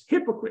Pharisees,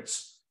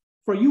 hypocrites,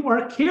 for you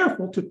are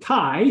careful to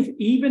tithe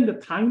even the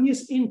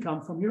tiniest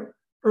income from your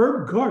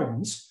herb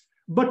gardens,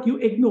 but you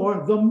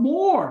ignore the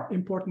more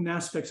important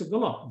aspects of the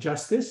law,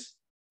 justice,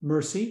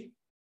 mercy,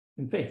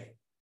 and faith.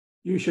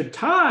 You should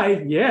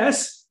tithe,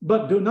 yes,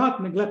 but do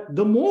not neglect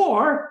the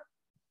more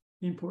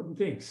important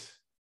things.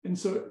 And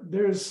so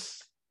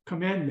there's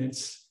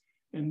commandments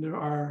and there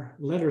are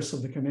letters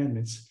of the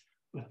commandments,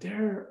 but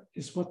there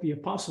is what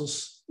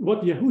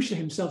Yahusha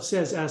himself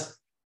says as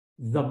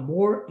the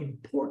more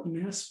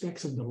important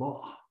aspects of the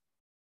law.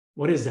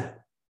 What is that?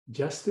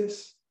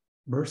 Justice,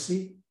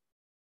 mercy,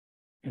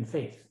 and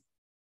faith.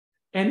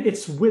 And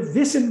it's with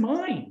this in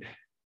mind,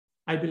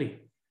 I believe,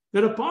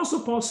 that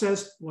Apostle Paul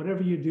says,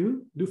 whatever you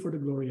do, do for the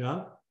glory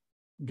of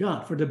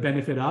God, for the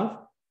benefit of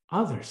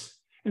others.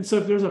 And so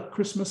if there's a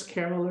Christmas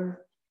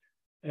caroler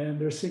and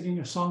they're singing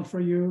a song for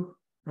you,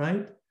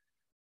 right?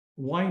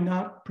 Why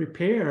not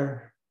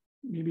prepare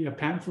maybe a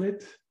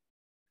pamphlet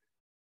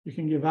you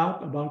can give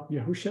out about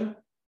Yahusha,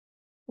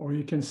 or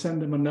you can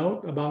send them a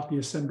note about the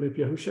Assembly of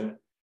Yahusha,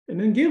 and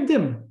then give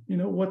them,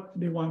 what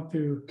they want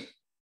to,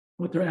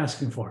 what they're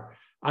asking for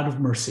out of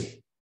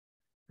mercy,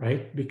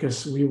 right?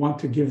 Because we want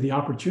to give the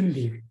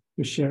opportunity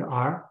to share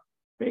our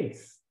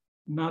faith,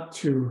 not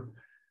to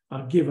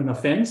give an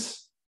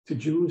offense to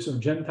Jews or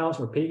Gentiles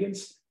or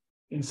pagans.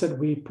 Instead,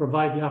 we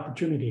provide the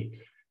opportunity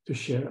to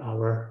share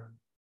our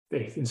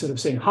faith. Instead of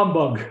saying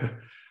humbug,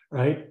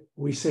 right?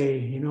 We say,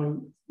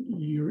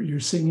 you're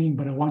singing,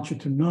 but I want you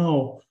to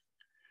know,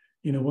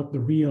 what the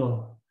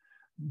real,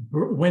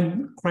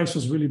 when Christ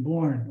was really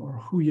born,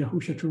 or who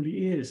Yahusha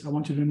truly is. I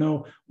want you to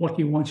know what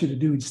he wants you to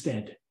do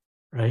instead,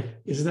 right?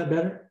 Isn't that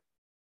better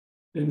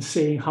than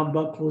saying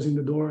humbug, closing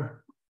the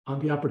door on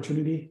the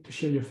opportunity to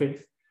share your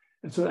faith?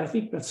 And so I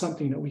think that's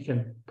something that we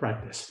can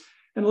practice.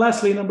 And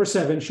lastly, number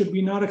 7, should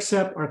we not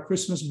accept our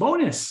Christmas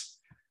bonus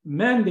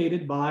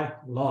mandated by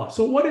law?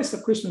 So what is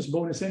the Christmas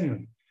bonus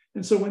anyway?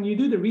 And so when you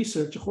do the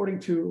research, according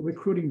to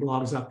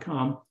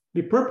recruitingblogs.com,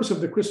 the purpose of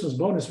the Christmas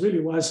bonus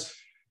really was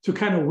to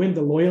kind of win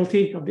the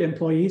loyalty of the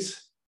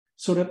employees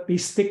so that they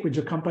stick with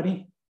your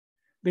company.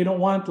 They don't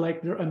want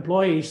their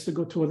employees to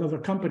go to another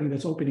company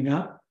that's opening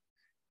up,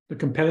 the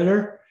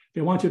competitor.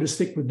 They want you to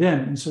stick with them.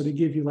 And so they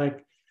give you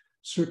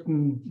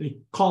they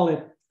call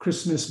it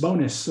Christmas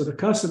bonus. So the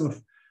custom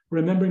of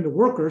remembering the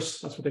workers,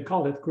 that's what they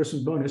call it,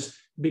 Christmas bonus,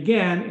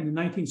 began in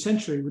the 19th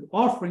century with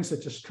offerings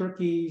such as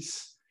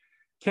turkeys,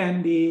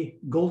 candy,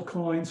 gold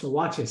coins, or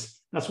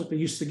watches. That's what they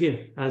used to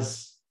give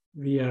as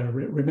the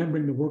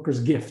remembering the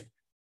workers gift.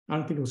 I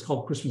don't think it was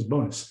called Christmas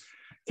bonus.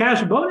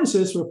 Cash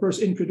bonuses were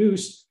first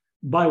introduced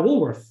by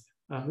Woolworth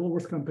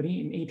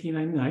Company in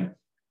 1899,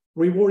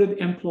 rewarded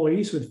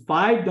employees with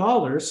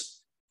 $5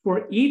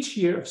 for each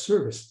year of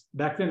service.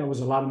 Back then, it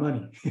was a lot of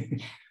money.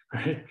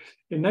 Right?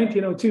 In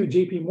 1902,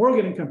 J.P.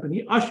 Morgan and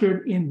Company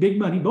ushered in big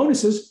money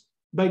bonuses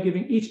by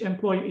giving each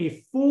employee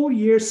a full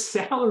year's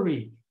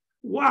salary.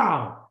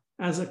 Wow!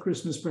 As a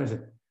Christmas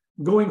present.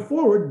 Going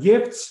forward,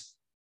 gifts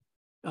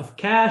of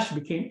cash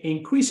became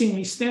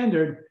increasingly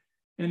standard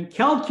and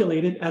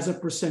calculated as a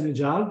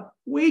percentage of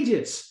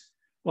wages.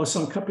 While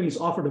some companies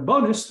offered a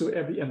bonus to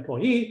every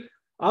employee,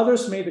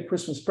 others made the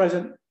Christmas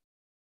present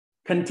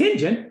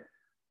contingent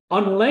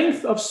on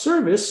length of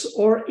service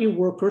or a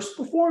worker's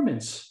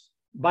performance.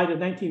 By the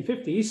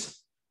 1950s,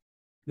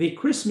 the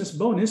Christmas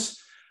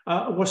bonus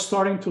was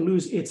starting to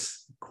lose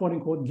its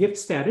quote-unquote gift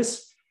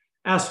status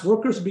as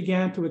workers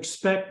began to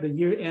expect the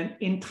year-end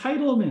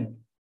entitlement.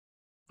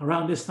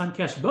 Around this time,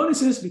 cash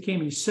bonuses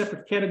became a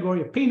separate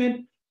category of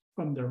payment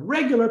from the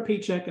regular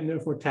paycheck and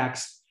therefore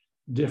taxed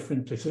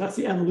differently. So that's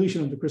the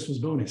evolution of the Christmas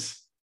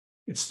bonus.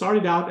 It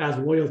started out as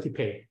loyalty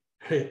pay,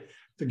 right?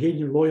 To gain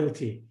your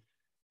loyalty.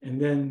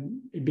 And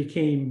then it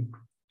became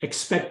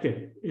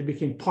expected. It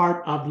became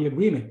part of the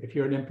agreement. If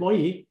you're an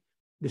employee,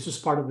 this was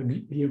part of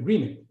the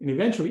agreement, and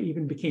eventually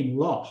even became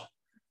law,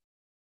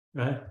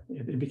 right?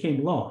 It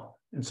became law.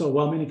 And so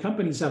while many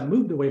companies have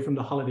moved away from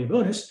the holiday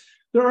bonus,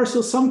 there are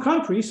still some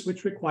countries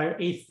which require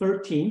a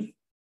 13th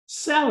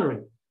salary,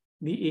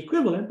 the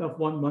equivalent of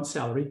 1 month's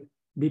salary,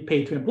 be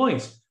paid to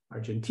employees.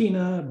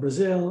 Argentina,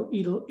 Brazil,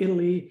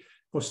 Italy,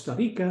 Costa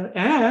Rica,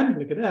 and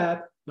look at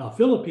that, the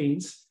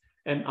Philippines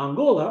and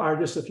Angola are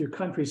just a few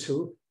countries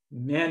who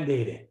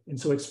mandate it. And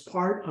so it's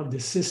part of the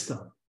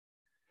system.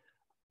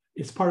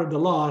 It's part of the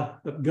law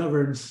that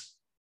governs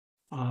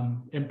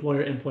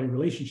employer-employee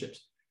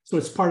relationships. So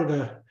it's part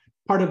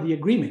of the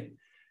agreement.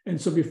 And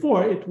so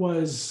before, it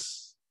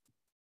was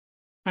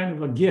kind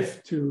of a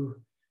gift to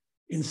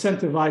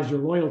incentivize your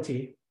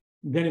loyalty.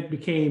 Then it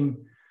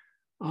became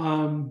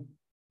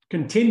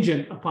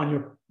contingent upon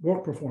your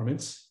work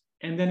performance.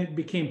 And then it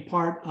became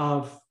part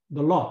of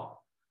the law,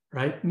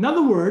 right? In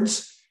other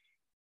words,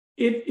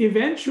 it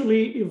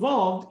eventually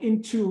evolved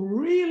into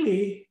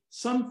really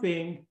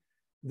something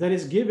that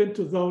is given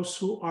to those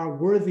who are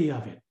worthy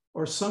of it,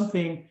 or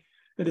something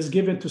that is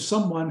given to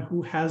someone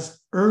who has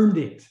earned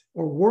it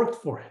or worked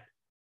for it.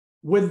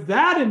 With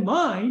that in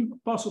mind,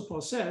 Apostle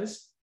Paul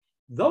says,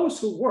 those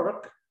who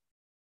work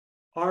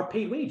are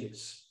paid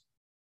wages,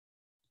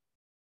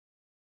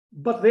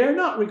 but they're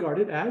not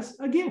regarded as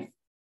a gift.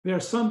 They're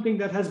something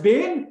that has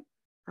been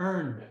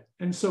earned.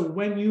 And so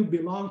when you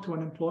belong to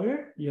an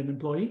employer, you're an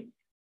employee,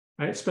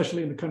 right?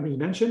 Especially in the countries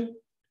mentioned,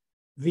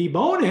 the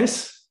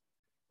bonus,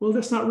 well,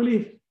 that's not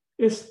really,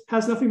 it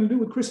has nothing to do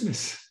with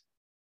Christmas.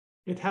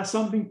 It has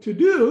something to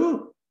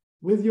do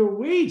with your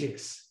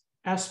wages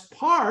as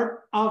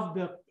part of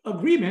the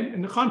agreement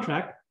and the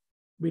contract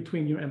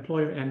between your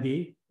employer and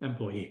the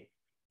employee.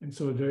 And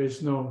so there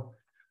is no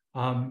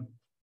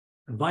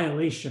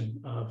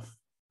violation of,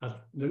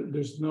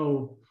 there's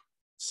no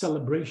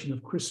celebration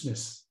of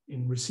Christmas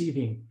in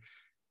receiving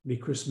the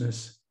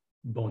Christmas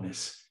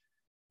bonus.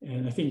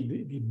 And I think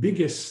the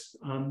biggest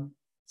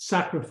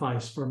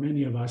sacrifice for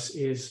many of us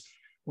is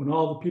when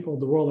all the people of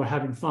the world are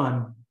having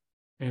fun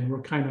and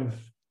we're kind of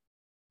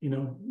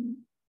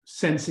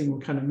sensing we're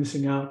kind of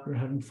missing out, we're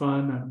having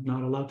fun, I'm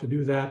not allowed to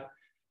do that.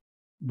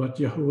 But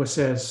Yahuwah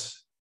says,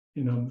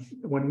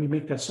 when we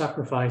make that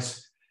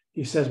sacrifice,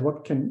 he says,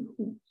 in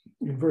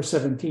verse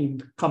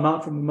 17, come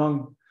out from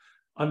among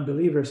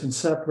unbelievers and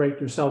separate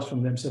yourselves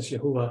from them, says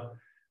Yahuwah.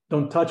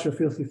 Don't touch your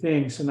filthy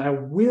things, and I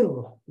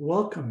will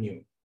welcome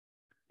you.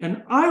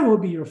 And I will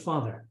be your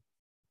father,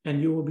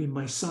 and you will be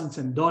my sons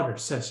and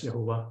daughters, says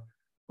Yahuwah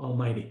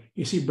Almighty.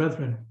 You see,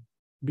 brethren,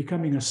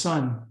 becoming a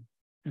son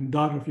and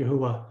daughter of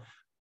Yahuwah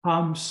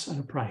comes at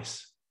a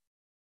price.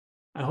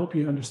 I hope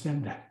you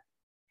understand that.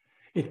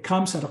 It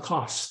comes at a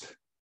cost.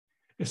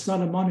 It's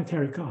not a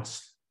monetary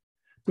cost.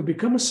 To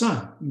become a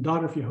son and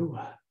daughter of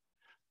Yahuwah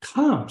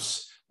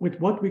comes with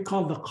what we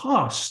call the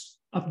cost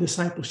of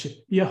discipleship.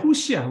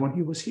 Yahushua, when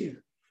he was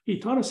here, he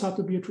taught us how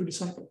to be a true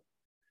disciple.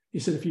 He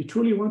said, if you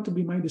truly want to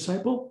be my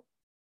disciple,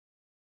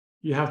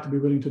 you have to be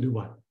willing to do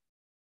what?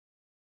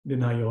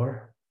 Deny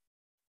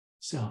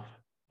yourself.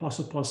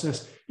 Apostle Paul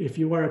says, if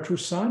you are a true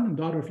son and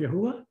daughter of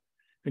Yahuwah,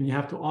 then you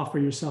have to offer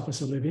yourself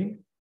as a living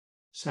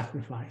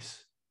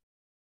sacrifice.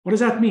 What does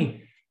that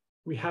mean?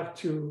 We have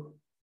to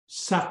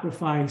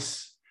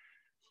sacrifice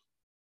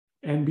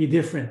and be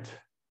different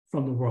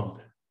from the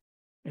world.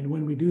 And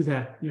when we do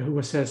that,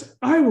 Yahuwah says,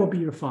 I will be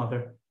your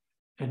father,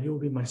 and you'll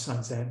be my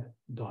sons and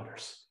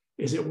daughters.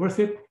 Is it worth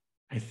it?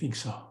 I think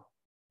so.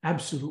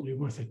 Absolutely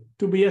worth it.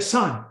 To be a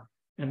son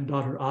and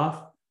daughter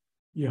of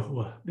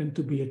Yahuwah than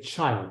to be a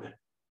child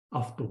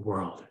of the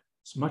world.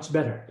 It's much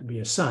better to be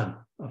a son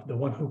of the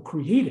one who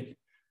created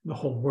the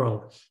whole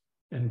world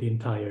and the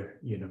entire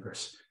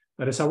universe.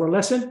 That is our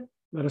lesson.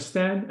 Let us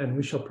stand and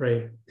we shall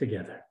pray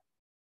together.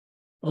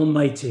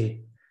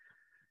 Almighty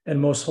and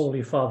most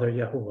holy Father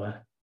Yahuwah,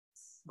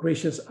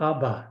 gracious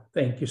Abba,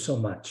 thank you so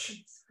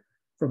much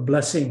for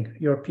blessing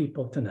your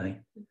people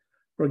tonight,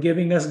 for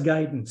giving us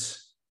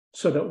guidance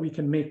so that we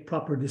can make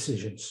proper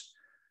decisions.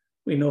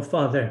 We know,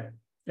 Father,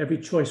 every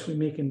choice we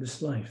make in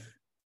this life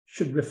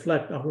should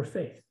reflect our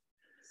faith.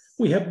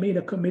 We have made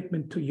a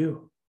commitment to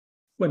you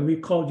when we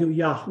called you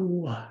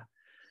Yahuwah,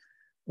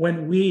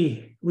 when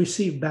we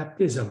received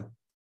baptism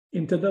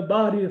into the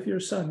body of your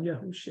Son,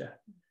 Yahushua.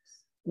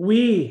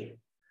 We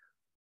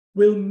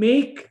will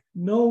make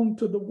known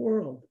to the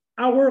world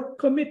our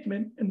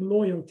commitment and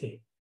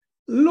loyalty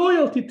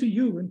to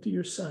you and to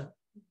your Son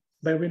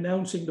by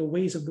renouncing the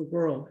ways of the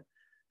world,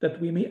 that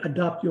we may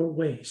adopt your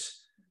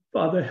ways.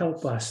 Father,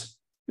 help us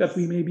that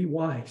we may be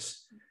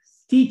wise.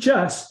 Teach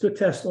us to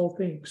test all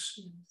things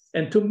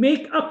and to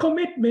make a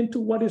commitment to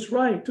what is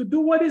right, to do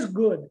what is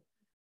good,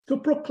 to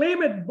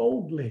proclaim it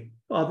boldly.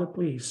 Father,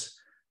 please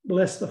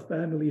bless the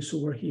families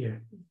who are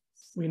here.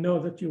 We know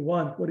that you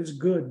want what is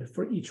good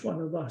for each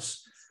one of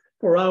us,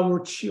 for our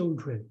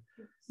children.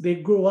 They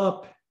grow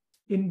up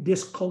in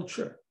this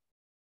culture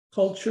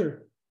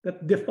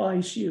that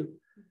defies you,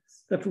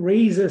 that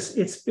raises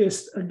its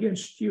fist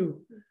against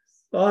you.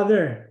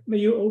 Father, may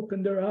you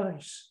open their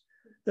eyes,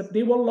 that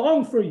they will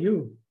long for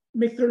you,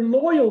 make their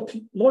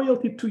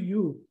loyalty to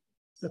you,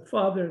 that,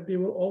 Father, they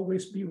will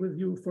always be with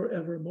you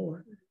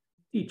forevermore.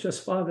 Teach us,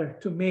 Father,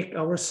 to make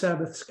our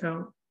Sabbaths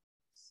count,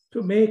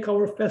 to make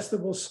our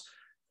festivals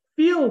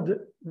filled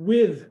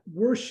with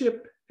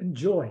worship and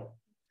joy,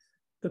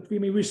 that we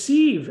may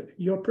receive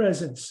your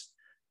presence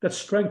that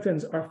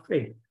strengthens our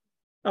faith.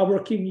 Our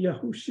King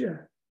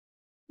Yahushua,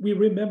 we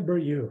remember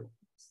you.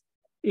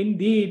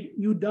 Indeed,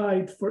 you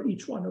died for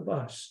each one of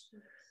us.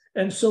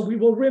 And so we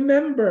will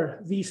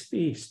remember these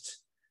feasts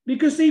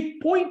because they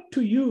point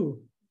to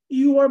you.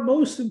 You are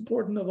most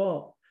important of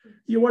all.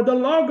 You are the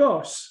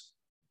Logos.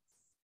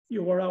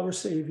 You are our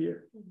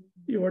Savior.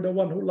 You are the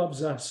one who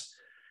loves us.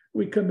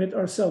 We commit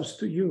ourselves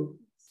to you.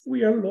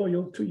 We are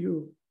loyal to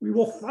you. We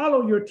will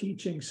follow your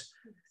teachings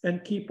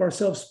and keep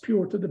ourselves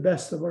pure to the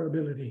best of our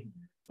ability.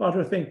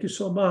 Father, thank you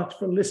so much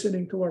for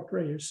listening to our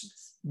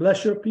prayers.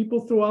 Bless your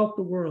people throughout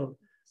the world,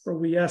 for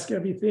we ask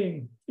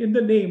everything in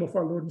the name of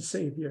our Lord and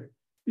Savior,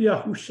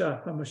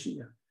 Yahushua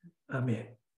HaMashiach. Amen.